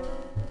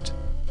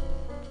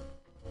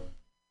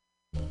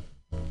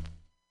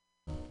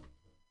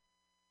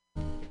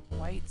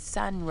 White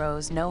sun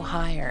rose no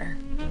higher.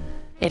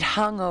 It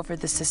hung over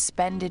the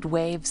suspended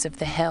waves of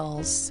the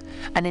hills,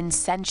 an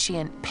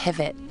insentient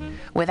pivot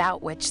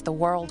without which the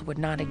world would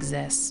not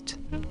exist.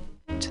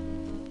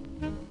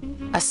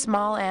 A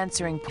small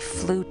answering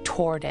flew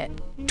toward it.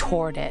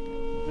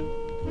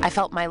 I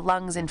felt my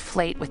lungs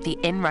inflate with the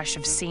inrush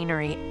of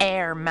scenery,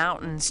 air,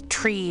 mountains,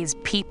 trees,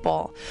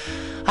 people.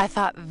 I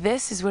thought,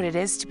 this is what it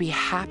is to be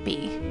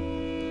happy.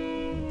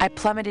 I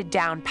plummeted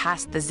down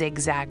past the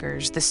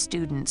zigzaggers, the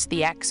students,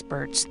 the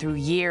experts, through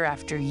year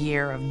after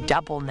year of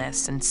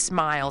doubleness and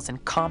smiles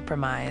and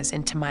compromise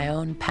into my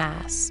own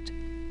past.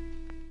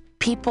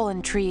 People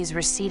and trees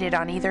receded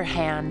on either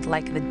hand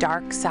like the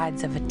dark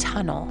sides of a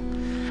tunnel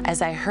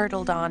as I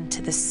hurtled on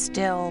to the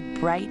still,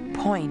 bright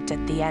point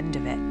at the end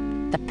of it,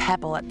 the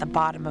pebble at the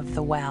bottom of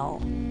the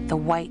well, the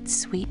white,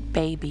 sweet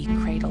baby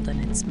cradled in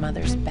its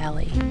mother's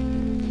belly.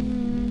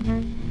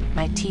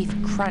 My teeth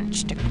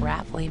crunched a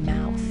gravelly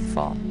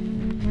mouthful.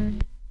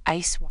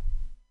 Ice water.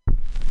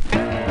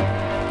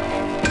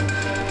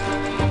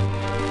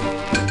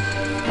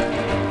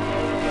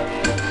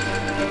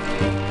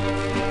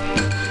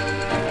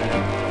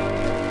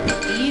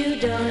 You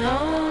don't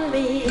own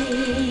me.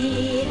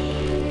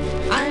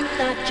 I'm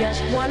not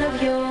just one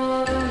of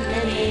your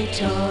many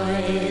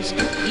toys.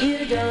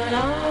 You don't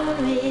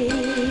own me.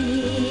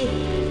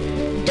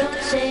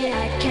 Don't say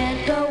I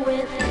can't go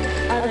with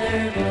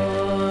other boys.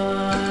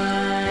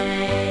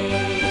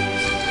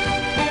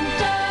 And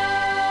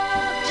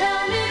don't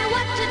tell me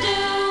what to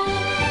do.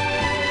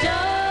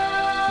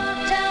 Don't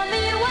tell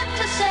me what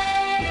to say.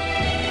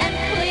 And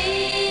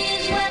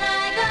please, when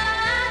I go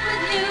out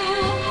with you,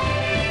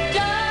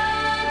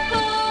 don't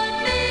put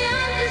me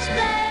on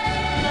display.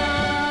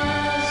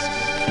 'Cause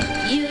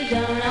you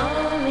don't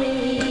own me.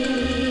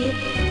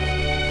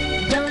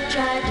 Don't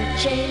try to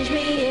change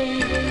me in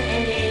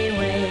any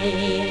way.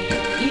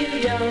 You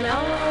don't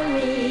own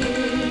me.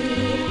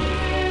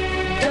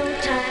 Don't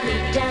tie me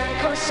down,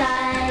 'cause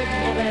I'd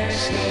never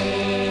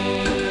stay.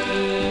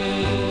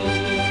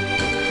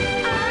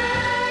 I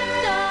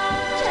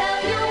don't tell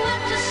you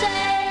what to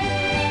say.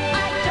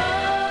 I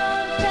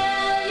don't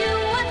tell you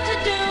what to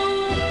do.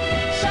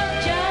 So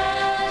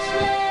just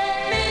let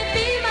me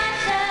be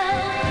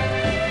myself.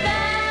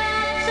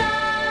 That's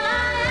all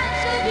I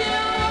ask of you.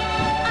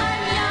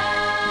 I'm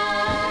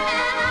young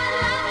and I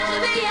love to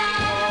be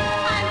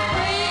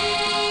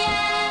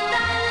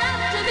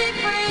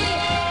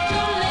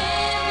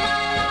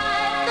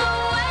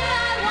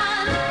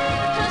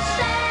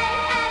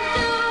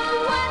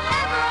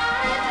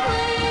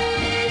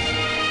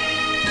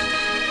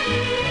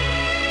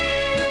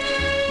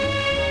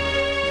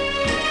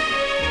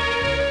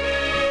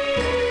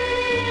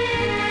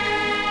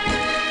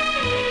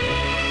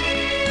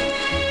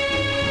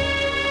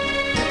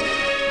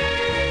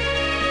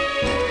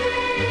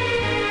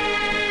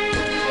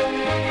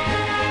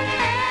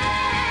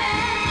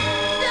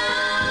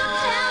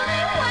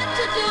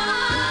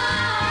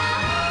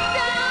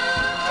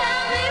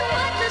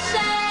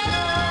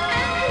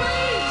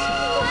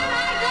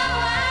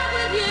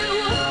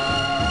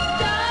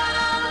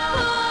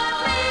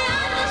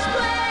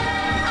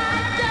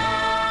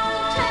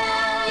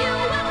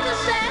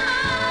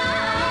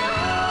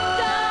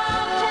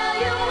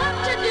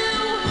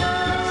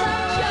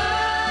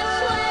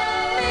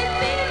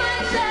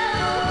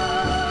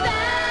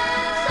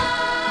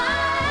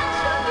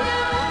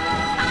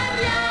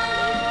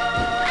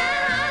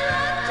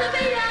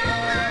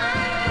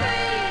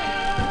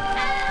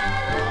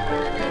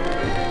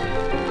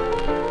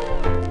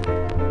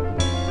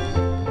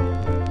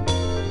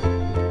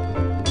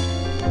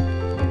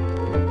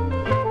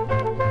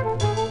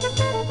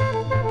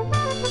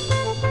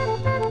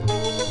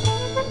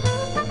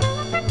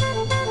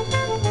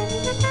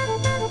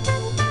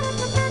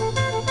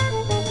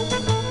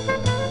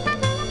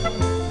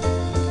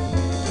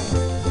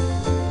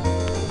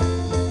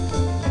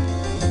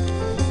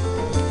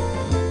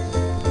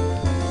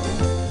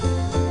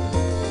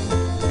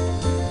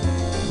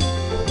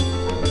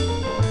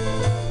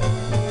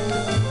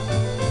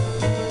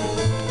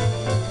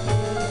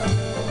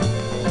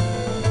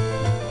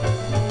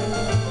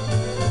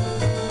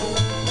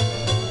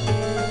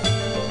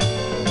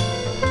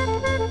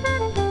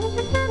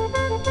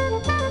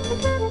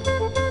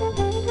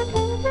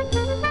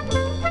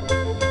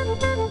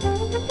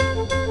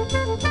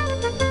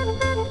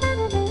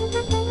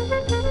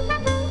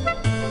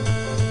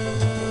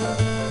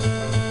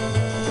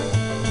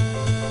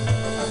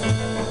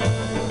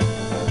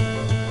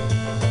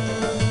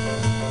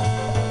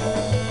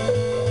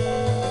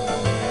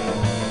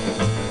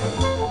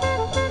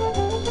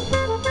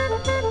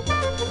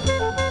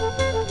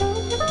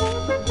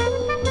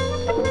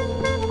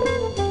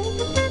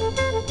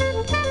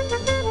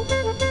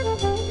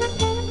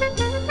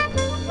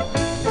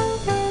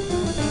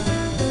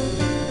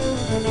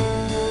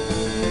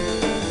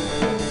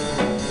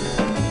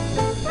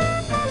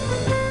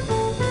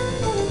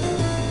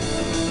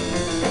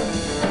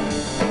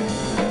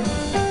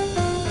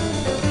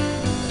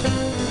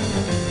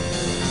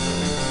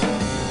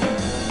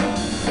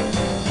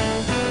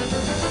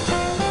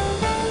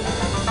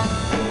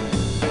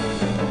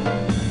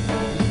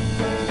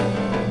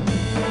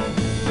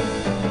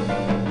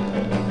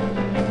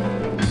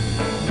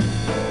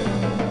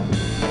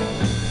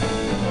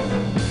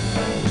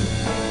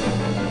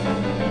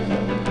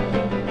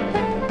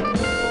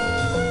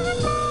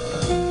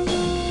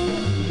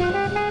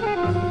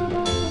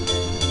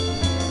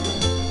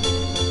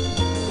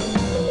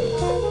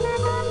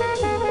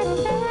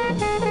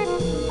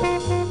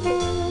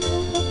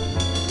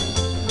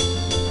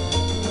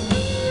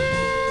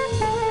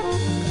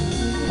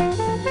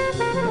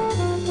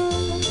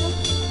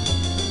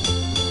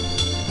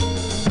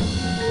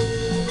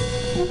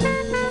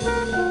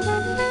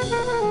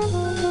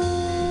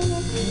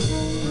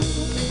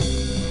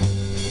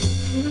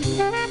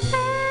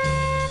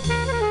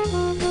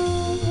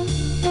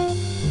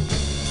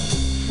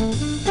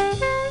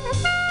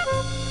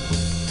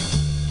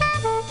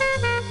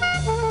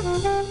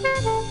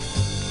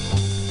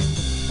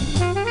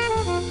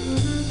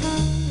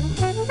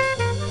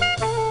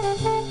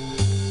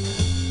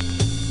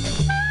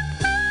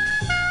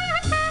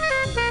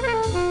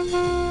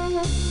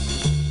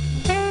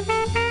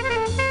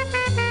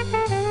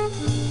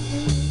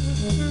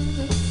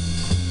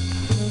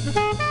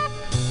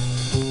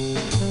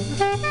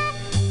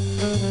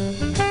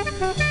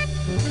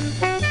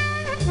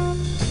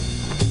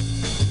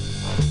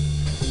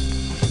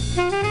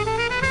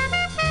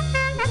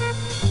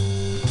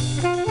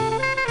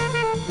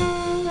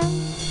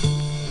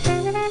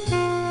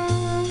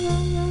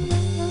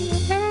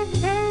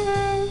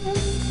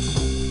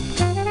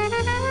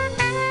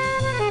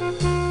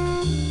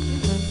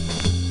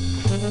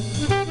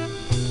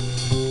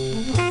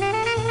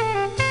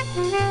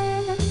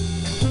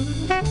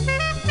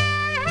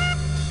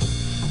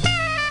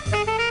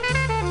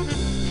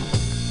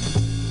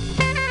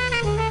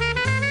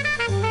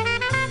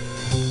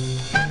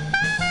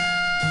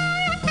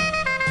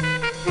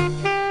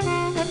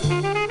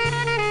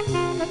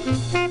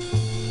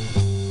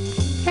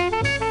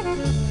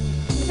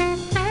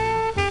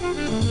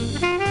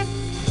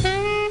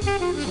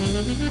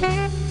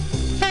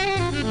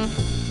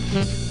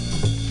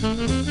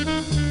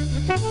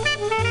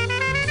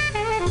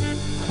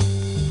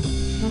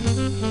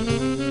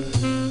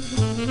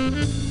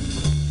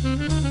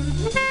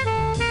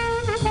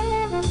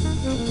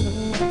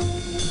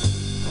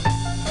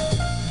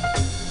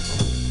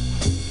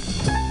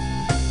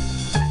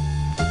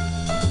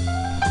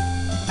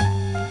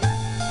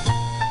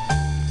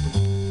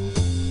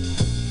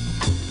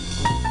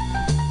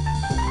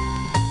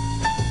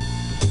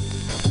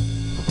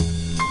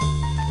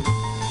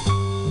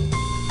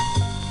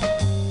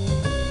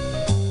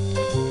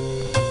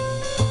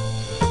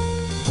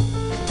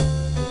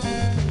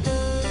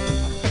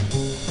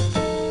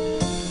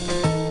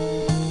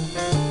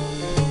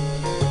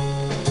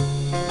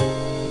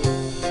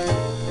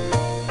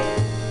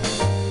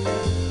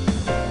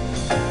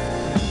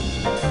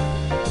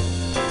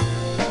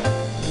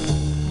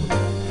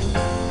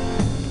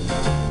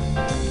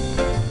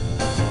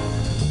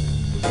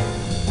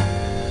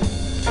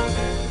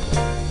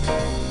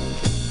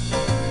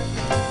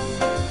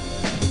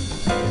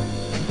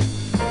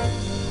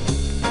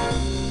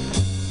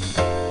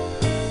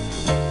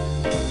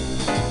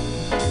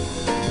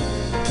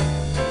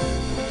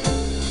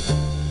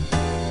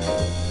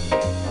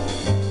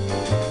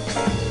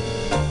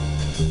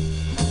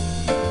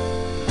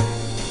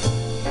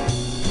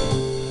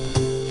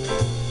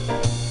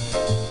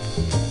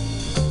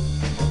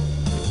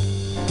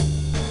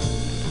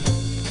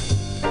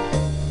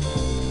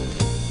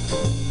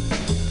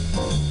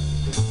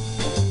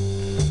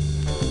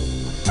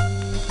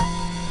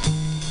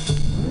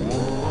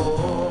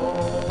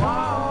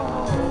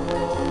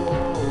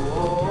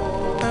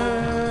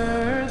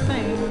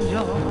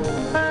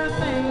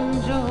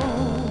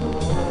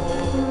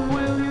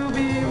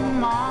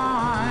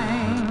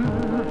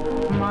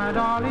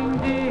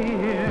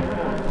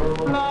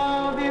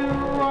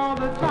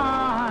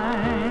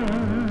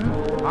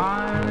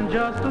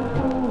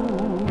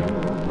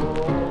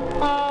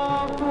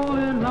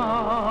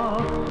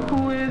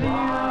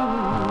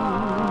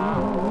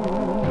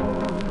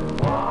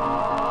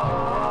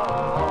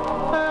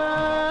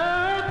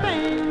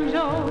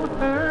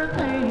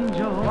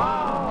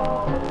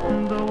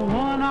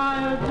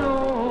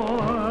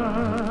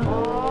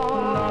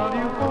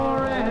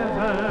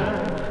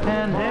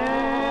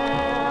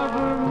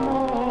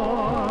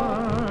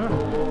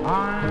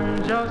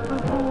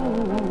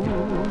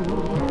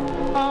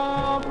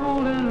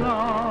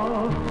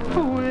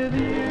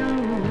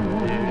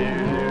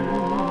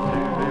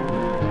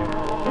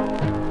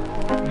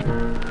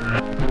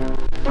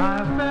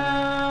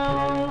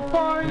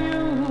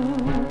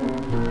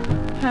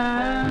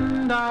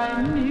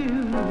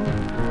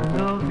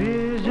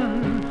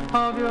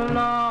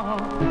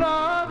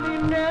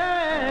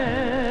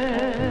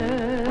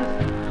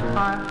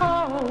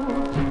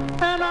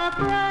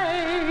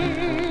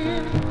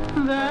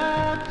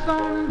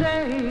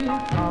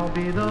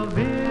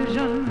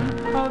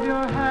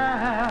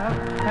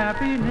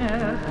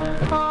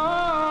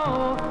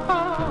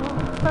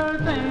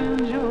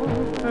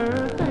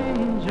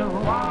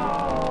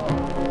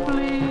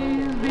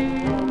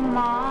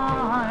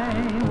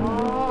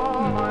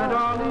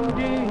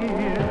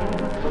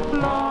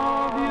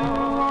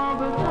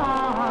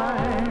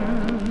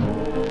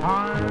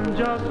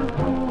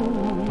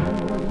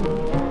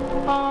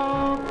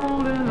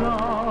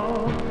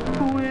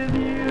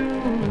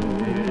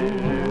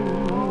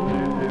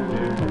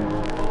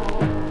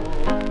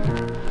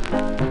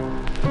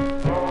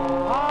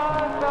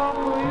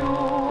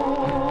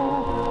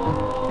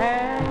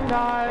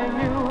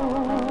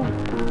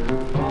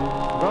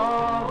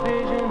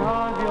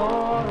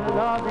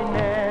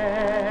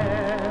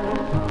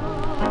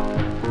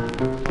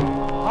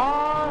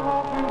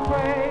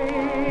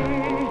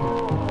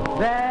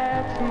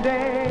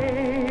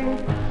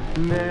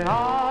May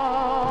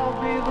I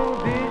be the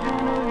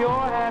vision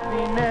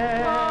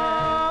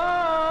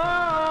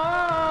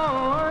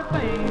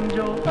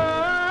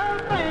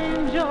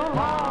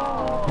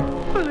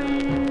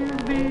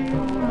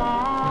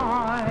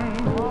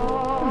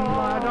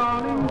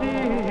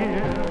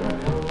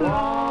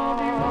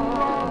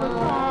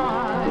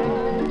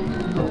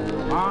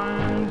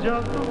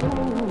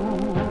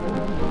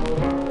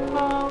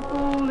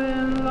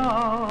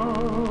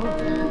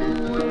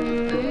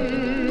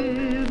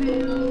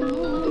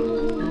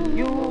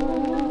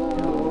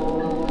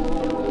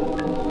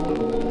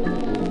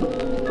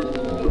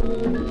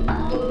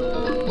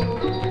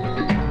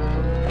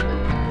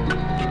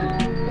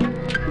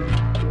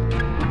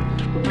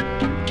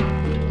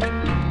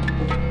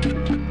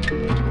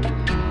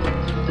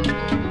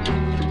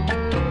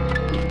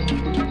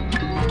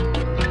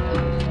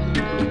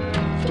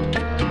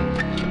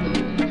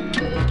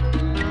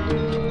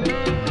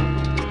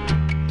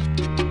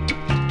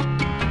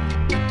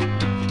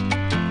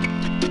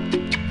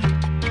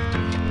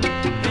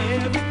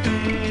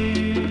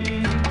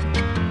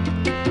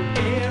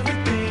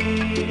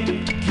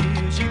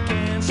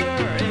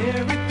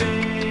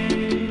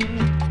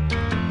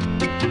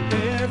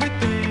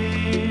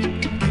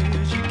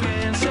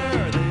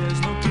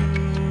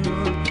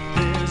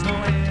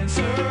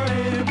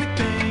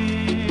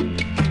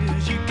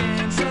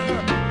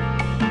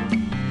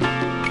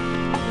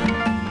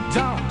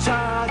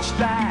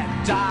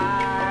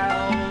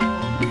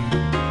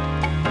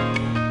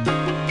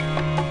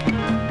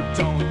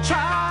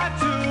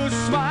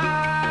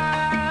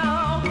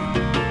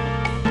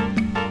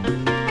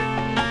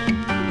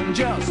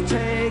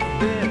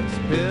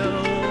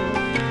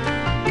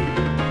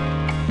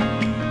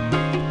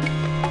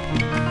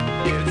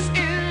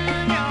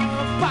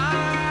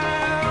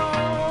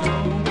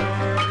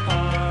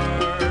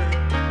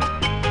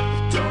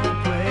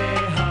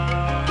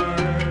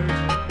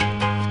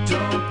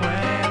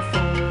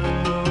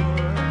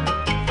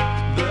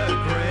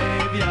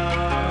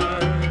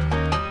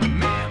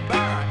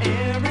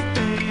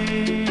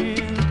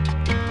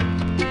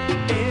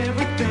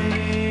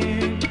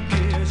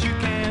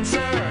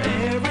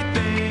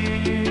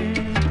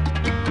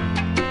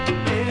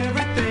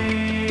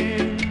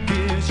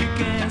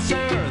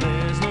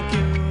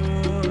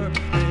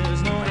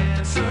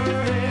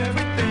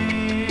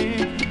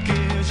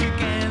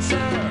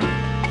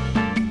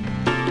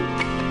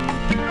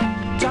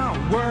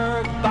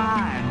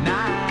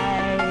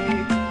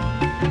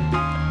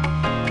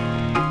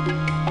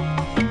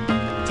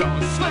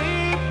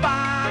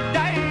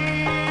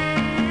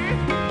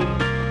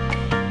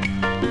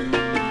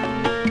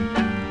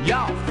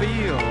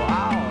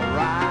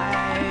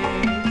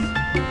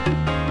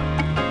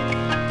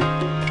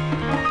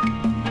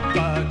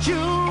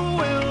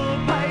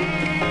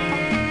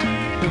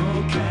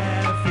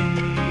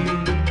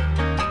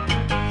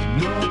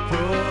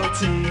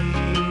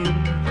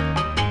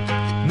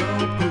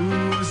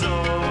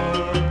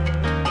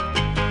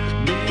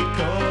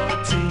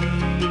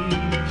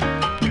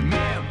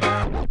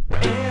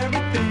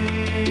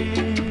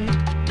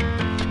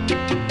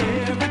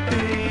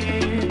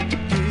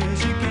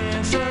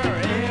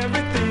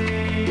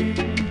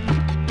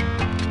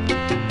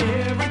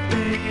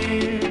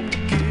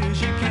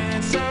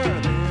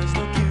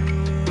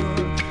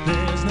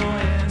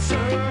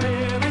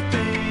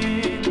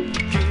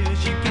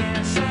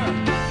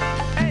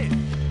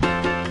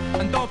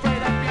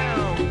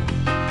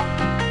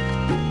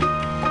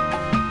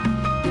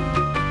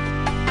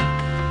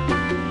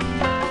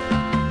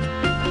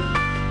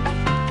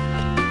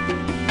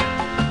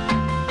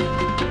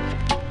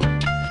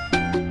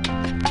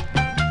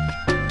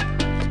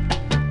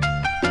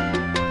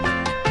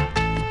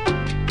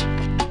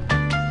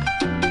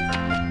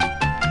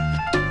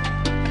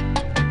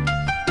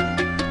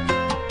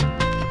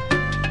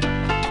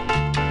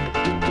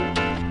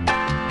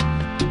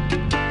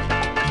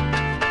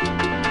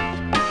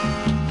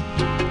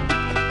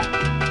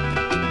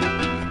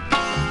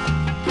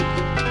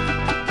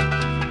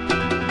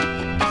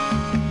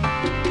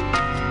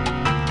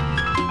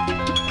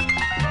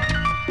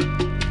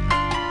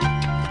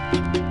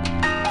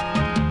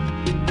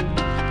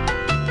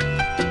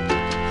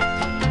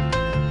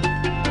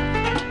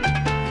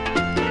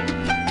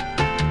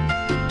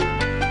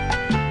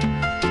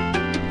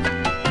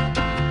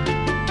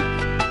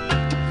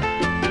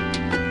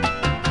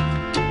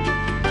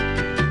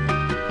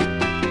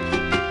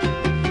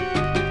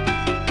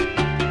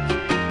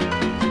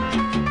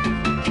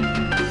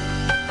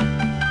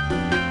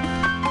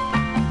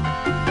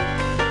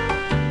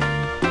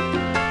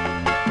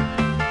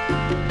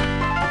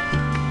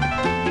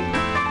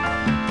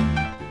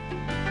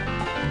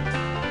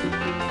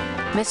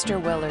Mr.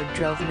 Willard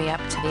drove me up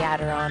to the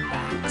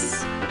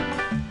Adirondacks.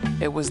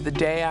 It was the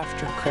day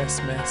after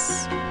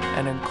Christmas,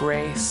 and a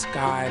gray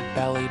sky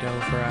bellied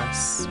over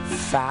us,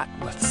 fat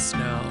with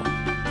snow.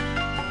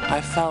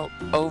 I felt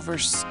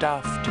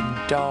overstuffed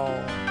and dull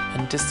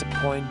and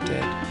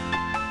disappointed,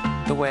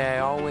 the way I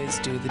always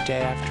do the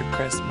day after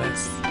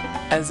Christmas,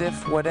 as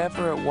if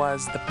whatever it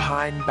was, the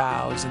pine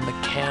boughs and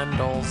the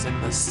candles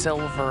and the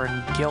silver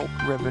and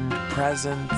gilt-ribboned presents